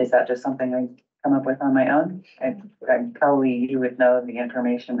is that just something I come up with on my own? I probably you would know the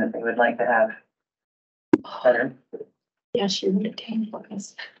information that they would like to have better. yes, you would attain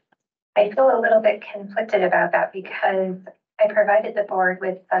focus. I feel a little bit conflicted about that because I provided the board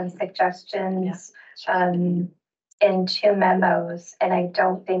with some suggestions in 2 memos, and I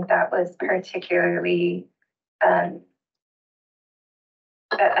don't think that was particularly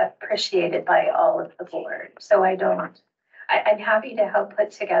appreciated by all of the board. So I'm happy to help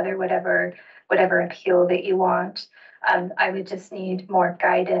put together whatever appeal that you want. I would just need more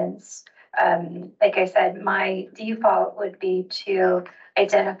guidance. Like I said, my default would be to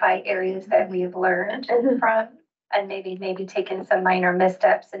identify areas that we've learned from and maybe taken some minor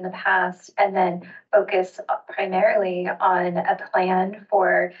missteps in the past, and then focus primarily on a plan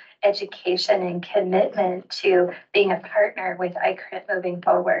for education and commitment to being a partner with iCramp moving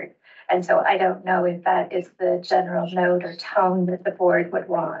forward. And so I don't know if that is the general note or tone that the board would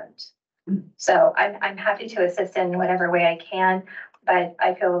want. So I'm happy to assist in whatever way I can, but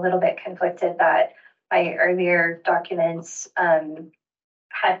I feel a little bit conflicted that my earlier documents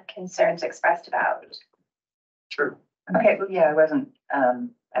had concerns expressed about. Sure. Okay, well, yeah, I wasn't,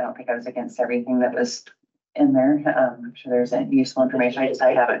 I don't think I was against everything that was in there. I'm sure there's useful information.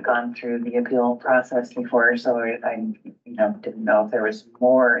 I haven't gone through the appeal process before, so I didn't know if there was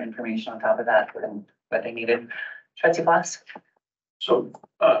more information on top of that than what they needed. Trustee Foss? So,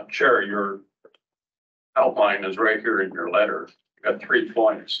 Chair, your outline is right here in your letter. You got 3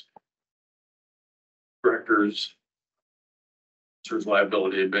 points. Directors'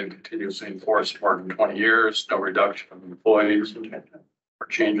 liability had been continuously enforced for more than 20 years, no reduction of employees or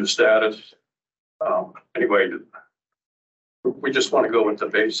change of status. Anyway, we just want to go with the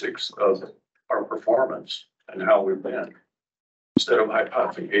basics of our performance and how we've been, instead of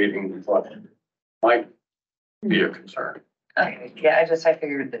hypothecating what might be a concern. Okay, yeah, I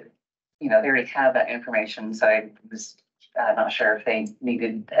figured that, they already have that information, so I was not sure if they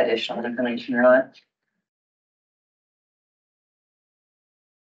needed additional information or not.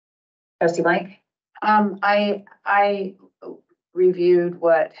 Trustee Mike? I reviewed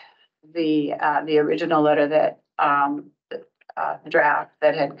what the original letter that, draft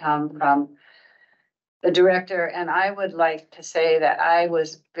that had come from the director, and I would like to say that I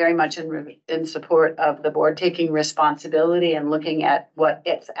was very much in support of the board taking responsibility and looking at what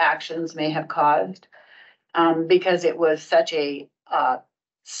its actions may have caused. Because it was such a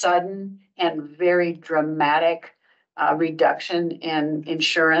sudden and very dramatic reduction in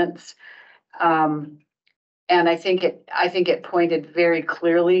insurance. And I think it pointed very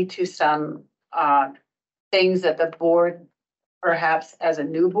clearly to some things that the board, perhaps as a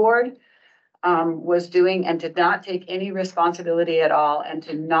new board, was doing, and to not take any responsibility at all, and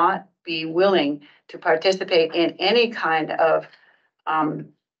to not be willing to participate in any kind of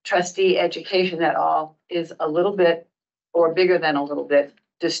trustee education at all is a little bit, or bigger than a little bit,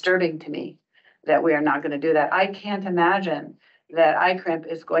 disturbing to me that we are not going to do that. I can't imagine that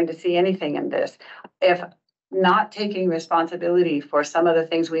iCramp is going to see anything in this. If not taking responsibility for some of the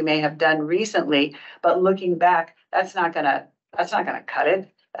things we may have done recently, but looking back, that's not gonna cut it.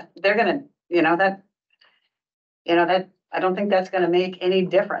 They're gonna, I don't think that's gonna make any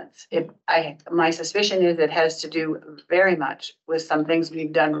difference. My suspicion is it has to do very much with some things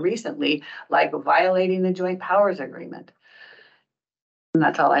we've done recently, like violating the joint powers agreement. And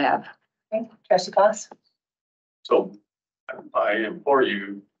that's all I have. Okay, Trustee Foss? So I implore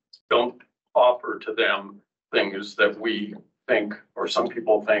you, don't offer to them things that we think, or some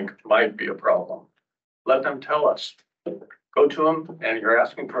people think might be a problem. Let them tell us. Go to them and you're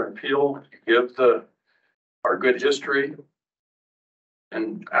asking for an appeal, give our good history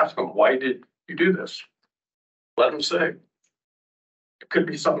and ask them, why did you do this? Let them say. It could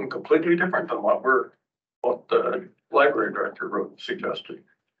be something completely different than what the library director suggested.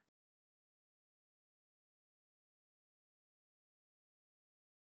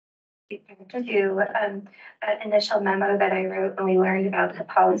 To an initial memo that I wrote when we learned about the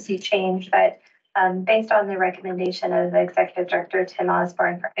policy change, that based on the recommendation of the executive director, Tim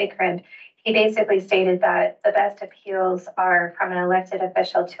Osborne for ICRIM, he basically stated that the best appeals are from an elected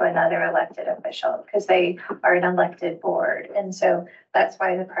official to another elected official because they are an elected board. And so that's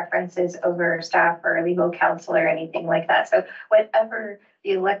why the preference is over staff or legal counsel or anything like that. So whatever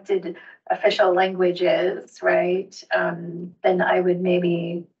the elected official language is, right, then I would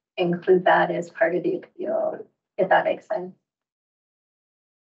maybe include that as part of the appeal, if that makes sense.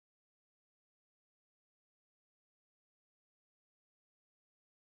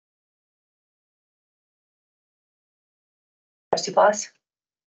 Trustee Bloss?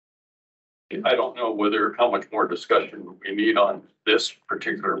 I don't know how much more discussion we need on this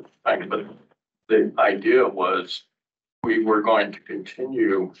particular thing, but the idea was we were going to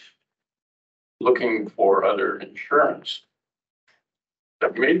continue looking for other insurance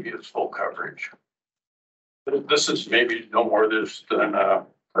that maybe is full coverage. But this is maybe no more this than a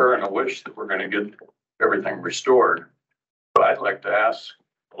prayer and a wish that we're going to get everything restored. But I'd like to ask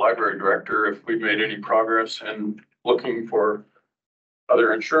the library director if we've made any progress in looking for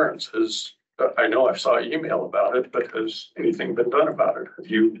other insurances. I know I saw an email about it, but has anything been done about it? Have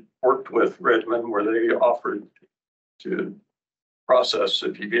you worked with Redmond where they offered to process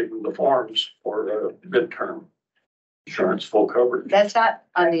if you gave them the forms for a midterm insurance full coverage? That's not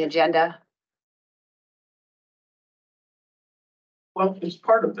on the agenda. Well, it's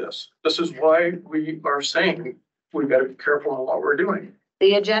part of this. This is why we are saying we've got to be careful on what we're doing.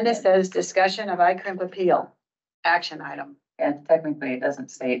 The agenda says discussion of ICRIM appeal, action item. And technically it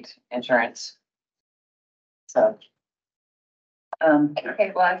doesn't state insurance. So.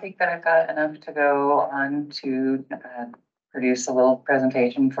 Okay, well, I think that I've got enough to go on to produce a little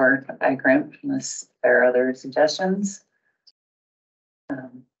presentation for ICRIM unless there are other suggestions.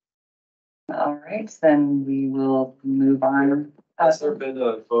 All right, then we will move on. Has there been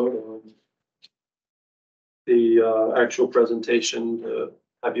a vote on the actual presentation?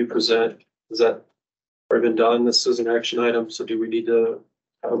 Have you present? Is that already been done? This is an action item, so do we need to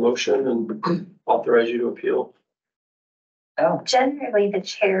have a motion and authorize you to appeal? Oh, Generally, the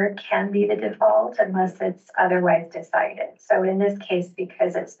chair can be the default unless it's otherwise decided. So in this case,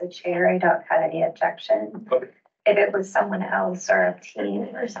 because it's the chair, I don't have any objection. Okay. If it was someone else or a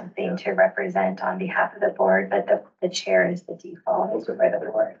team or something to represent on behalf of the board, but the chair is the default for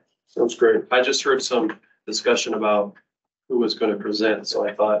the board. Sounds great. I just heard some discussion about who was going to present, so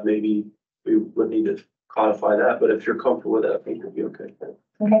I thought maybe we would need to codify that, but if you're comfortable with that, I think it'll be okay.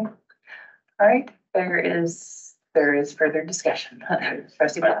 okay. All right, there is further discussion.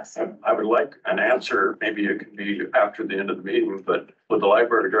 Trustee Bloss. I would like an answer. Maybe it can be after the end of the meeting, but would the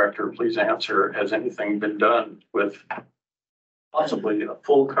library director please answer, has anything been done with possibly a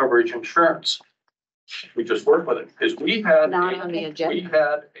full coverage insurance? We just work with it because we had Not on the agenda. we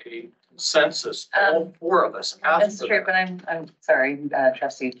had a consensus, all four of us asked That's for true, that. but I'm sorry,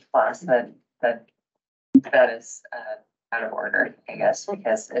 Trustee Bloss, that is out of order, I guess,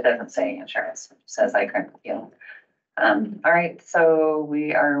 because it doesn't say insurance, it says ICRIM appeal. All right, so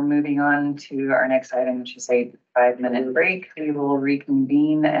we are moving on to our next item, which is a 5-minute break. We will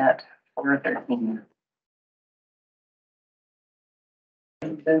reconvene at 4:13.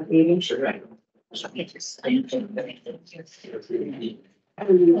 The meeting should. All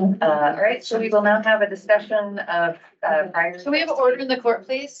right, so we will now have a discussion of prior. Can we have an order in the court,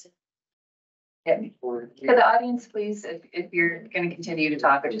 please? Yeah. To the audience, please, if you're going to continue to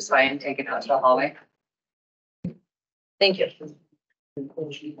talk, which is fine, take it out to the hallway. Thank you.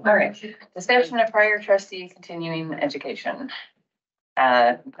 All right, discussion of prior trustee continuing education.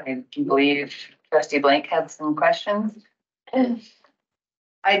 I believe Trustee Blank had some questions.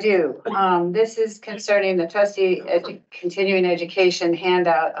 I do. This is concerning the trustee continuing education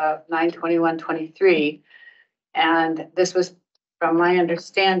handout of 9/21/23. And this was, from my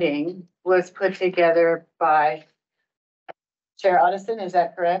understanding, was put together by Chair Addison, is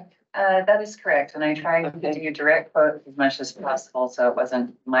that correct? That is correct, and I tried to do direct quote as much as possible, so it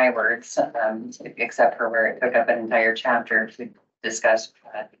wasn't my words, except for where it took up an entire chapter to discuss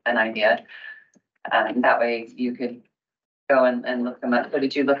an idea. That way you could go and look them up. So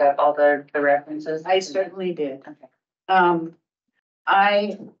did you look up all the references? I certainly did. Okay.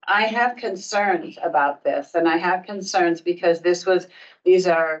 I have concerns about this, and I have concerns because this is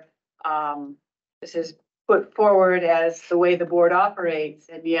put forward as the way the board operates,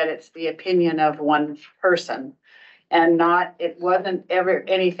 and yet it's the opinion of one person. And it wasn't ever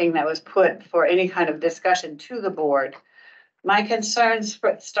anything that was put for any kind of discussion to the board. My concerns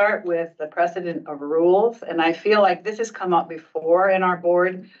start with the precedent of rules, and I feel like this has come up before in our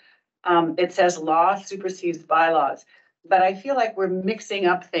board. It says law supersedes bylaws, but I feel like we're mixing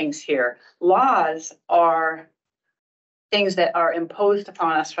up things here. Laws are things that are imposed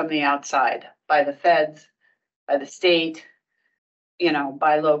upon us from the outside by the feds, by the state,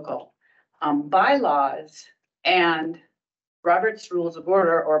 by local. Bylaws and Robert's Rules of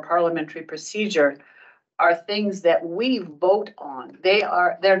Order or parliamentary procedure are things that we vote on.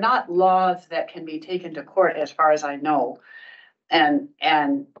 They're not laws that can be taken to court as far as I know. And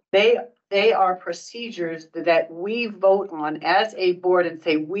they are procedures that we vote on as a board and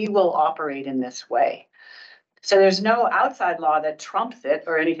say, we will operate in this way. So there's no outside law that trumps it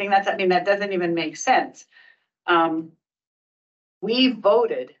or anything. That doesn't even make sense. We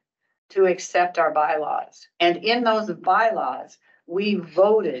voted to accept our bylaws. And in those bylaws, we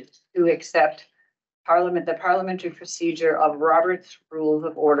voted to accept the parliamentary procedure of Robert's Rules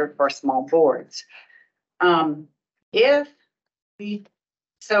of Order for small boards.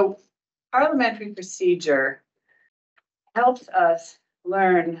 Parliamentary procedure helps us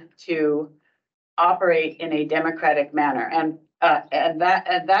learn to operate in a democratic manner.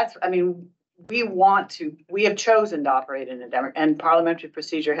 We have chosen to operate in a democratic, and parliamentary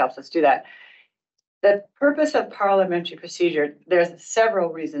procedure helps us do that. The purpose of parliamentary procedure, there's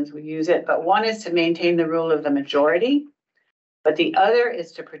several reasons we use it, but one is to maintain the rule of the majority, but the other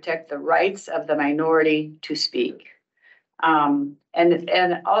is to protect the rights of the minority to speak. And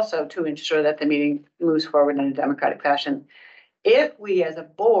also to ensure that the meeting moves forward in a democratic fashion. If we as a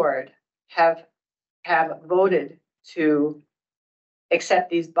board have voted to accept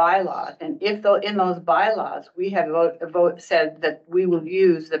these bylaws, and if in those bylaws we have said that we will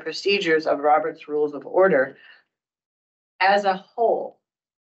use the procedures of Robert's Rules of Order as a whole,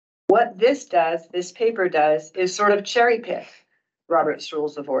 what this paper does is sort of cherry pick Robert's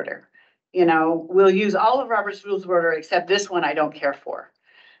Rules of Order. We'll use all of Robert's Rules of Order except this one I don't care for.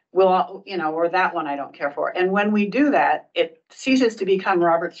 Or that one I don't care for. And when we do that, it ceases to become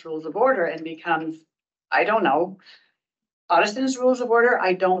Robert's Rules of Order and becomes, I don't know, Addison's Rules of Order,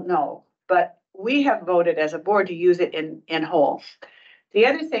 I don't know. But we have voted as a board to use it in whole. The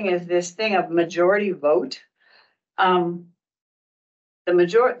other thing is this thing of majority vote. Our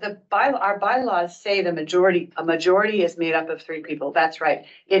bylaws say a majority is made up of 3 people. That's right.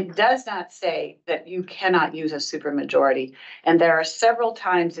 It does not say that you cannot use a supermajority. And there are several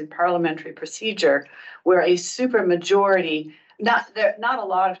times in parliamentary procedure where a supermajority, not a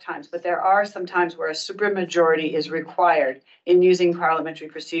lot of times, but there are some times where a supermajority is required in using parliamentary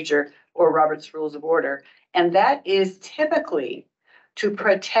procedure or Robert's Rules of Order. And that is typically to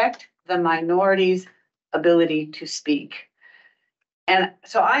protect the minority's ability to speak. And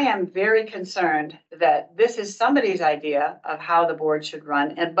so I am very concerned that this is somebody's idea of how the board should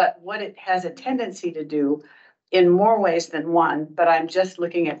run, but what it has a tendency to do in more ways than one, but I'm just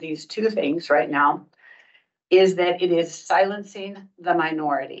looking at these 2 things right now, is that it is silencing the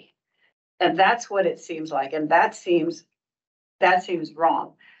minority. And that's what it seems like. And that seems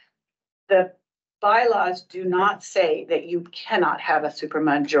wrong. The bylaws do not say that you cannot have a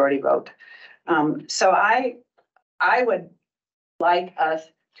supermajority vote. So I would like us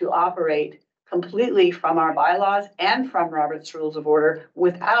to operate completely from our bylaws and from Robert's Rules of Order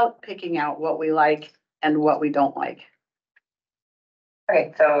without picking out what we like and what we don't like.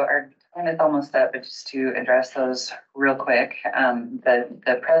 Okay, so our time is almost up, but just to address those real quick,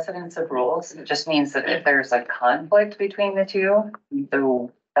 the precedence of rules just means that if there's a conflict between the 2,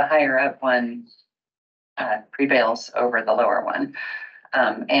 the higher up one prevails over the lower one.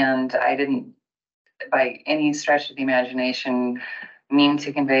 And I didn't, by any stretch of the imagination, mean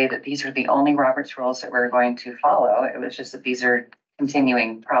to convey that these are the only Robert's rules that we're going to follow. It was just that these are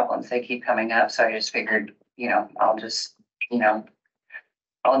continuing problems. They keep coming up. So I just figured,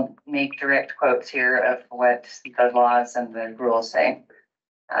 I'll make direct quotes here of what the laws and the rules say.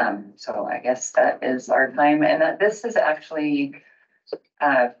 So I guess that is our time. And that this is actually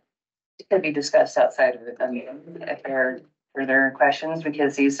could be discussed outside of the meeting if there are further questions,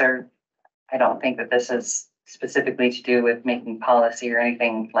 because I don't think that this is specifically to do with making policy or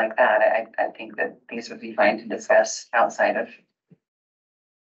anything like that. I think that these would be fine to discuss outside of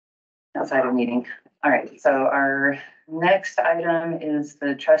meeting. All right, so our Next item is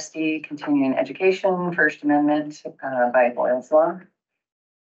the trustee continuing education, First Amendment by Boyle's Law.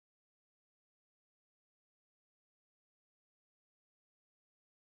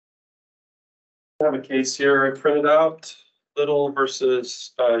 I have a case here I printed out, Little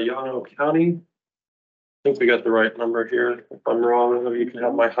versus Yano County. I think we got the right number here. If I'm wrong, you can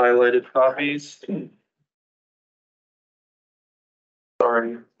have my highlighted copies.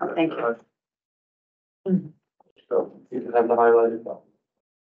 Sorry. Oh, thank you. So you can have the highlighted copy.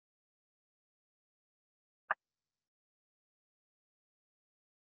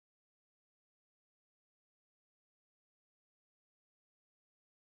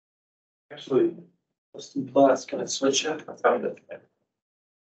 Actually, let's do plus. Can I switch it? I found it.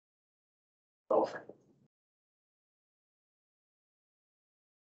 Oh.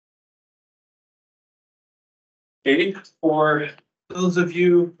 Okay, for those of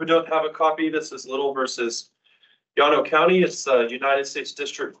you who don't have a copy, this is Little versus Yano County. It's the United States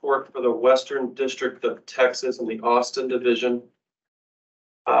District Court for the Western District of Texas in the Austin Division.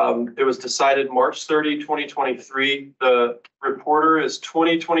 It was decided March 30, 2023. The reporter is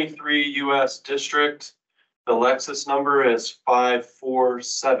 2023 U.S. District. The Lexus number is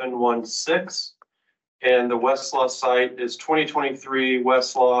 54716. And the Westlaw site is 2023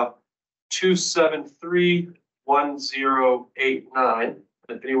 Westlaw 2731089.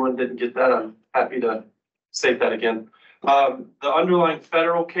 If anyone didn't get that, I'm happy to state that again. The underlying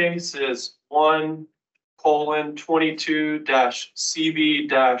federal case is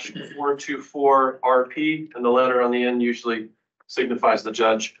 1:22-CB-424 RP, and the letter on the end usually signifies the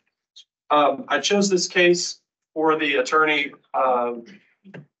judge. I chose this case for the attorney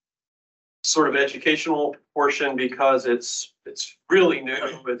sort of educational portion because it's really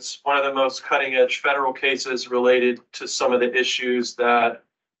new. It's one of the most cutting edge federal cases related to some of the issues that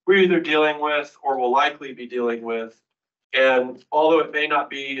we're either dealing with or will likely be dealing with. And although it may not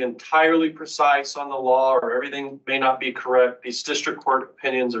be entirely precise on the law or everything may not be correct, these district court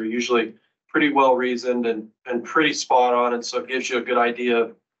opinions are usually pretty well reasoned and pretty spot on. And so it gives you a good idea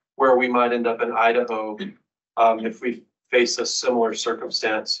of where we might end up in Idaho if we face a similar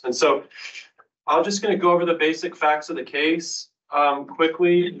circumstance. And so I'm just going to go over the basic facts of the case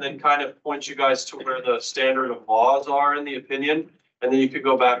quickly and then kind of point you guys to where the standard of laws are in the opinion. And then you could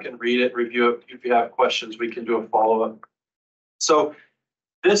go back and read it, review it. If you have questions, we can do a follow-up. So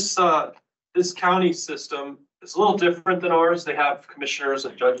this county system is a little different than ours. They have commissioners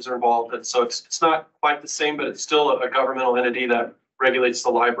and judges are involved. And so it's not quite the same, but it's still a governmental entity that regulates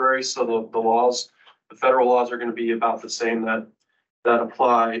the library. So the federal laws are going to be about the same that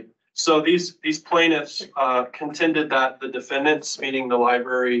apply. So these plaintiffs contended that the defendants, meaning the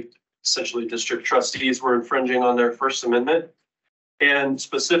library, essentially district trustees, were infringing on their First Amendment, and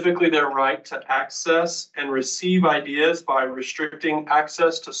specifically their right to access and receive ideas by restricting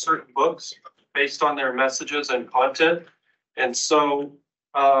access to certain books based on their messages and content. And so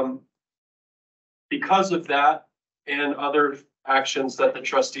because of that and other actions that the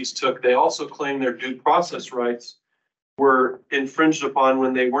trustees took, they also claim their due process rights were infringed upon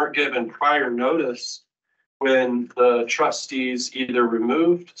when they weren't given prior notice when the trustees either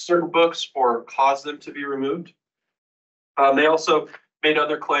removed certain books or caused them to be removed. They also made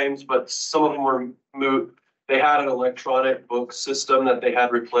other claims, but some of them were moot. They had an electronic book system that they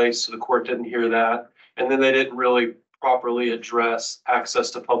had replaced, so the court didn't hear that. And then they didn't really properly address access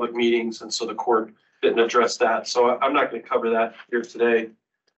to public meetings, and so the court didn't address that. So I'm not going to cover that here today.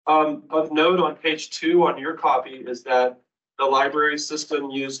 Of note on page 2 on your copy is that the library system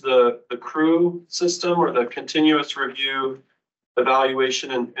used the CREW system, or the continuous review,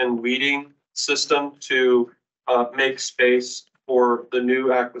 evaluation, and weeding system to make space for the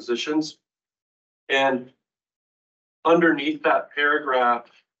new acquisitions. And underneath that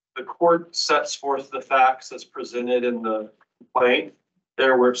paragraph, the court sets forth the facts as presented in the complaint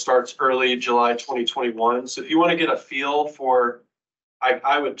there, where it starts early July 2021. So if you want to get a feel for,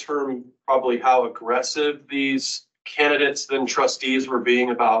 I would term probably how aggressive these candidates then trustees were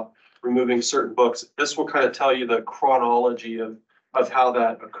being about removing certain books, this will kind of tell you the chronology of how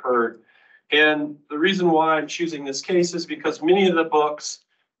that occurred. And the reason why I'm choosing this case is because many of the books,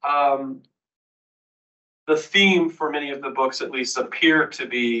 the theme for many of the books at least appear to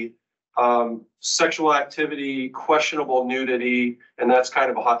be sexual activity, questionable nudity, and that's kind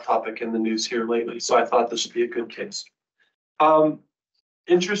of a hot topic in the news here lately. So I thought this would be a good case.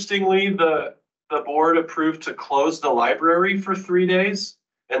 Interestingly, the board approved to close the library for 3 days,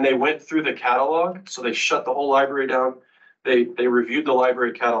 and they went through the catalog. So they shut the whole library down. They reviewed the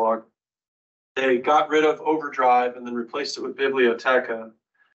library catalog. They got rid of Overdrive and then replaced it with Biblioteca.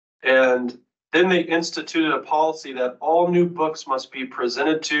 And Then they instituted a policy that all new books must be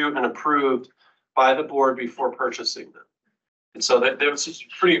presented to and approved by the board before purchasing them. And so there was just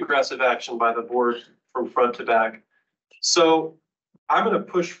pretty aggressive action by the board from front to back. So I'm going to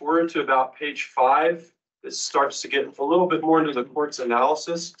push forward to about page 5. This starts to get a little bit more into the court's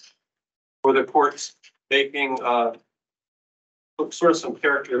analysis, or the court's making sort of some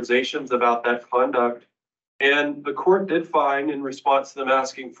characterizations about that conduct. And the court did find, in response to them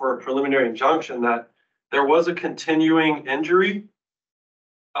asking for a preliminary injunction, that there was a continuing injury.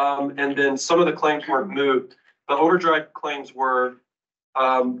 And then some of the claims weren't moved. The overdrive claims were,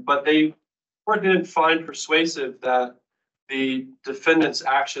 but the court didn't find persuasive that the defendant's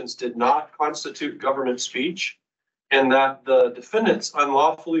actions did not constitute government speech, and that the defendants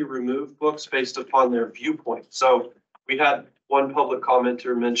unlawfully removed books based upon their viewpoint. So we had one public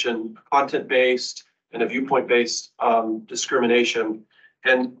commenter mention content-based and a viewpoint-based discrimination.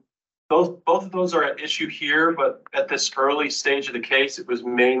 And both of those are at issue here, but at this early stage of the case, it was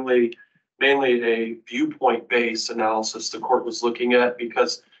mainly a viewpoint-based analysis the court was looking at,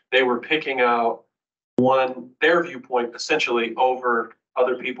 because they were picking out their viewpoint essentially over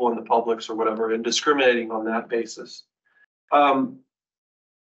other people in the public's or whatever, and discriminating on that basis.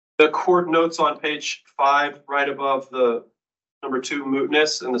 The court notes on page 5, right above the number 2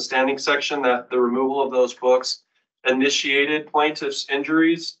 mootness in the standing section, that the removal of those books initiated plaintiffs'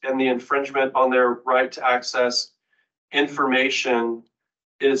 injuries, and the infringement on their right to access information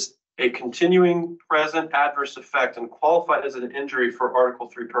is a continuing present adverse effect and qualified as an injury for Article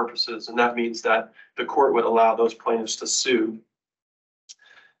 3 purposes. And that means that the court would allow those plaintiffs to sue.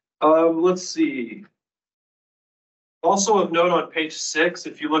 Let's see. Also of note on page 6,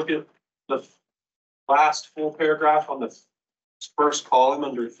 if you look at the last full paragraph on the first column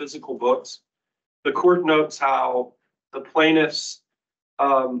under physical books, the court notes how the plaintiffs'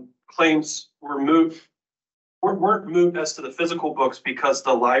 claims weren't moved as to the physical books because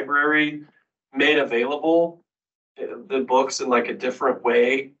the library made available the books in like a different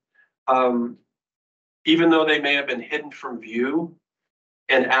way. Even though they may have been hidden from view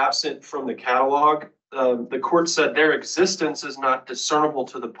and absent from the catalog, the court said their existence is not discernible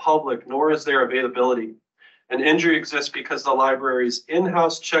to the public, nor is their availability. An injury exists because the library's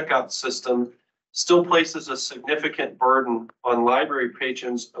in-house checkout system still places a significant burden on library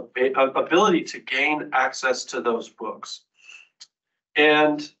patrons' ability to gain access to those books.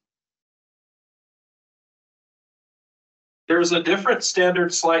 And there's a different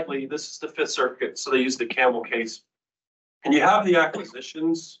standard slightly. This is the Fifth Circuit, so they use the Campbell case. And you have the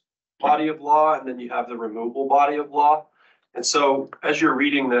acquisitions body of law, and then you have the removal body of law. And so as you're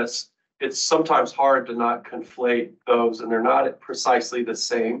reading this, it's sometimes hard to not conflate those, and they're not precisely the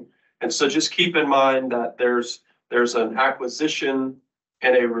same. And so just keep in mind that there's an acquisition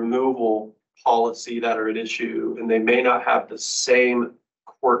and a removal policy that are at issue, and they may not have the same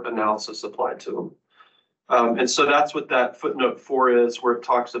court analysis applied to them. And so that's what that footnote 4 is, where it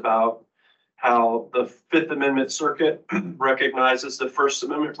talks about how the Fifth Amendment circuit recognizes the First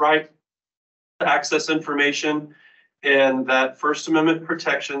Amendment right to access information, and that First Amendment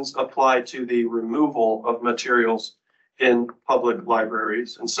protections apply to the removal of materials in public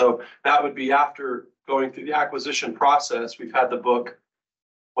libraries. And so that would be after going through the acquisition process. We've had the book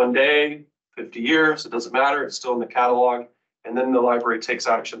one day, 50 years, it doesn't matter, it's still in the catalog. And then the library takes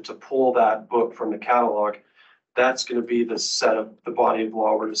action to pull that book from the catalog. That's going to be the set of the body of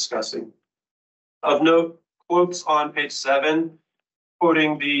law we're discussing. Of note, quotes on page 7,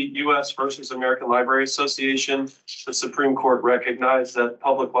 quoting the U.S. versus American Library Association, the Supreme Court recognized that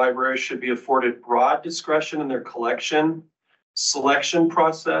public libraries should be afforded broad discretion in their selection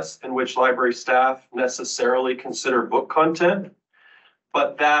process in which library staff necessarily consider book content,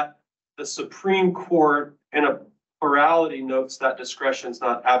 but that the Supreme Court in a plurality notes that discretion is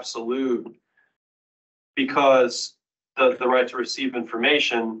not absolute, because the right to receive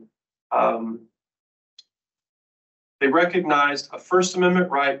information, they recognized a First Amendment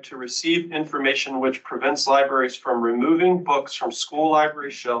right to receive information which prevents libraries from removing books from school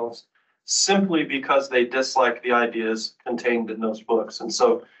library shelves simply because they dislike the ideas contained in those books. And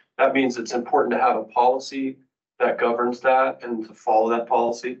so that means it's important to have a policy that governs that and to follow that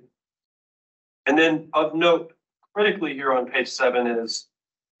policy. And then of note, critically here on page 7 is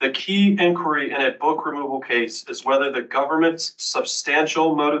the key inquiry in a book removal case is whether the government's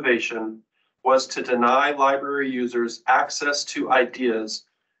substantial motivation was to deny library users access to ideas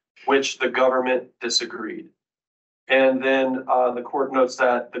which the government disagreed. And then the court notes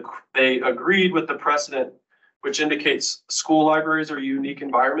that they agreed with the precedent, which indicates school libraries are a unique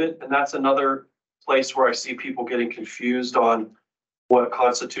environment. And that's another place where I see people getting confused on what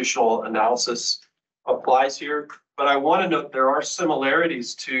constitutional analysis applies here. But I want to note there are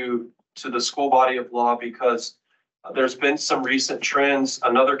similarities to the school body of law because there's been some recent trends,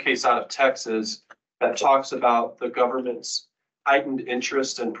 another case out of Texas that talks about the government's heightened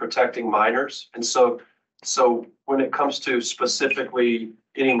interest in protecting minors. And so when it comes to specifically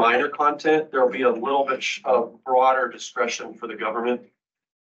any minor content, there'll be a little bit of broader discretion for the government.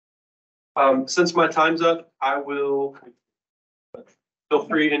 Since my time's up, I will feel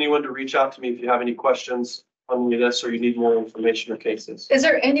free, anyone, to reach out to me if you have any questions on any of this or you need more information or cases. Is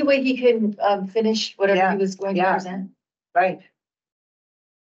there any way he can finish whatever Yeah, he was going to yeah. present? Right.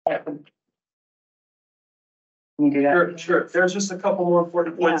 You do that? Sure. There's just a couple more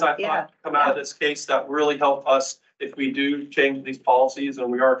important points I thought come out of this case that really help us if we do change these policies, and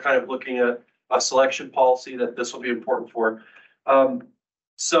we are kind of looking at a selection policy that this will be important for.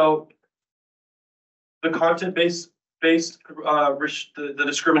 So the content-based the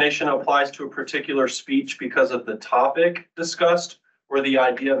discrimination applies to a particular speech because of the topic discussed or the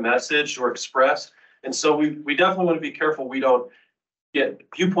idea messaged or expressed. And so we definitely want to be careful we don't get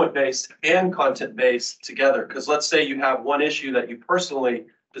viewpoint-based and content-based together. Because let's say you have one issue that you personally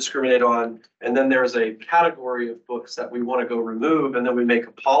discriminate on, and then there's a category of books that we want to go remove, and then we make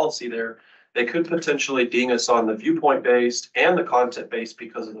a policy there. They could potentially ding us on the viewpoint-based and the content-based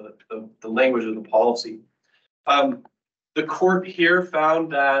because of the language of the policy. The court here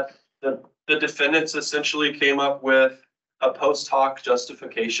found that the defendants essentially came up with a post hoc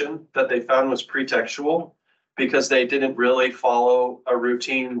justification that they found was pretextual because they didn't really follow a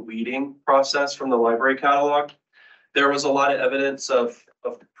routine weeding process from the library catalog. There was a lot of evidence of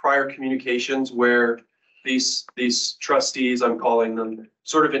prior communications where these trustees, I'm calling them,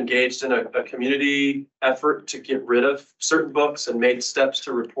 sort of engaged in a community effort to get rid of certain books and made steps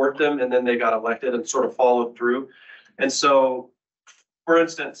to report them, and then they got elected and sort of followed through. And so, for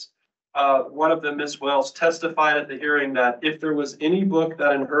instance, one of them, Ms. Wells, testified at the hearing that if there was any book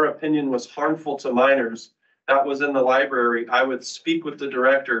that in her opinion was harmful to minors that was in the library, I would speak with the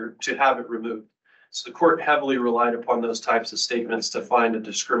director to have it removed. So the court heavily relied upon those types of statements to find a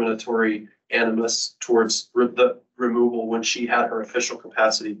discriminatory animus towards the removal when she had her official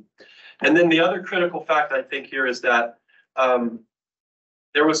capacity. And then the other critical fact I think here is that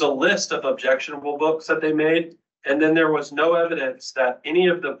there was a list of objectionable books that they made, and then there was no evidence that any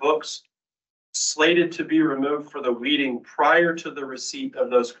of the books slated to be removed for the weeding prior to the receipt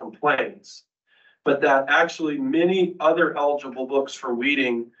of those complaints, but that actually many other eligible books for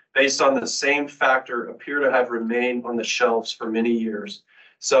weeding based on the same factor appear to have remained on the shelves for many years.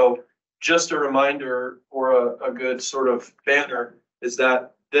 So just a reminder or a good sort of banner is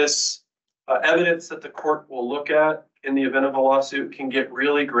that this evidence that the court will look at in the event of a lawsuit can get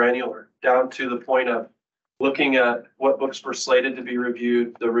really granular down to the point of looking at what books were slated to be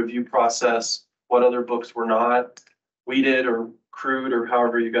reviewed, the review process, what other books were not weeded or crude or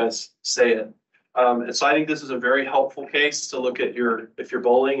however you guys say it. And so I think this is a very helpful case to look at if you're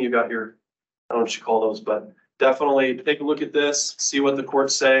bowling, you got your, I don't know what you call those, but definitely take a look at this, see what the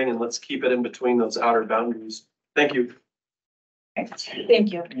court's saying, and let's keep it in between those outer boundaries. Thank you.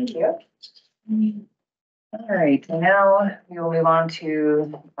 Thank you. Thank you. All right, now we will move on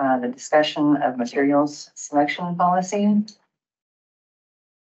to the discussion of materials selection policy.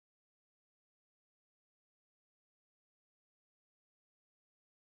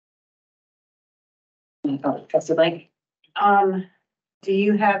 Trustee Blank? Do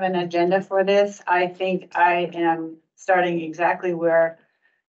you have an agenda for this? I think I am starting exactly where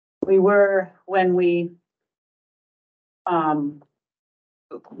we were when we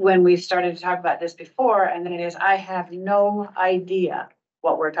started to talk about this before, and that is I have no idea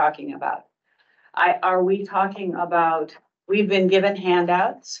what we're talking about. Are we talking about, we've been given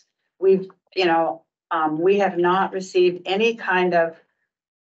handouts, we have not received any kind of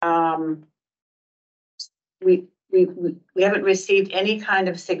we haven't received any kind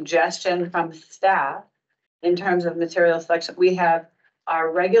of suggestion from staff in terms of material selection. We have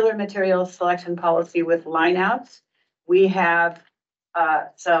our regular material selection policy with lineouts. We have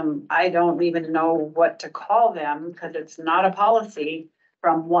some, I don't even know what to call them because it's not a policy,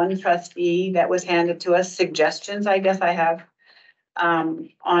 from one trustee that was handed to us, suggestions I guess I have on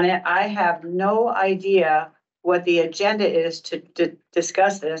it. I have no idea what the agenda is to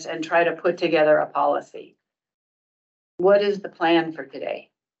discuss this and try to put together a policy. What is the plan for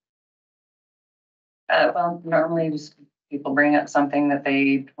today? Well, normally just people bring up something that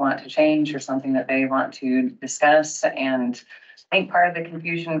they want to change or something that they want to discuss. And I think part of the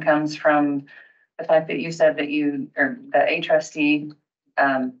confusion comes from the fact that you said that you, or that a trustee,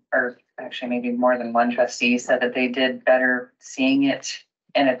 or actually maybe more than one trustee said that they did better seeing it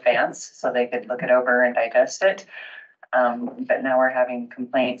in advance so they could look it over and digest it. But now we're having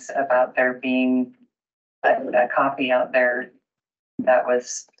complaints about there being a copy out there that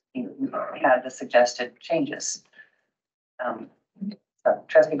had the suggested changes. So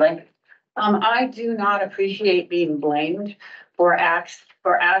Trustee Blank. I do not appreciate being blamed for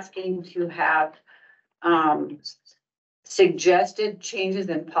asking to have, suggested changes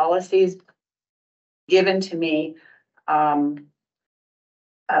in policies given to me, in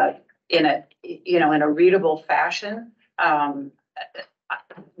a readable fashion.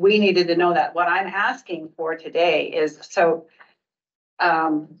 We needed to know that. What I'm asking for today is,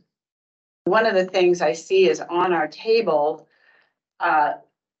 one of the things I see is on our table,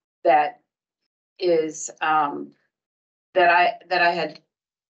 that is,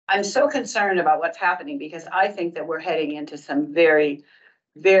 I'm so concerned about what's happening because I think that we're heading into some very,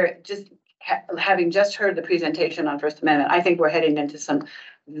 having just heard the presentation on First Amendment, I think we're heading into some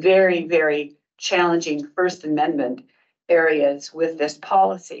very, very challenging First Amendment areas with this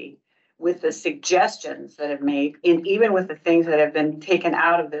policy, with the suggestions that have made, and even with the things that have been taken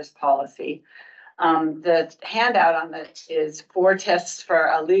out of this policy. The handout on this is 4 tests for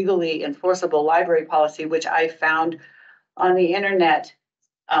a legally enforceable library policy, which I found on the internet,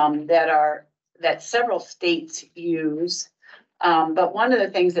 that several states use. But one of the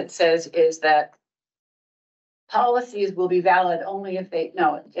things it says is that policies will be valid only if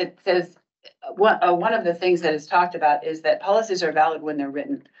it says, one of the things that is talked about is that policies are valid when they're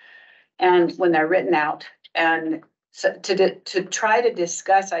written and when they're written out. And so to try to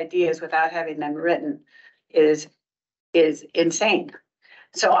discuss ideas without having them written is insane.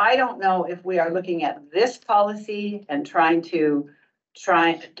 So I don't know if we are looking at this policy and trying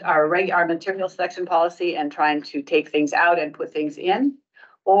our material selection policy and trying to take things out and put things in,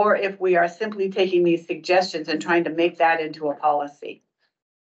 or if we are simply taking these suggestions and trying to make that into a policy.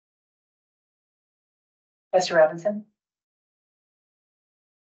 Mr. Robinson.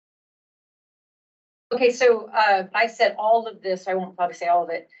 Okay, so I said all of this, I won't probably say all of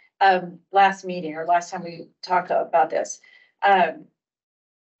it, last meeting or last time we talked about this.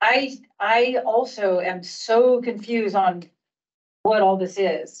 I also am so confused on what all this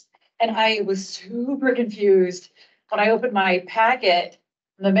is. And I was super confused when I opened my packet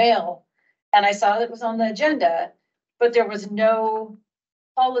in the mail and I saw that it was on the agenda, but there was no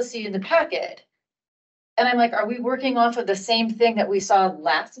policy in the packet. And I'm like, are we working off of the same thing that we saw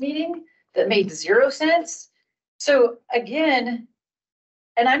last meeting that made 0 sense? So again,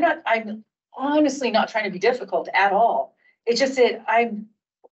 and I'm honestly not trying to be difficult at all. It's just that I'm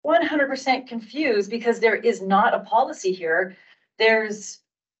 100% confused because there is not a policy here. There's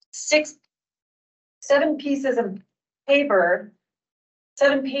 7 pieces of paper,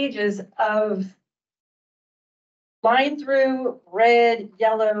 7 pages of line through red,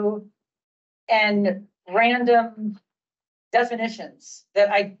 yellow, and random definitions that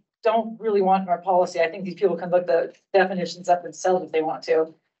I don't really want in our policy. I think these people can look the definitions up themselves if they want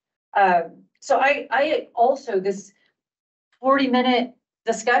to. So I also, this 40-minute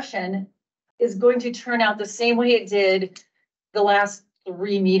discussion is going to turn out the same way it did the last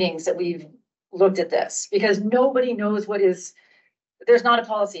 3 meetings that we've looked at this, because nobody knows there's not a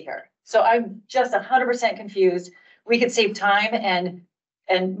policy here. So I'm just 100% confused. We could save time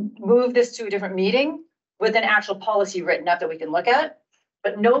and move this to a different meeting with an actual policy written up that we can look at,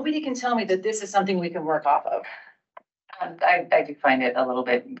 but nobody can tell me that this is something we can work off of. I do find it a little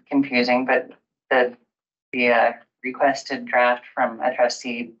bit confusing, but the requested draft from a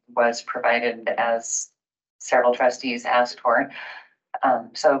trustee was provided as several trustees asked for.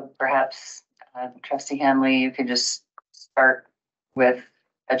 So perhaps Trustee Hanley, you could just start with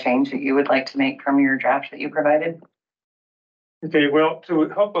a change that you would like to make from your draft that you provided. Okay, well, to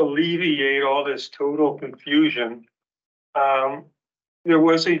help alleviate all this total confusion, there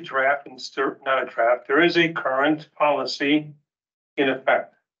was a draft, not a draft, there is a current policy in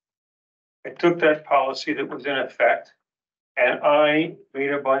effect. I took that policy that was in effect and I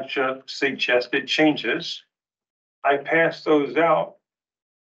made a bunch of suggested changes. I passed those out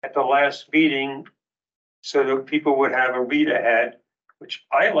at the last meeting so that people would have a read ahead, which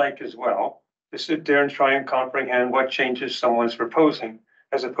I like as well, to sit there and try and comprehend what changes someone's proposing,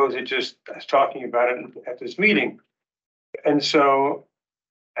 as opposed to just talking about it at this meeting. And so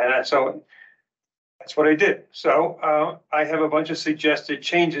that's what I did. So I have a bunch of suggested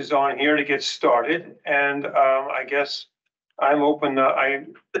changes on here to get started. And I guess I'm open to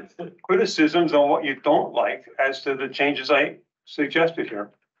criticisms on what you don't like as to the changes I suggested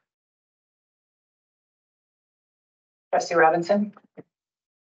here. Trustee Robinson.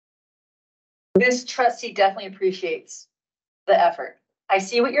 This trustee definitely appreciates the effort. I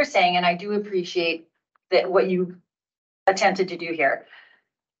see what you're saying, and I do appreciate that what you attempted to do here.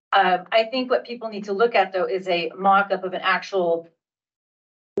 I think what people need to look at, though, is a mock-up of an actual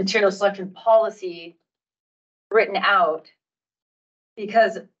material selection policy written out.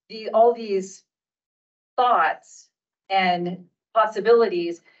 Because all these thoughts and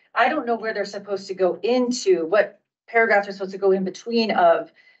possibilities, I don't know where they're supposed to go into, what paragraphs are supposed to go in between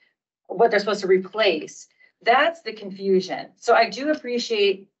of what they're supposed to replace. That's the confusion. So I do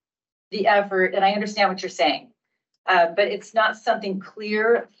appreciate the effort and I understand what you're saying. But it's not something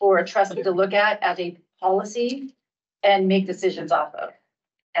clear for a trustee to look at as a policy and make decisions off of.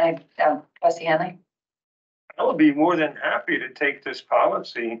 And trustee Henley? I would be more than happy to take this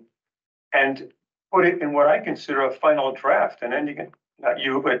policy and put it in what I consider a final draft. And then you can, not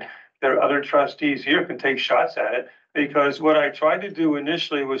you, but there are other trustees here can take shots at it. Because what I tried to do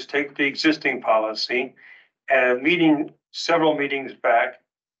initially was take the existing policy and several meetings back,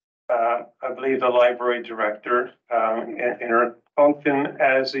 I believe the library director, in her function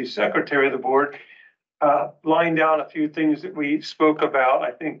as the secretary of the board, lined out a few things that we spoke about.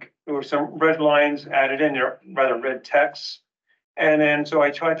 I think there were some red lines added in there, rather red texts. And then, so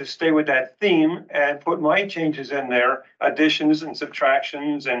I tried to stay with that theme and put my changes in there, additions and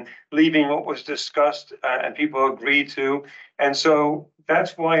subtractions and leaving what was discussed and people agreed to. And so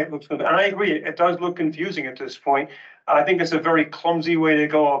that's why it looks good. And I agree, it does look confusing at this point. I think it's a very clumsy way to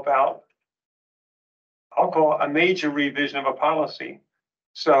go about, I'll call it a major revision of a policy.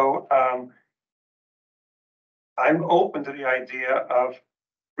 So I'm open to the idea of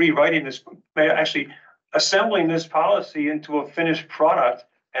rewriting this, actually assembling this policy into a finished product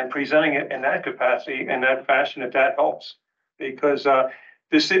and presenting it in that capacity, in that fashion, if that helps. Because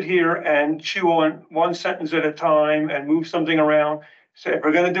to sit here and chew on one sentence at a time and move something around, say, if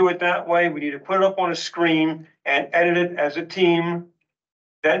we're gonna do it that way, we need to put it up on a screen and edit it as a team,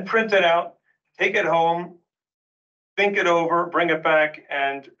 then print it out, take it home, think it over, bring it back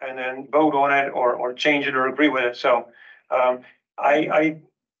and then vote on it or change it or agree with it. So I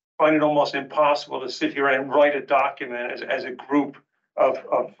find it almost impossible to sit here and write a document as a group of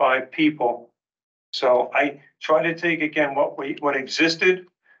 5 people. So I try to take again what existed,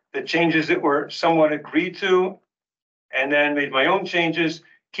 the changes that were somewhat agreed to, and then made my own changes,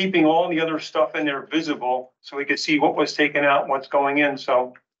 keeping all the other stuff in there visible so we could see what was taken out, what's going in.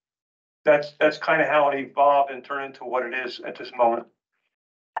 So that's kind of how it evolved and turned into what it is at this moment.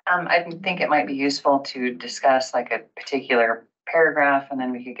 I think it might be useful to discuss like a particular paragraph and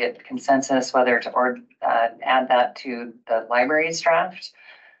then we could get consensus whether to add that to the library's draft.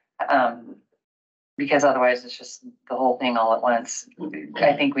 Because otherwise it's just the whole thing all at once.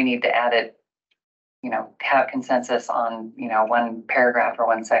 I think we need to add it, have consensus on, one paragraph or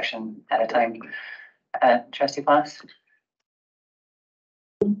one section at a time. Trustee Plas?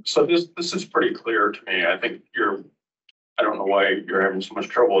 So this is pretty clear to me. I think I don't know why you're having so much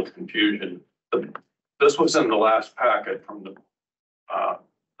trouble with confusion. This was in the last packet from the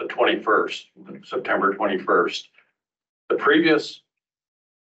 21st, September 21st. The previous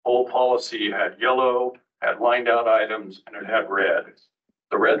whole policy had yellow, had lined out items, and it had red.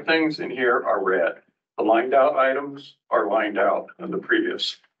 The red things in here are red. The lined out items are lined out in the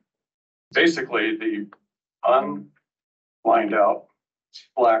previous. Basically, the unlined out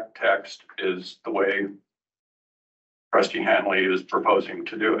black text is the way Trustee Hanley is proposing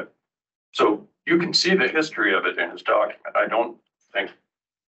to do it. So you can see the history of it in his document. I don't think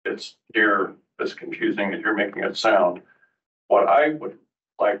it's near as confusing as you're making it sound. What I would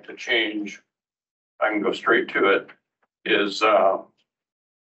like to change, I can go straight to it, is I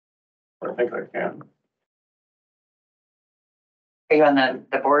think I can. Are you on the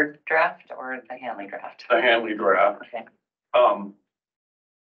board draft or the Hanley draft? The Hanley draft. Okay.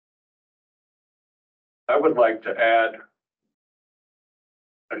 I would like to add,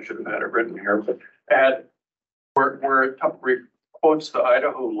 I should have had it written here, but add where it quotes the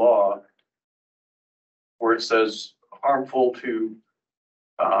Idaho law, where it says harmful to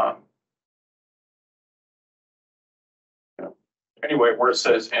anyway, where it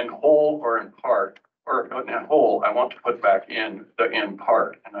says in whole or in part, or in whole, I want to put back in the in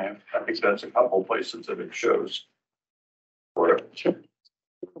part, and I think that's a couple places that it shows.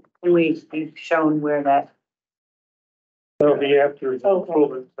 We've shown where that. That'll be after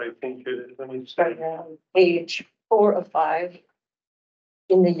approval, I think it is. Let me say. Page 4 of 5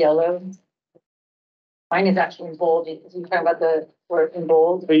 in the yellow. Mine is actually in bold. Is you talking about the word in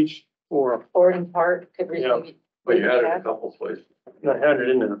bold? Page 4. Or in part, could we? Yeah, but you had it a couple places. I had it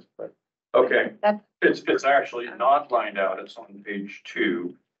in there. But okay, it's actually not lined out. It's on page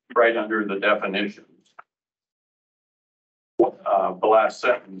 2. right under the definitions. The last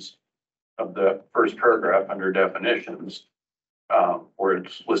sentence of the first paragraph under definitions, where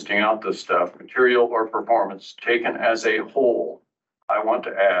it's listing out this stuff, material or performance taken as a whole. I want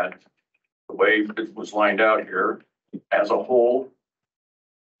to add the way it was lined out here, as a whole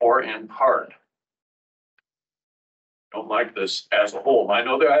or in part. Don't like this as a whole. I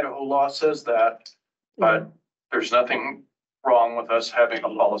know the Idaho law says that, but there's nothing wrong with us having a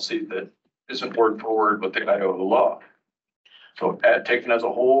policy that isn't word for word with the Idaho law. So taken as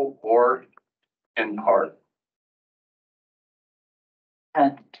a whole or in part.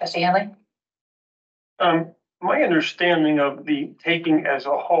 Trustee Hanley? My understanding of the taking as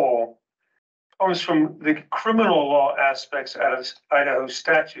a whole comes from the criminal law aspects out of Idaho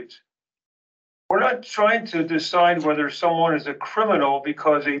statutes. We're not trying to decide whether someone is a criminal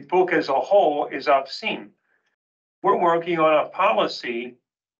because a book as a whole is obscene. We're working on a policy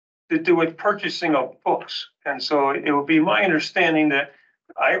to do with purchasing of books. And so it would be my understanding that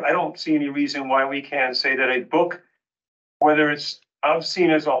I don't see any reason why we can't say that a book, whether it's obscene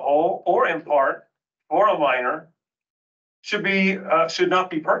as a whole or in part or a minor, should not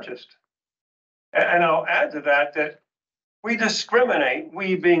be purchased. And I'll add to that we discriminate,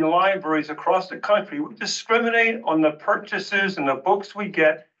 we being libraries across the country, we discriminate on the purchases and the books we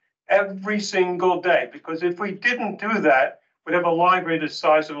get every single day. Because if we didn't do that, we'd have a library the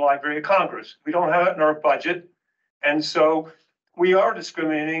size of the Library of Congress. We don't have it in our budget. And so we are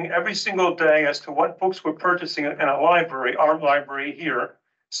discriminating every single day as to what books we're purchasing in a library, our library here.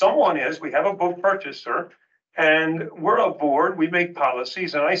 Someone is, we have a book purchaser, and we're a board, we make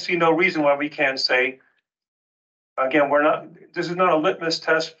policies, and I see no reason why we can't say, again, this is not a litmus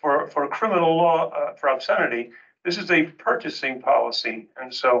test for criminal law, for obscenity. This is a purchasing policy.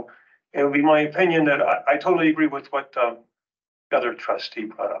 And so it would be my opinion that I totally agree with what the other trustee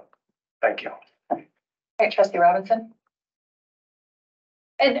brought up. Thank you. All right, Trustee Robinson?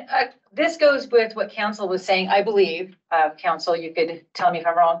 And this goes with what council was saying, I believe, council, you could tell me if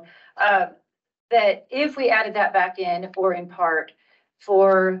I'm wrong, that if we added that back in or in part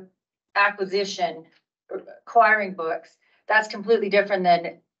for acquisition, acquiring books, that's completely different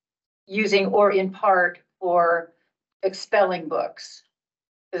than using or in part for expelling books.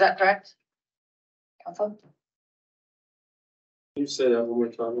 Is that correct? Council? You say that one more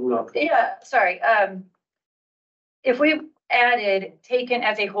time. I'm not. Yeah, sorry. If we added taken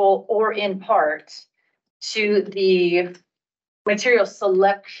as a whole or in part to the material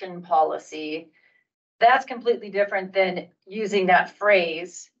selection policy, that's completely different than using that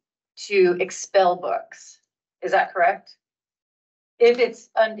phrase to expel books. Is that correct? If it's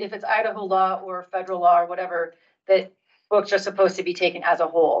Idaho law or federal law or whatever, that books are supposed to be taken as a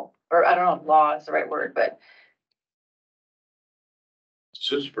whole, or I don't know if law is the right word, but.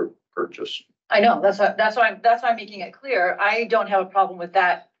 This is for purchase. I know, that's why I'm making it clear. I don't have a problem with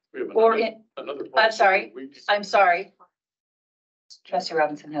that. Or in, I'm sorry. Trustee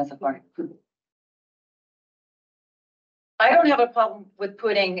Robinson has the floor. I don't have a problem with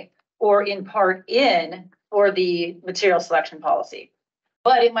putting or in part in for the material selection policy,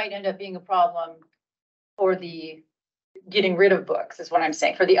 but it might end up being a problem for the getting rid of books is what I'm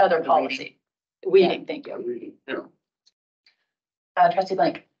saying, for the other policy. Weeding, thank you. Trustee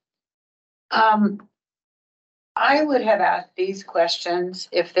Blank. I would have asked these questions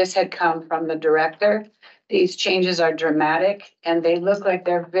if this had come from the director. These changes are dramatic and they look like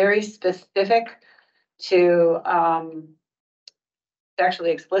they're very specific to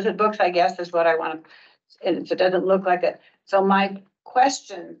sexually explicit books, I guess is what I want to, and it doesn't look like it. So my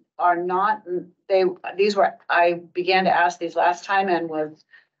questions are not, I began to ask these last time and was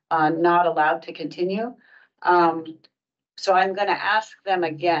not allowed to continue. So I'm going to ask them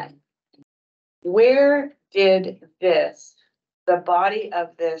again. Where did the body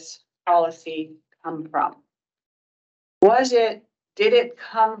of this policy come from? Did it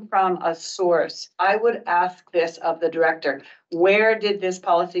come from a source? I would ask this of the director. Where did this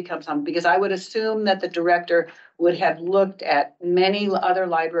policy come from? Because I would assume that the director would have looked at many other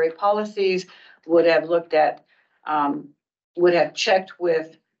library policies, would have looked at, would have checked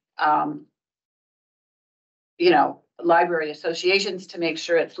with, library associations to make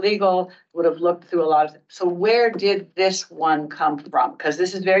sure it's legal, would have looked through a lot of, so where did this one come from? Because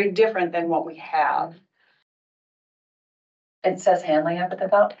this is very different than what we have. It says handling up at the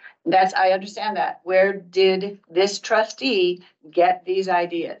top. I understand that. Where did this trustee get these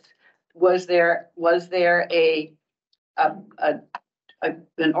ideas? Was there an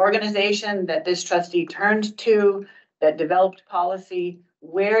organization that this trustee turned to that developed policy?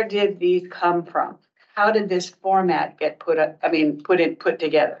 Where did these come from? how did this format get put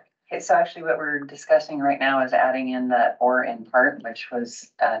together? Okay, so actually what we're discussing right now is adding in the or in part, which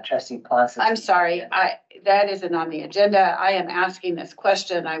was trustee Plaza's. I'm sorry, that isn't on the agenda. I am asking this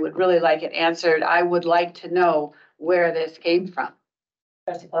question. I would really like it answered. I would like to know where this came from.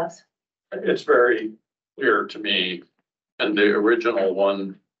 Trustee Plaza? It's very clear to me, and the original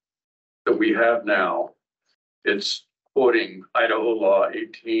one that we have now, it's quoting Idaho law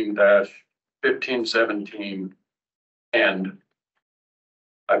 18-1517. And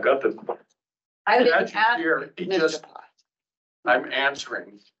I've got the I didn't statute ask here. It Mr. just, Potts. I'm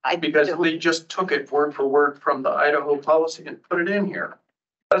answering I because don't- they just took it word for word from the Idaho policy and put it in here.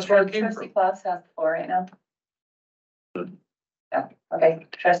 That's where it came Trustee from. Plaza has the floor right now. Yeah, okay,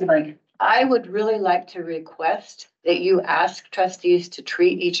 trustee Blank. I would really like to request that you ask trustees to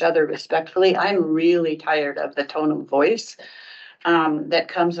treat each other respectfully. I'm really tired of the tone of voice that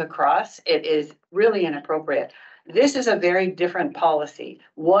comes across. It is really inappropriate. This is a very different policy.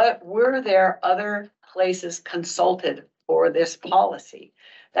 Were there other places consulted for this policy?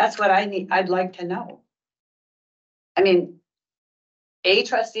 That's what I'd like to know. I mean, a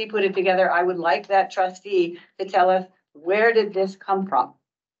trustee put it together. I would like that trustee to tell us, where did this come from?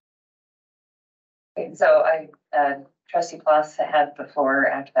 Okay, so trustee Plaza had the floor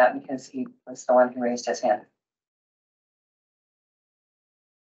after that because he was the one who raised his hand.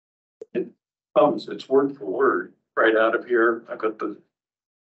 It's word for word right out of here. I got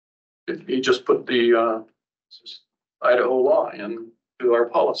he just put the Idaho law into our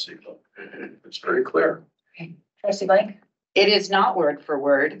policy. It's very clear. Okay, trustee Blank. It is not word for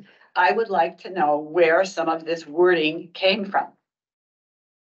word. I would like to know where some of this wording came from.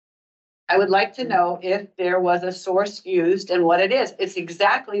 I would like to know if there was a source used and what it is. It's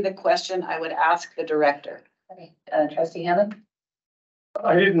exactly the question I would ask the director. Okay, trustee Hammond.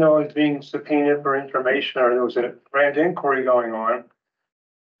 I didn't know it was being subpoenaed for information or there was a grand inquiry going on.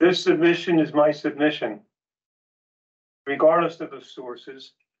 This submission is my submission. Regardless of the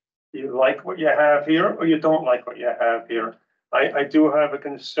sources, you like what you have here or you don't like what you have here. I do have a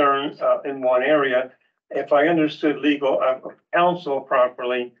concern in one area. If I understood legal counsel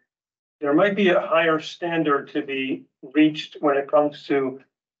properly, there might be a higher standard to be reached when it comes to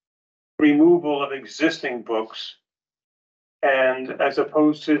removal of existing books. And as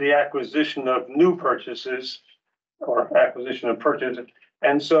opposed to the acquisition of new purchases or acquisition of purchases.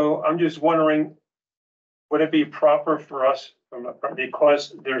 And so I'm just wondering, would it be proper for us,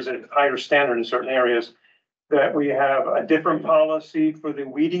 because there's a higher standard in certain areas, that we have a different policy for the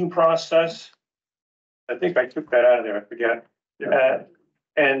weeding process? I think I took that out of there, I forget.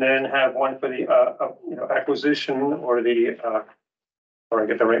 And then have one for the, acquisition or the, or I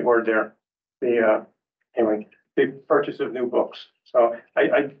get the right word there, anyway, the purchase of new books. So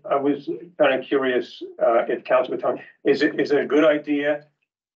I was kind of curious if council would tell me, is it a good idea?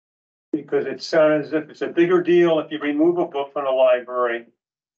 Because it sounds as if it's a bigger deal if you remove a book from a library,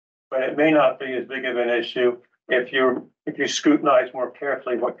 but it may not be as big of an issue if you scrutinize more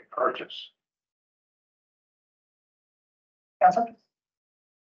carefully what you purchase. Council?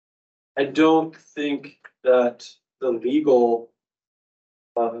 I don't think that the legal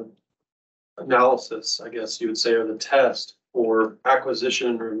analysis, I guess you would say, or the test for acquisition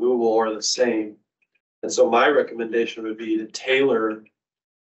and removal are the same. And so my recommendation would be to tailor.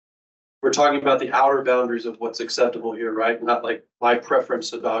 We're talking about the outer boundaries of what's acceptable here, right? Not like my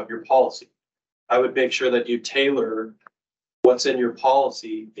preference about your policy. I would make sure that you tailor what's in your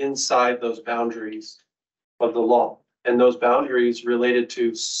policy inside those boundaries of the law. And those boundaries related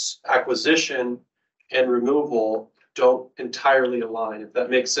to acquisition and removal don't entirely align, if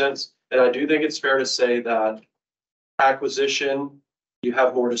that makes sense. And I do think it's fair to say that acquisition, you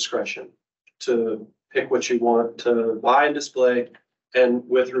have more discretion to pick what you want to buy and display. And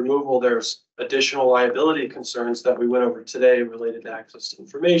with removal, there's additional liability concerns that we went over today related to access to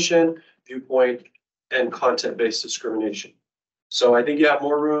information, viewpoint, and content-based discrimination. So I think you have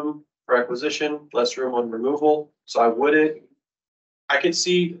more room for acquisition, less room on removal. So I could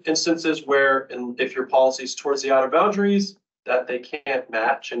see instances where, and if your policy is towards the outer boundaries, that they can't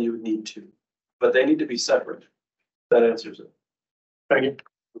match and you would need to, but they need to be separate. That answers it. Thank you.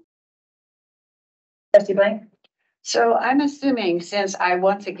 Trustee Blank? So I'm assuming, since I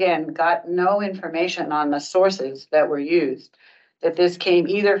once again got no information on the sources that were used, that this came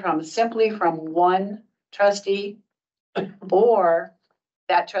either simply from one trustee or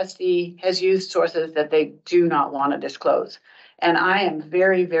that trustee has used sources that they do not want to disclose. And I am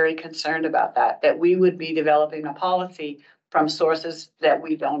very, very concerned about that we would be developing a policy from sources that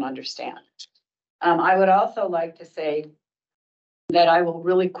we don't understand. I would also like to say that I will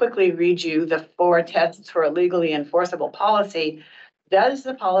really quickly read you the 4 tests for a legally enforceable policy. Does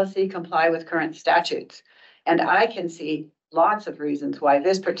the policy comply with current statutes? And I can see lots of reasons why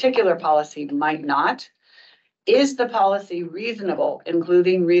this particular policy might not. Is the policy reasonable,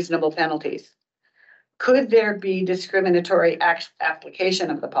 including reasonable penalties? Could there be discriminatory application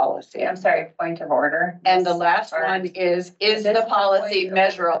of the policy? I'm sorry, point of order. And the last one is the policy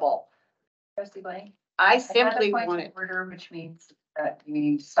measurable? Trustee Blank? I had a simply point of wanted, Order, which means that you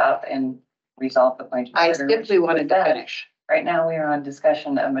need to stop and resolve the point of I order. simply wanted to With that, finish. Right now, we are on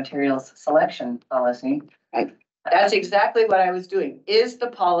discussion of materials selection policy. That's exactly what I was doing. Is the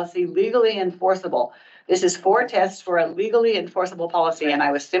policy legally enforceable? This is 4 tests for a legally enforceable policy, and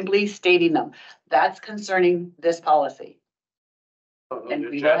I was simply stating them. That's concerning this policy. And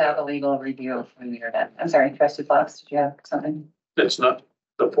we will have a legal review when we are done. I'm sorry, Trustee Fox, did you have something? It's not,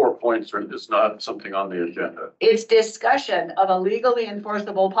 the 4 points is not something on the agenda. It's discussion of a legally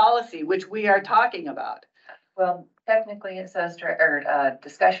enforceable policy, which we are talking about. Well, technically it says,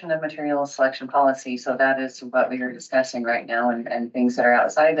 discussion of materials selection policy. So that is what we are discussing right now, and things that are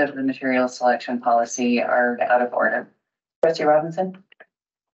outside of the materials selection policy are out of order. Trustee Robinson?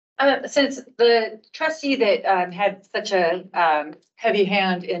 Since the trustee that had such a heavy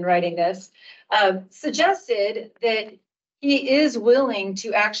hand in writing this suggested that he is willing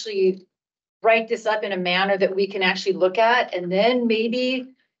to actually write this up in a manner that we can actually look at and then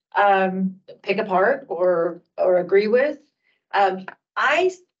maybe pick apart or agree with.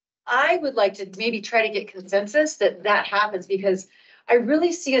 I would like to maybe try to get consensus that happens, because I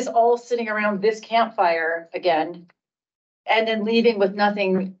really see us all sitting around this campfire again and then leaving with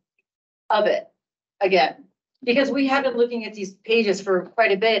nothing of it again, because we have been looking at these pages for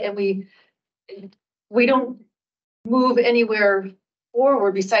quite a bit and we don't move anywhere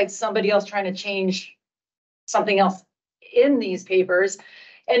forward besides somebody else trying to change something else in these papers.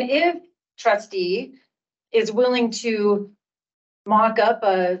 And if trustee is willing to mock up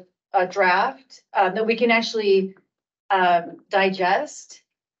a draft that we can actually digest,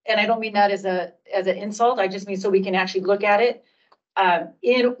 and I don't mean that as an insult, I just mean so we can actually look at it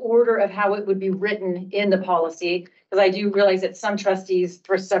in order of how it would be written in the policy, because I do realize that some trustees,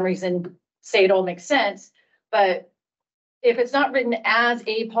 for some reason, say it all makes sense, but if it's not written as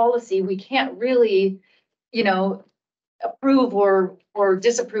a policy, we can't really, approve or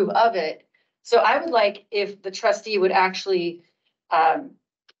disapprove of it. So I would like if the trustee would actually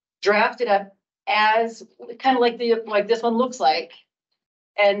draft it up as kind of like this one looks like,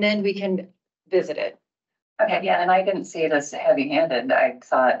 and then we can visit it. Okay, yeah, and I didn't see it as heavy-handed. I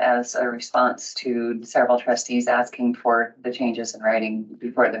saw it as a response to several trustees asking for the changes in writing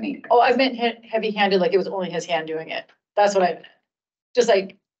before the meeting. Oh, I meant heavy-handed, like it was only his hand doing it. That's what I meant. Just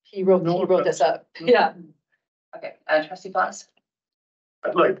like he wrote this up. Yeah. Okay, Trustee Foss?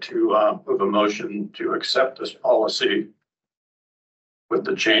 I'd like to move a motion to accept this policy with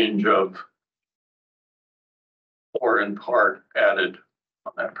the change of or in part added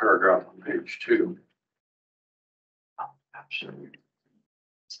on that paragraph on page 2.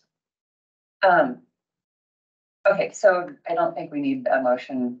 Okay, so I don't think we need a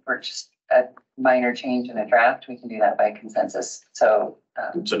motion for just a minor change in a draft. We can do that by consensus. So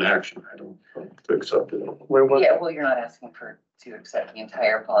It's an action item to accept it. yeah, well, you're not asking to accept the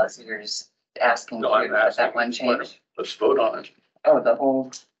entire policy. You're just asking No, I'm for asking that one change. Let's vote on it Oh, the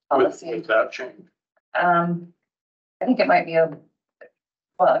whole policy. with that change. I think it might be you're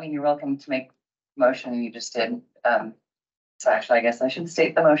welcome to make motion. You just did. So actually, I guess I should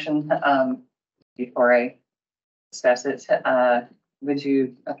state the motion before I discuss it. Would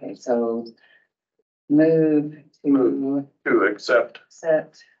you, okay, so move To accept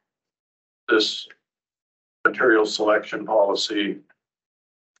accept this material selection policy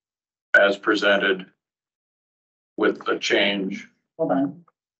as presented with the change. hold on.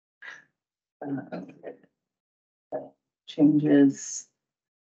 Changes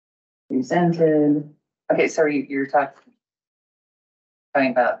presented. Okay, so you're talking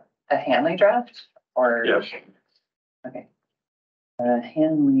about a Hanley draft or? Yes. Okay.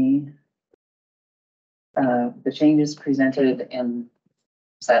 Hanley. The changes presented in,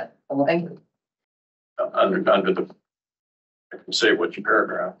 is that the whole thing? Under the, I can say which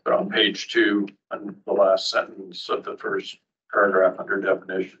paragraph, but on page 2, on the last sentence of the first paragraph under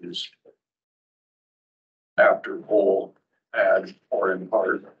definitions, after whole, add or in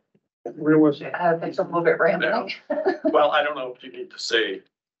part. Where was it? It's a little bit random. Well, I don't know if you need to say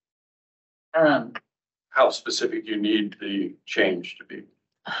how specific you need the change to be.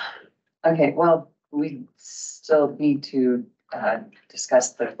 Okay, well, we still need to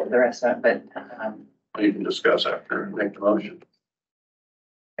discuss the rest of it, but You can discuss after and make the motion.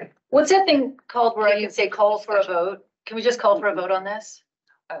 What's that thing called where I can say call for a vote? Can we just call for a vote on this?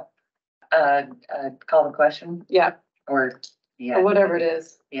 Call the question Yeah, or, yeah. Or whatever it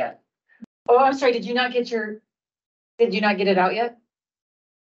is. Yeah. Oh, I'm sorry, did you not get it out yet?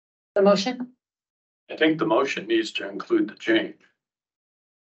 The motion? I think the motion needs to include the change.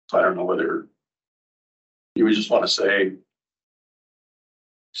 So I don't know whether you would just want to say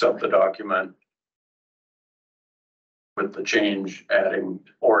accept the document with the change adding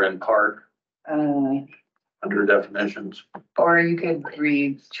or in part under definitions. Or you could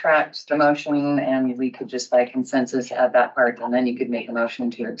retract the motion and we could just by consensus add that part, and then you could make a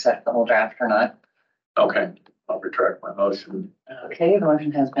motion to accept the whole draft or not. Okay, I'll retract my motion. Okay, the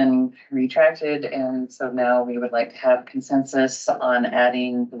motion has been retracted, and so now we would like to have consensus on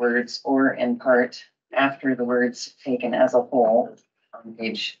adding the words or in part after the words taken as a whole on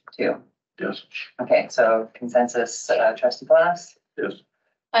page 2. Yes. Okay, so consensus, trustee Glass. Yes.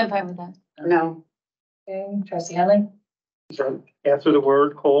 I'm fine with that. no, Okay, trustee Henley. So after the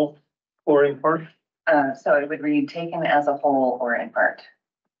word whole or in part, So it would read taken as a whole or in part.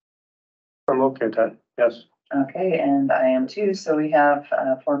 I'm okay with that, yes. Okay, and I am too. So we have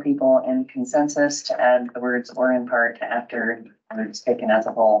 4 people in consensus to add the words or in part after words taken as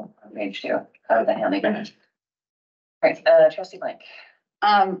a whole on page 2 of the Henley. Right, trustee Blank.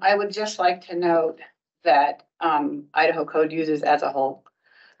 I would just like to note that, Idaho code uses as a whole.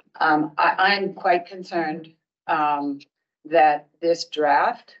 I'm quite concerned, that this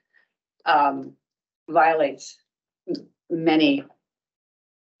draft, violates many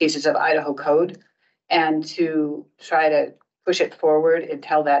pieces of Idaho code. And to try to push it forward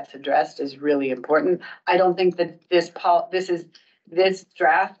until that's addressed is really important. I don't think that this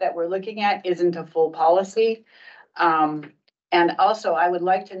draft that we're looking at isn't a full policy. And also I would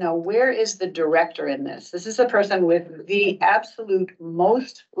like to know, where is the director in this? This is a person with the absolute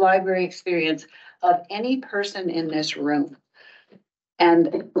most library experience of any person in this room.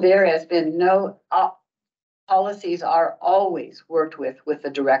 And there has been no, policies are always worked with the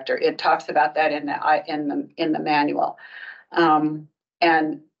director. It talks about that in the manual.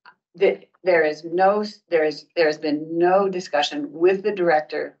 And there's been no discussion with the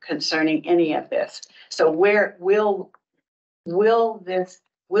director concerning any of this. So where will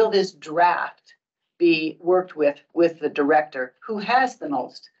this draft be worked with the director who has the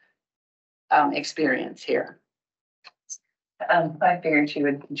most experience here? I figured she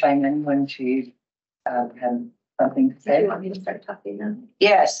would chime in when she had something to say. Do you want me to start talking now?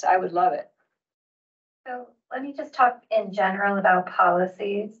 Yes, I would love it. So let me just talk in general about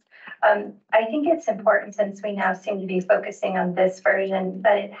policies. I think it's important, since we now seem to be focusing on this version,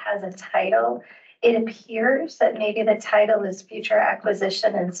 that it has a title. It appears that maybe the title is Future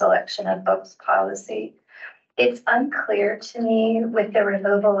Acquisition and Selection of Books Policy. It's unclear to me with the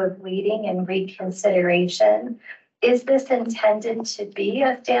removal of leading and reconsideration. Is this intended to be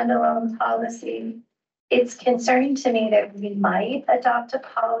a standalone policy? It's concerning to me that we might adopt a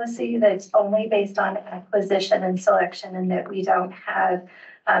policy that's only based on acquisition and selection, and that we don't have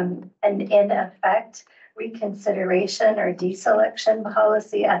an in effect reconsideration or deselection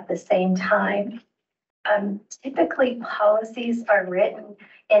policy at the same time. Typically, policies are written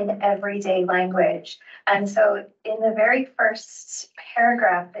in everyday language. And so in the very first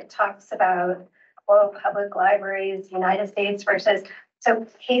paragraph, it talks about, well, public libraries, United States versus. So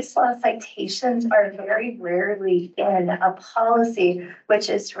case law citations are very rarely in a policy which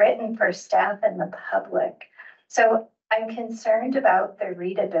is written for staff and the public. So I'm concerned about the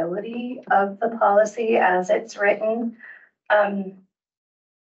readability of the policy as it's written. The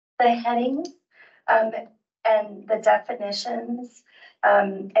headings and the definitions.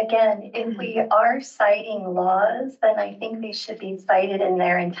 Again, if we are citing laws, then I think they should be cited in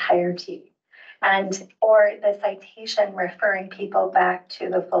their entirety. Or the citation referring people back to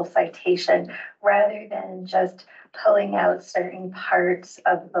the full citation rather than just pulling out certain parts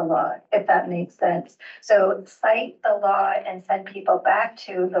of the law, if that makes sense. So cite the law and send people back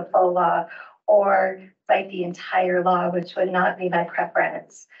to the full law, or cite the entire law, which would not be my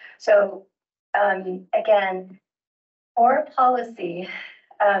preference. So again, for a policy,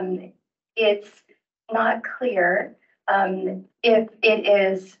 it's not clear if it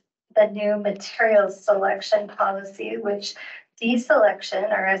is the new materials selection policy, which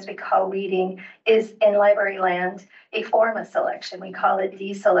deselection, or as we call weeding, is in library land a form of selection. We call it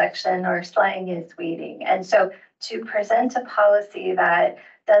deselection, or slang is weeding. And so to present a policy that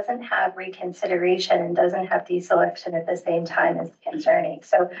doesn't have reconsideration and doesn't have deselection at the same time is concerning.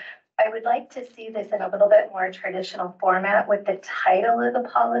 So I would like to see this in a little bit more traditional format with the title of the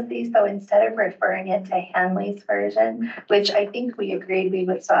policy. So instead of referring it to Hanley's version, which I think we agreed we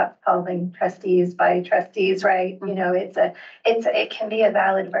would stop calling trustees by trustees, right? You know, it can be a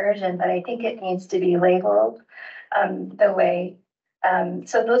valid version, but I think it needs to be labeled the way.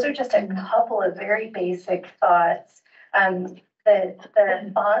 So those are just a couple of very basic thoughts. The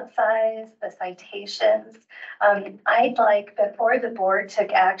font size, the citations. I'd like, before the board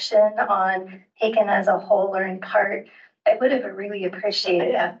took action on taken as a whole or in part, I would have really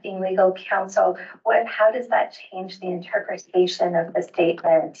appreciated asking legal counsel, how does that change the interpretation of the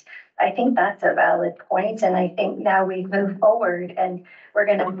statement? I think that's a valid point, and I think now we move forward and we're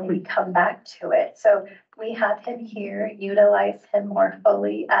gonna really come back to it. So we have him here, utilize him more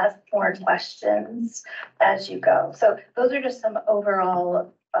fully, ask more questions as you go. So those are just some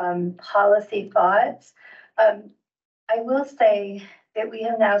overall policy thoughts. I will say that we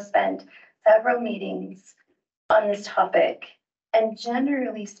have now spent several meetings on this topic. And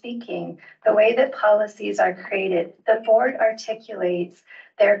generally speaking, the way that policies are created, the board articulates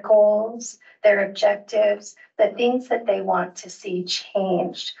their goals, their objectives, the things that they want to see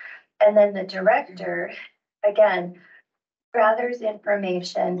changed. And then the director, again, gathers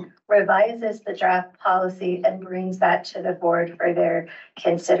information, revises the draft policy, and brings that to the board for their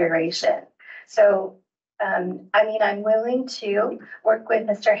consideration. So, I mean, I'm willing to work with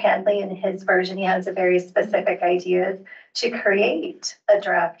Mr. Handley and his version. He has a very specific ideas to create a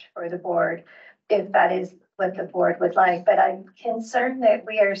draft for the board, if that is what the board would like. But I'm concerned that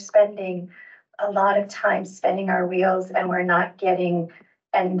we are spending a lot of time spinning our wheels and we're not getting,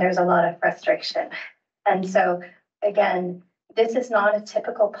 and there's a lot of frustration. And so, again, this is not a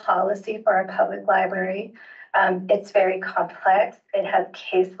typical policy for our public library. It's very complex. It has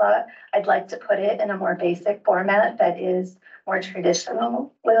case law. I'd like to put it in a more basic format that is more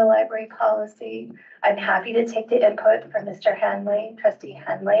traditional with a library policy. I'm happy to take the input from Mr. Hanley, Trustee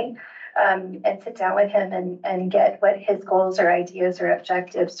Hanley, and sit down with him and get what his goals or ideas or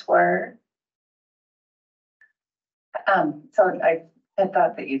objectives were. So I had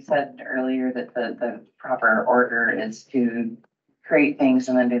thought that you said earlier that the proper order is to create things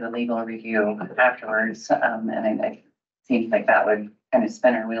and then do the legal review afterwards. And it seems like that would kind of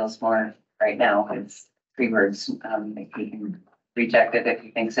spin our wheels more right now. It's 3 words. If he can reject it if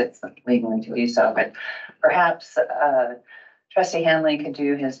he thinks it's legally to do so. But perhaps Trustee Hanley could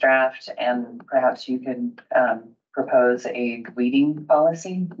do his draft, and perhaps you could propose a weeding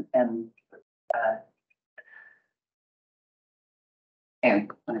policy and anyway.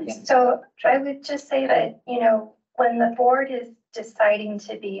 So I would just say that, you know, when the board is deciding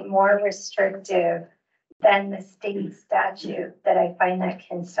to be more restrictive than the state statute, that I find that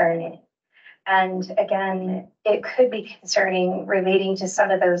concerning. And again, it could be concerning relating to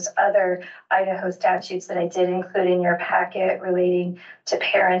some of those other Idaho statutes that I did include in your packet relating to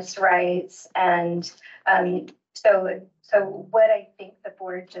parents' rights. And so what I think the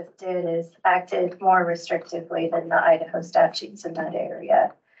board just did is acted more restrictively than the Idaho statutes in that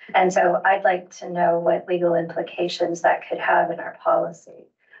area. And so I'd like to know what legal implications that could have in our policy.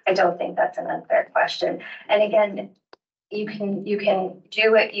 I don't think that's an unfair question. And again, you can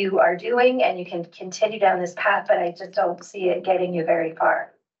do what you are doing and you can continue down this path, but I just don't see it getting you very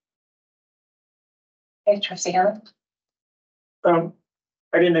far. Okay, Trustee Hanley. I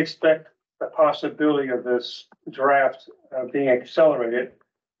didn't expect the possibility of this draft being accelerated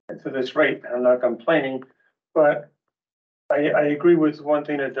to this rate. I'm not complaining, but I agree with one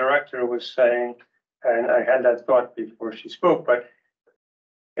thing the director was saying, and I had that thought before she spoke, but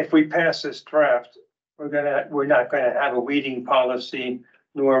if we pass this draft, we're not gonna have a weeding policy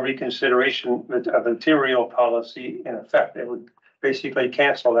nor a reconsideration of material policy in effect. It would basically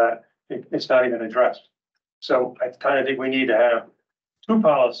cancel that. It's not even addressed. So I kind of think we need to have 2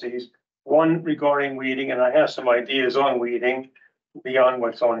 policies, one regarding weeding, and I have some ideas on weeding beyond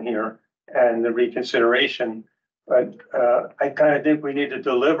what's on here, and the reconsideration. But I kind of think we need to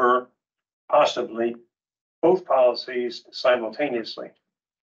deliver possibly both policies simultaneously.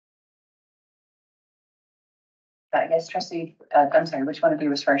 Yes, Trustee, I'm sorry, which one of you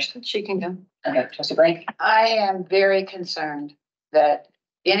was first? She can go. Okay, Trustee Blank. I am very concerned that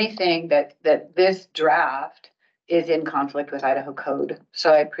anything that this draft is in conflict with Idaho code.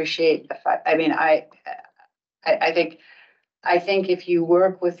 So I appreciate the fact, I mean, I think if you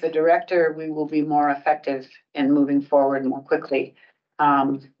work with the director, we will be more effective in moving forward more quickly.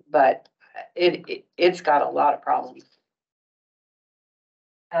 But it's got a lot of problems.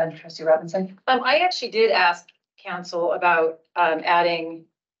 Trustee Robinson. I actually did ask council about adding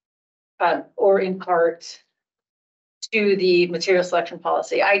or in part to the material selection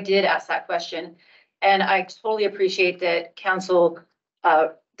policy? I did ask that question, and I totally appreciate that council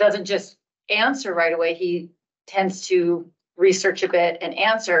doesn't just answer right away. He tends to research a bit and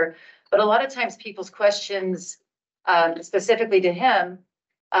answer, but a lot of times people's questions, specifically to him,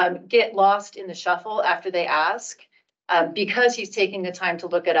 get lost in the shuffle after they ask, because he's taking the time to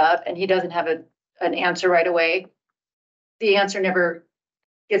look it up and he doesn't have an answer right away. The answer never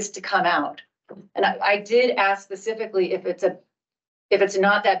gets to come out. And I did ask specifically if it's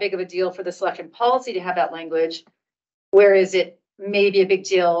not that big of a deal for the selection policy to have that language, whereas it may be a big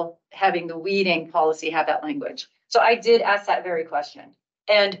deal having the weeding policy have that language. So I did ask that very question.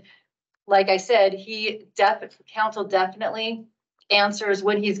 And like I said, council definitely answers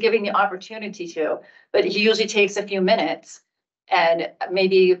when he's giving the opportunity to, but he usually takes a few minutes. And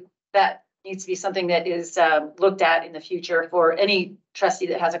maybe that needs to be something that is looked at in the future for any trustee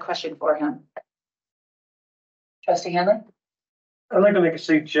that has a question for him. Trustee Hanlon? I'd like to make a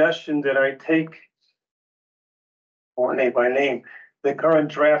suggestion that I take, or name by name, the current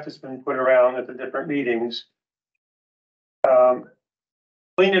draft has been put around at the different meetings.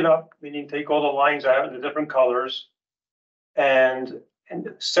 Clean it up, meaning take all the lines out in the different colors. And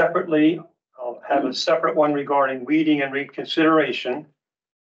separately, I'll have a separate one regarding weeding and reconsideration.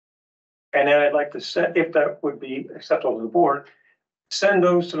 And then I'd like to set, if that would be acceptable to the board, send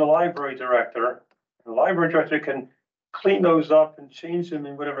those to the library director. The library director can clean those up and change them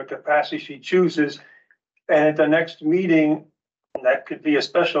in whatever capacity she chooses. And at the next meeting, and that could be a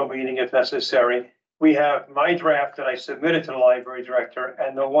special meeting if necessary, we have my draft that I submitted to the library director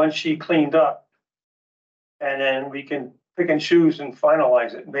and the one she cleaned up. And then we can pick and choose and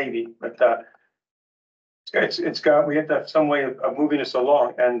finalize it, maybe, but we have to have some way of moving this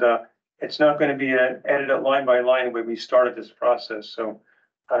along, and it's not going to be an edited line by line where we started this process. So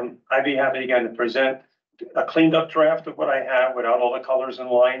I'd be happy again to present a cleaned up draft of what I have without all the colors and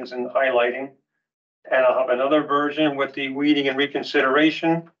lines and highlighting. And I'll have another version with the weeding and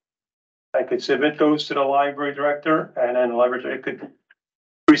reconsideration. I could submit those to the library director, and then the library director could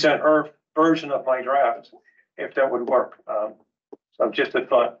present her version of my draft, if that would work. So just a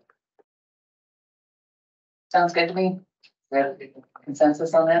thought. Sounds good to me. We have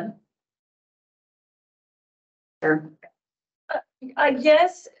consensus on that? Sure. I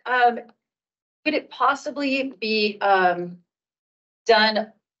guess, could it possibly be done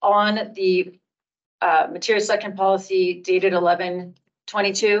on the material selection policy dated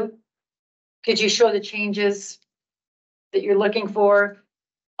 11/22? Could you show the changes that you're looking for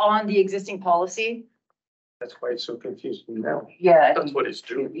on the existing policy? That's why it's so confusing now. Yeah. That's what he's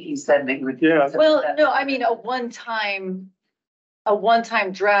doing. He said that he would. Yeah. Well, no, I mean, a one-time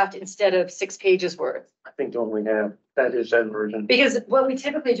draft instead of 6 pages worth. I think the one we have, that is that version. Because what we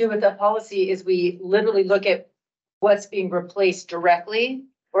typically do with the policy is we literally look at what's being replaced directly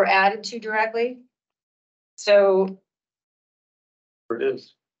or added to directly. So It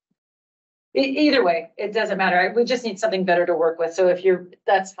is. either way, it doesn't matter. We just need something better to work with. So if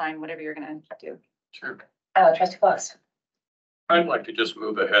that's fine, whatever you're gonna do. Sure. Trustee Fox. I'd like to just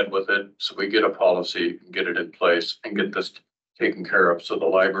move ahead with it so we get a policy, get it in place and get this taken care of. So the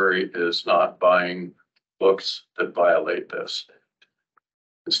library is not buying books that violate this.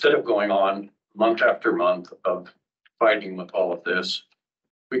 Instead of going on month after month of fighting with all of this,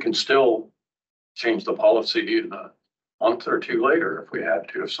 we can still change the policy in a month or two later if we had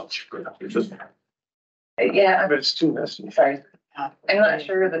to, if something. Yeah, But it's too messy. sorry. I'm not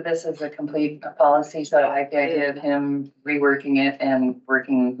sure that this is a complete policy, so I like the idea of him reworking it and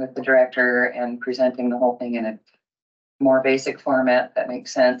working with the director and presenting the whole thing in a more basic format that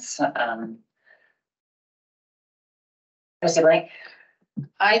makes sense. Trustee Blank?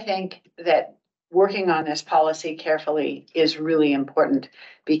 I think that working on this policy carefully is really important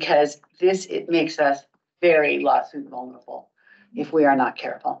because it makes us very lawsuit vulnerable if we are not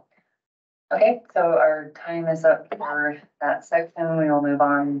careful. Okay, so our time is up for that section. We will move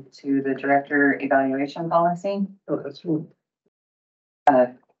on to the director evaluation policy. Oh, that's true.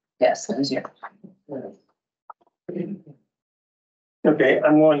 Yes, that is you. Okay,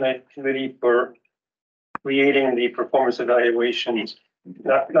 I'm on the committee for creating the performance evaluations,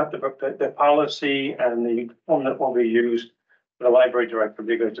 not the policy and the one that will be used for the library director,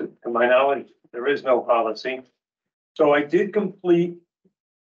 because to my knowledge, there is no policy. So I did complete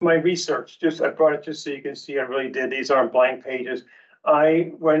my research, I brought it just so you can see I really did. These aren't blank pages.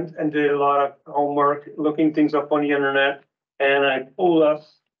 I went and did a lot of homework, looking things up on the internet, and I pulled up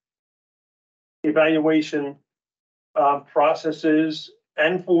evaluation processes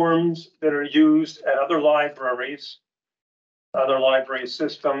and forms that are used at other library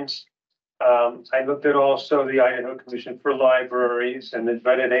systems. I looked at also the Idaho Commission for Libraries and the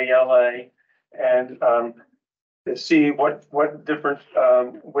vetted ALA and, to see what different,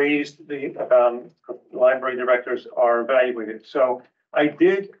 ways the, library directors are evaluated. So I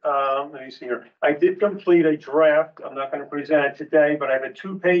did, let me see here. I did complete a draft. I'm not going to present it today, but I have a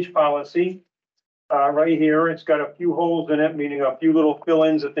 2-page policy. Right here, it's got a few holes in it, meaning a few little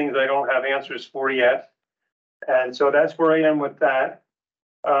fill-ins of things I don't have answers for yet. And so that's where I am with that.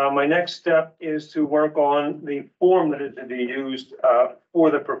 My next step is to work on the form that is to be used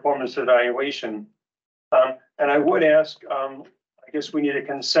for the performance evaluation. And I would ask, I guess we need a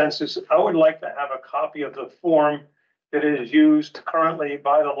consensus. I would like to have a copy of the form that is used currently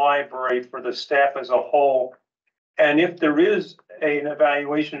by the library for the staff as a whole. And if there is an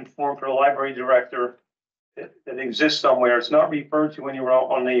evaluation form for the library director that exists somewhere, it's not referred to anywhere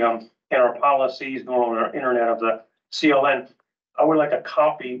on the in our policies nor on our internet of the CLN. I would like a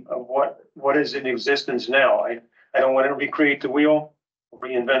copy of what is in existence now. I don't want to recreate the wheel,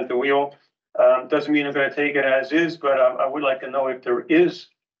 reinvent the wheel. Doesn't mean I'm going to take it as is, but I would like to know if there is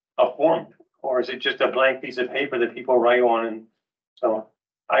a form, or is it just a blank piece of paper that people write on. And so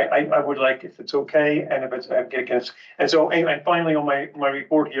I would like, if it's okay, and if it's, and so anyway, finally on my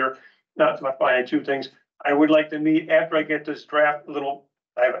report here, not my final 2 things. I would like to meet after I get this draft little,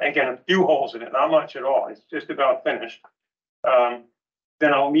 I have again a few holes in it, not much at all. It's just about finished.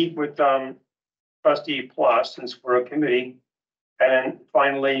 Then I'll meet with Trustee Plus, since we're a committee, and then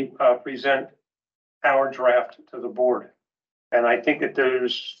finally present our draft to the board. And I think that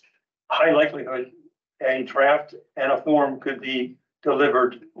there's high likelihood a draft and a form could be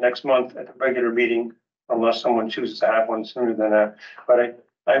delivered next month at the regular meeting, unless someone chooses to have one sooner than that. But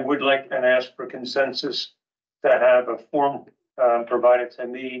I would like and ask for consensus to have a form provided to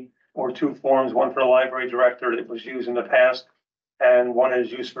me, or 2 forms, one for the library director that was used in the past, and one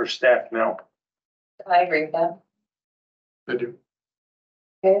is used for staff now. I agree with that. I do.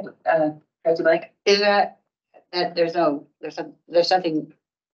 Okay, Trustee Blake? Is that there's something,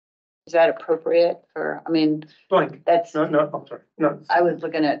 is that appropriate for, I mean, Blank. that's, No, I'm sorry. No. I was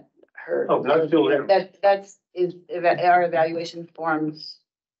looking at her. Oh, not still there. Is our evaluation forms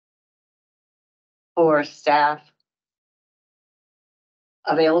for staff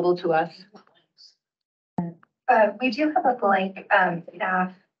available to us? We do have a blank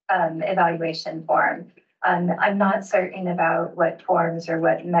staff evaluation form. I'm not certain about what forms or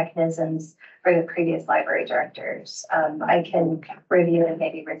what mechanisms for the previous library directors. I can review and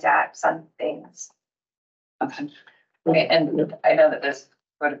maybe redact some things. Okay. Okay, and I know that this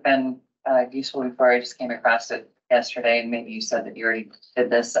would have been useful before. I just came across it yesterday, and maybe you said that you already did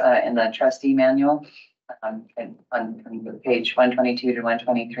this in the trustee manual. And on page 122 to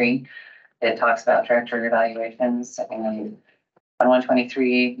 123, it talks about director evaluations, and on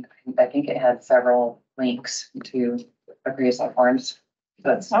 123, I think it had several links to the previous forms.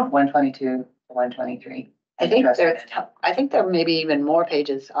 So it's 122 to 123. I think there may be even more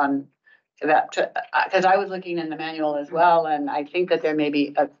pages on that, because I was looking in the manual as well, and I think that there may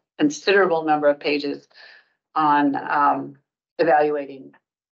be a considerable number of pages on evaluating,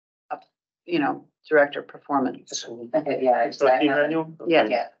 director performance. Okay, yeah, I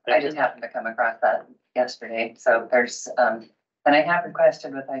just happened to come across that yesterday. So there's, and I have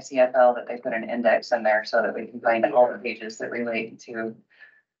requested with ICFL that they put an index in there so that we can find all the pages that relate to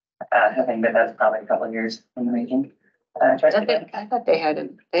I think that that's probably a couple of years in the making. I thought they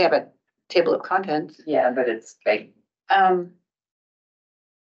have a table of contents. Yeah, but it's big.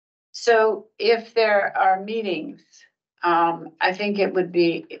 So if there are meetings, I think it would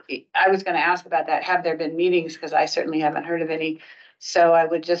be, I was gonna ask about that. Have there been meetings? Because I certainly haven't heard of any. So I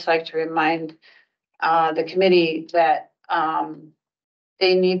would just like to remind the committee that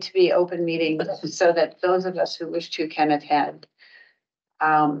they need to be open meetings so that those of us who wish to can attend.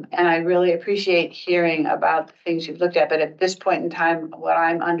 And I really appreciate hearing about the things you've looked at, but at this point in time, what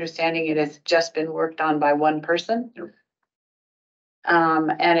I'm understanding, it has just been worked on by one person. Yep.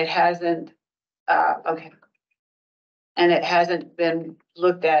 And it hasn't, okay. And it hasn't been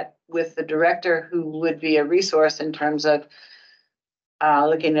looked at with the director, who would be a resource in terms of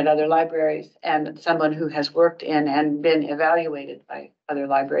looking at other libraries, and someone who has worked in and been evaluated by other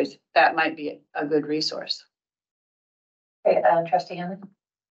libraries. That might be a good resource. Okay, Trustee Hammond?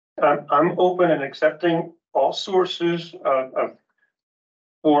 I'm open and accepting all sources of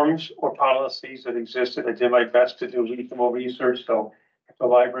forms or policies that existed. I did my best to do reasonable research. So if the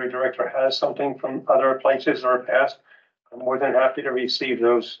library director has something from other places or past, I'm more than happy to receive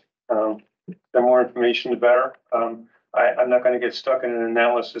those. The more information, the better. I'm not gonna get stuck in an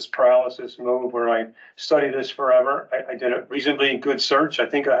analysis paralysis mode where I study this forever. I did a reasonably good search. I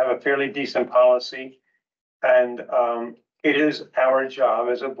think I have a fairly decent policy. And it is our job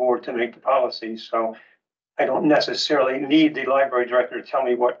as a board to make the policy, so I don't necessarily need the library director to tell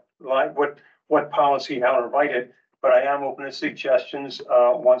me what policy, how to write it, but I am open to suggestions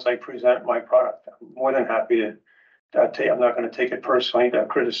once I present my product. I'm more than happy to I'm not gonna take it personally, that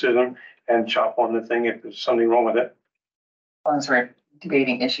criticism, and chop on the thing if there's something wrong with it. As long as we're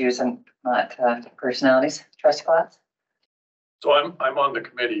debating issues and not personalities. Trustee Klotz? So I'm on the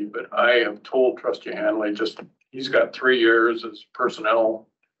committee, but I have told trustee Hanley he's got 3 years as personnel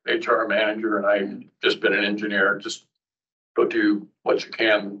HR manager, and I've just been an engineer. Just go do what you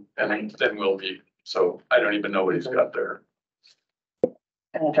can, and then we'll be. So I don't even know what he's got there.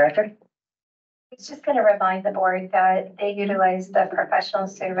 And the director? I was just going to remind the board that they utilize the professional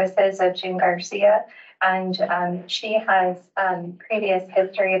services of June Garcia, and she has previous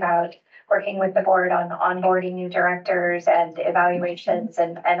history about working with the board on onboarding new directors and evaluations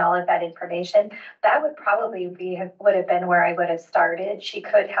and all of that information. That would probably would have been where I would have started. She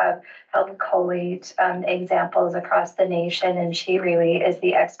could have helped collate examples across the nation, and she really is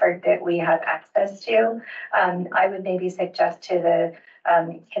the expert that we have access to. I would maybe suggest to the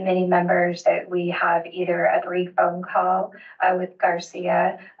committee members that we have either a brief phone call with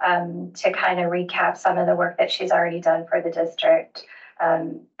Garcia to kind of recap some of the work that she's already done for the district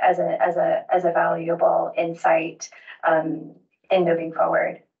as a valuable insight in moving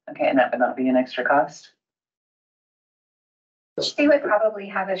forward. Okay, and that would not be an extra cost? She would probably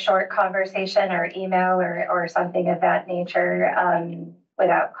have a short conversation or email or something of that nature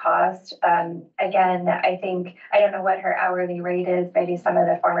without cost. Again, I think, I don't know what her hourly rate is. Maybe some of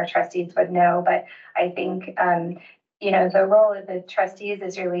the former trustees would know, but I think, the role of the trustees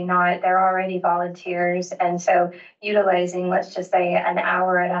is really not, they're already volunteers. And so utilizing, let's just say, an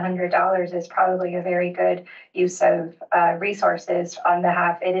hour at $100 is probably a very good use of resources on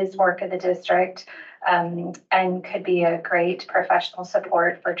behalf. It is work of the district. And could be a great professional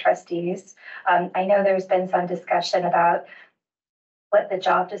support for trustees. I know there's been some discussion about what the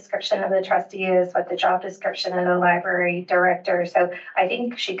job description of the trustee is, what the job description of the library director. So I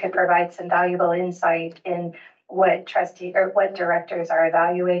think she could provide some valuable insight in what trustee or what directors are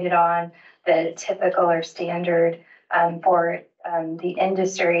evaluated on, the typical or standard for the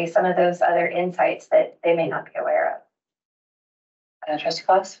industry, some of those other insights that they may not be aware of. Trustee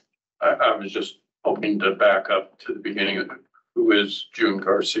Fox? I was just hoping to back up to the beginning of who is June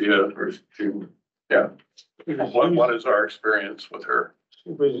Garcia or June? Yeah. What is our experience with her?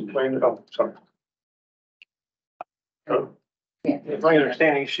 Sorry. My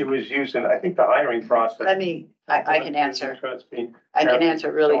understanding, she was using, I think, the hiring process. I can answer. Trustee. I can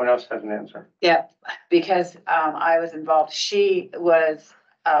answer really. Someone else has an answer. Yeah, because I was involved. She was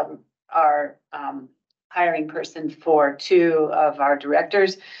our hiring person for 2 of our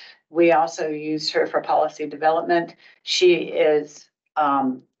directors. We also used her for policy development. She is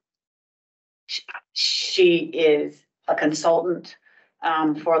a consultant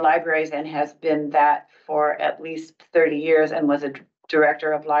for libraries and has been that for at least 30 years and was a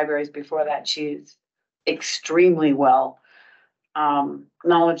director of libraries before that. She's extremely well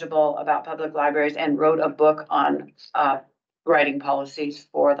knowledgeable about public libraries and wrote a book on writing policies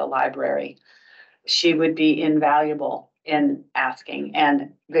for the library. She would be invaluable in asking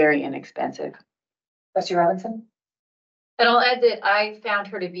and very inexpensive. Trustee Robinson? And I'll add that I found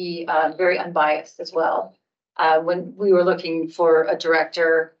her to be very unbiased as well. When we were looking for a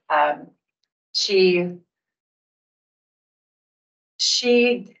director, she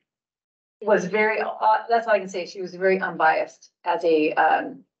was very, that's all I can say. She was very unbiased as a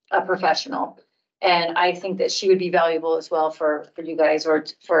professional. And I think that she would be valuable as well for you guys or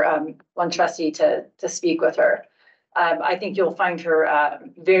for one trustee to speak with her. I think you'll find her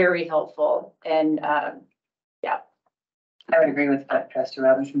very helpful and yeah. I would agree with what Trustee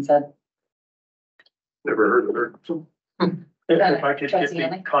Robinson said. Never heard of her. If I could get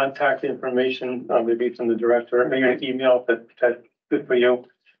the contact information, maybe from the director, maybe an email that's good for you.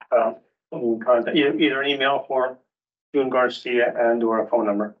 Contact either an email for June Garcia and or a phone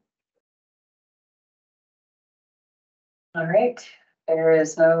number. All right, there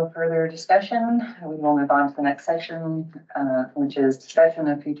is no further discussion. We will move on to the next section, which is discussion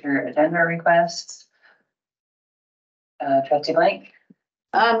of future agenda requests. Trustee Blank.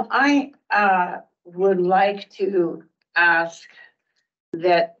 I would like to ask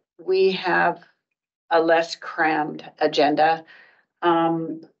that we have a less crammed agenda.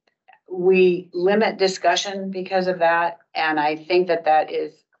 We limit discussion because of that, and I think that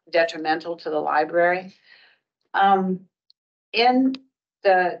is detrimental to the library. In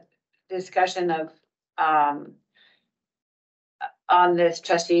the discussion of, on this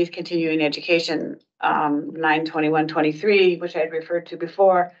trustees continuing education, 9/21/23, which I had referred to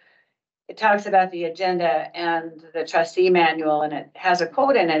before, it talks about the agenda and the trustee manual, and it has a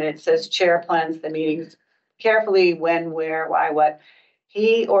quote in it. It says chair plans the meetings carefully, when, where, why, what.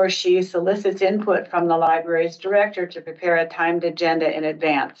 He or she solicits input from the library's director to prepare a timed agenda in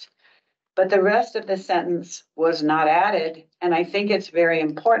advance. But the rest of the sentence was not added, and I think it's very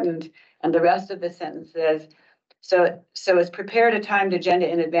important. And the rest of the sentence says, so it's prepared a timed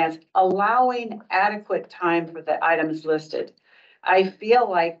agenda in advance, allowing adequate time for the items listed. I feel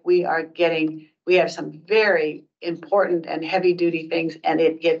like we have some very important and heavy duty things, and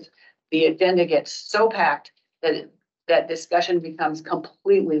the agenda gets so packed that discussion becomes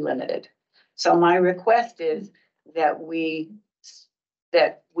completely limited. So my request is that we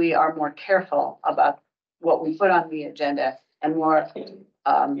are more careful about what we put on the agenda and more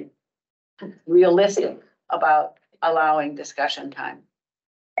realistic about allowing discussion time.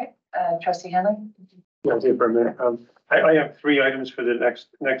 Trustee Hanley? I'll do it for a minute. I have 3 items for the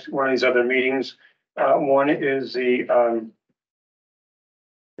next one of these other meetings. One is the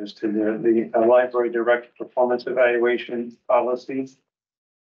library director performance evaluation policy.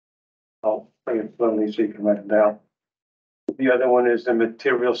 I'll bring it slowly so you can write it down. The other one is the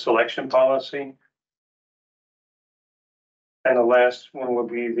material selection policy. And the last one will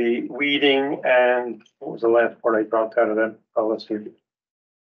be the weeding and what was the last part I dropped out of that policy?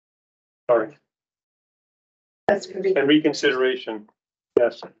 Sorry. And reconsideration,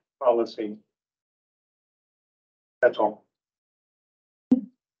 yes, policy. That's all.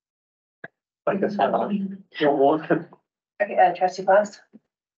 I guess I don't want to. Okay, Trustee Fox?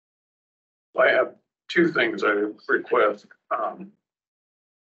 I have 2 things I request.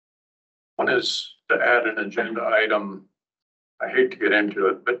 One is to add an agenda item. I hate to get into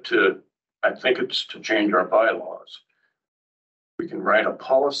it, but I think it's to change our bylaws. We can write a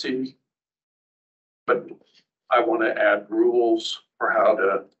policy, but I want to add rules for how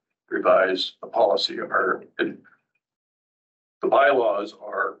to revise the policy. The bylaws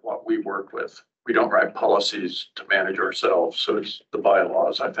are what we work with. We don't write policies to manage ourselves. So it's the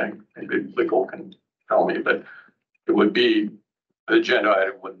bylaws, I think. Maybe legal can tell me, but it would be, the agenda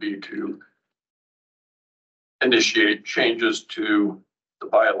item would be to initiate changes to the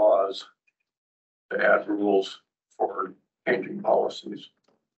bylaws to add rules for changing policies.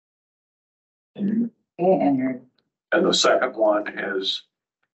 And the second one is,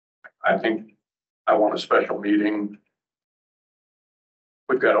 I think I want a special meeting.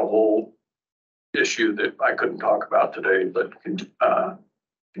 We've got a whole issue that I couldn't talk about today, but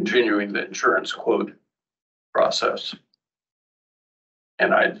continuing the insurance quote process.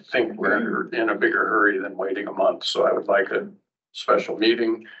 And I think we're in a bigger hurry than waiting a month. So I would like a special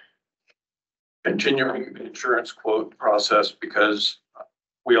meeting continuing the insurance quote process, because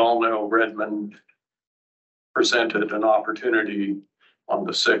we all know Redmond presented an opportunity on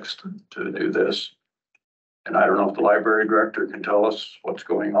the 6th to do this. And I don't know if the library director can tell us what's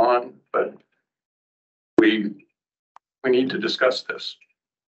going on, but we need to discuss this.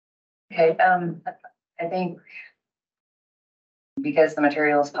 Okay, I think because the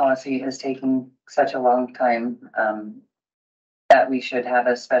materials policy has taken such a long time, that we should have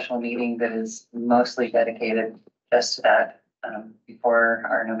a special meeting that is mostly dedicated just to that, before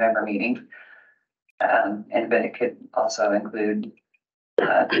our November meeting. But it could also include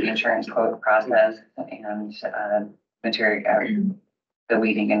the insurance quote process and the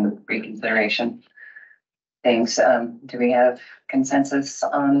weeding and reconsideration things. Do we have consensus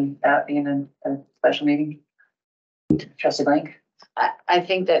on that being a special meeting? Trustee Blank? I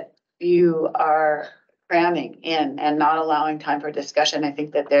think that you are cramming in and not allowing time for discussion. I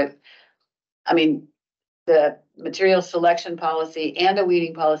think that the material selection policy and a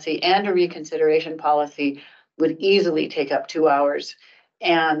weeding policy and a reconsideration policy would easily take up 2 hours.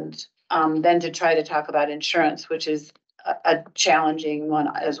 And then to try to talk about insurance, which is a challenging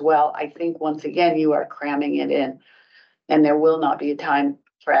one as well. I think once again, you are cramming it in, and there will not be a time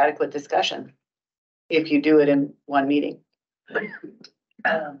for adequate discussion if you do it in one meeting.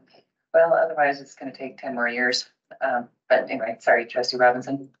 Well, otherwise it's going to take 10 more years. But anyway, sorry, Trustee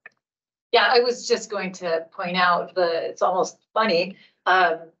Robinson. Yeah, I was just going to point out it's almost funny,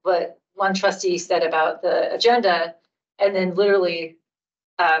 but one trustee said about the agenda, and then literally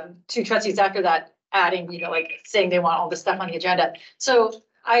 2 trustees after that adding, like saying they want all this stuff on the agenda. So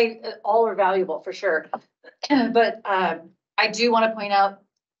all are valuable for sure. But I do want to point out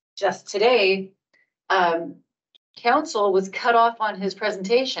just today, council was cut off on his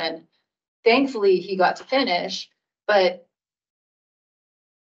presentation thankfully he got to finish, but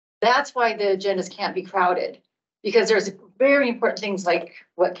that's why the agendas can't be crowded, because there's very important things like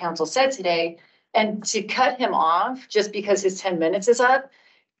what council said today. And to cut him off just because his 10 minutes is up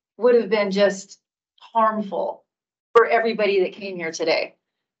would have been just harmful for everybody that came here today.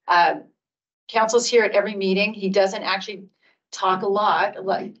 Council's here at every meeting. He doesn't actually talk a lot.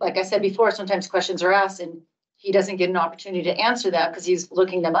 Like I said before, sometimes questions are asked and he doesn't get an opportunity to answer that because he's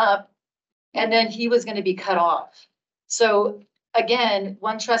looking them up. And then he was going to be cut off. So again,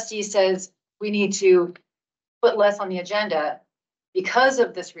 one trustee says we need to put less on the agenda because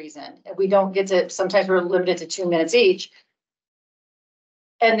of this reason. And we don't get to, sometimes we're limited to 2 minutes each.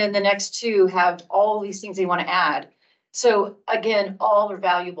 And then the next two have all these things they want to add. So again, all are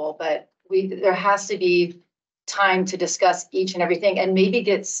valuable, but there has to be time to discuss each and everything and maybe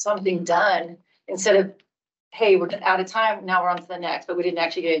get something done instead of, hey, we're out of time, now we're on to the next, but we didn't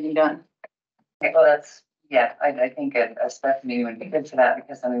actually get anything done. Okay, well, that's, yeah, I think a special meeting would be good for that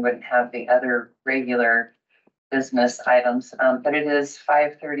because then we wouldn't have the other regular business items. But it is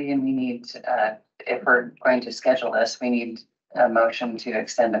 5:30 and we need, if we're going to schedule this, we need a motion to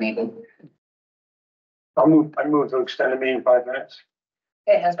extend the meeting. I move to extend the meeting 5 minutes.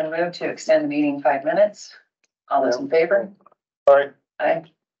 Okay, it has been moved to extend the meeting 5 minutes. All those in favor? Aye. Aye.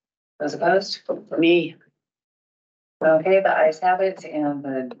 Those opposed? Me. Okay, the ayes have it, and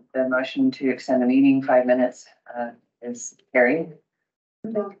the motion to extend the meeting 5 minutes is carried.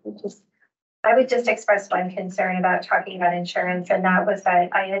 I would just express one concern about talking about insurance, and that was that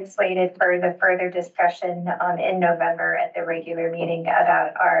I had slated for the further discussion in November at the regular meeting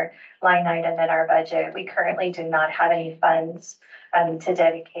about our line item in our budget. We currently do not have any funds to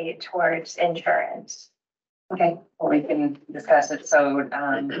dedicate towards insurance. Okay, well, we can discuss it. So,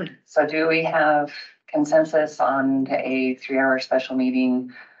 so do we have consensus on a 3-hour special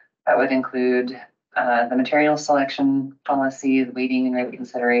meeting that would include the material selection policy, the weeding and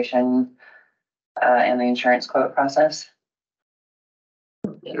reconsideration, and the insurance quote process?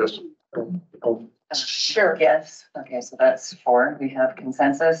 Yes. Sure. Yes. Okay, so that's 4. We have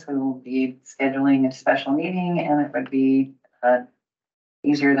consensus. We will be scheduling a special meeting, and it would be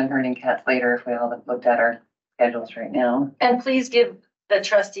easier than herding cats later if we all looked at our schedules right now. And please give the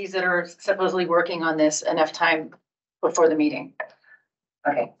trustees that are supposedly working on this enough time before the meeting.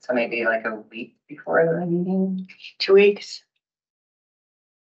 Okay, so maybe like a week before the meeting? 2 weeks.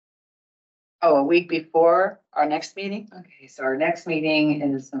 Oh, a week before our next meeting? Okay, so our next meeting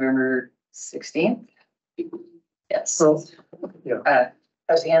is November 16th. Yes. So, yeah.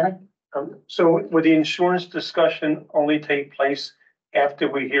 Trustee Hanley? So would the insurance discussion only take place after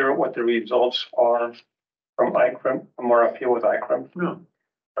we hear what the results are from ICRIM, from our appeal with ICRIM? No.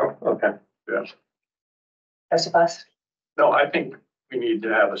 Oh, okay. Yes. Trustee Foss? No, I think we need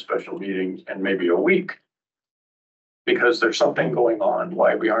to have a special meeting and maybe a week. Because there's something going on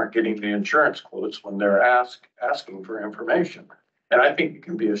why we aren't getting the insurance quotes when they're asking for information. And I think it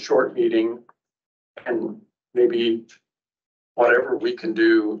can be a short meeting and maybe whatever we can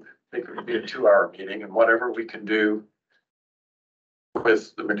do, it could be a 2-hour meeting, and whatever we can do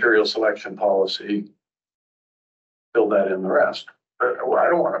with the material selection policy, fill that in the rest. But I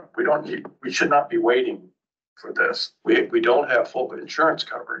don't want to, we should not be waiting for this. We don't have full insurance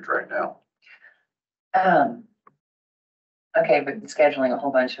coverage right now. Okay, but scheduling a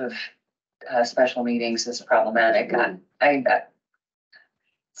whole bunch of special meetings is problematic.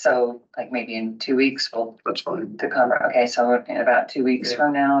 So like maybe in 2 weeks, we'll. That's fine. To cover. Okay, so in about 2 weeks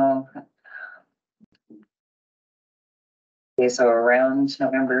from now. Okay, so around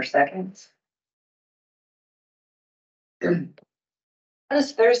November 2nd. How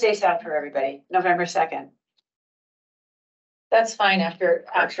does Thursday sound for everybody? November 2nd. That's fine after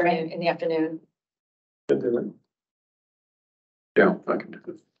in the afternoon. Yeah, I can do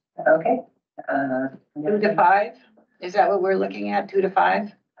this. Okay. 2 to 5? Is that what we're looking at? 2 to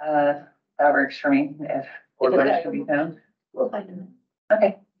 5? That works for me if that should be found. We'll find them.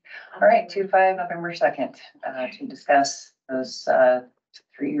 Okay. All right, 2-5 November 2nd, to discuss those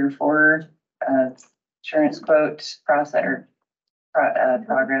 3 or 4 insurance quote process or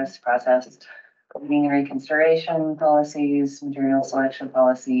progress process, meaning reconsideration policies, material selection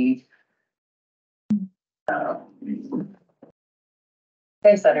policy.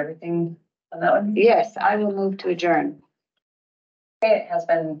 Okay, is that everything on that one? Yes, I will move to adjourn. Okay, it has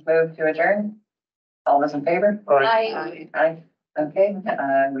been moved to adjourn. All those in favor? Aye. Aye. Okay,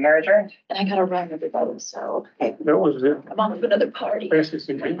 we are adjourned. And I gotta run everybody, so That was it. I'm on to another party. Another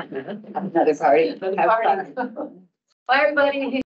party. Another party. Bye, everybody.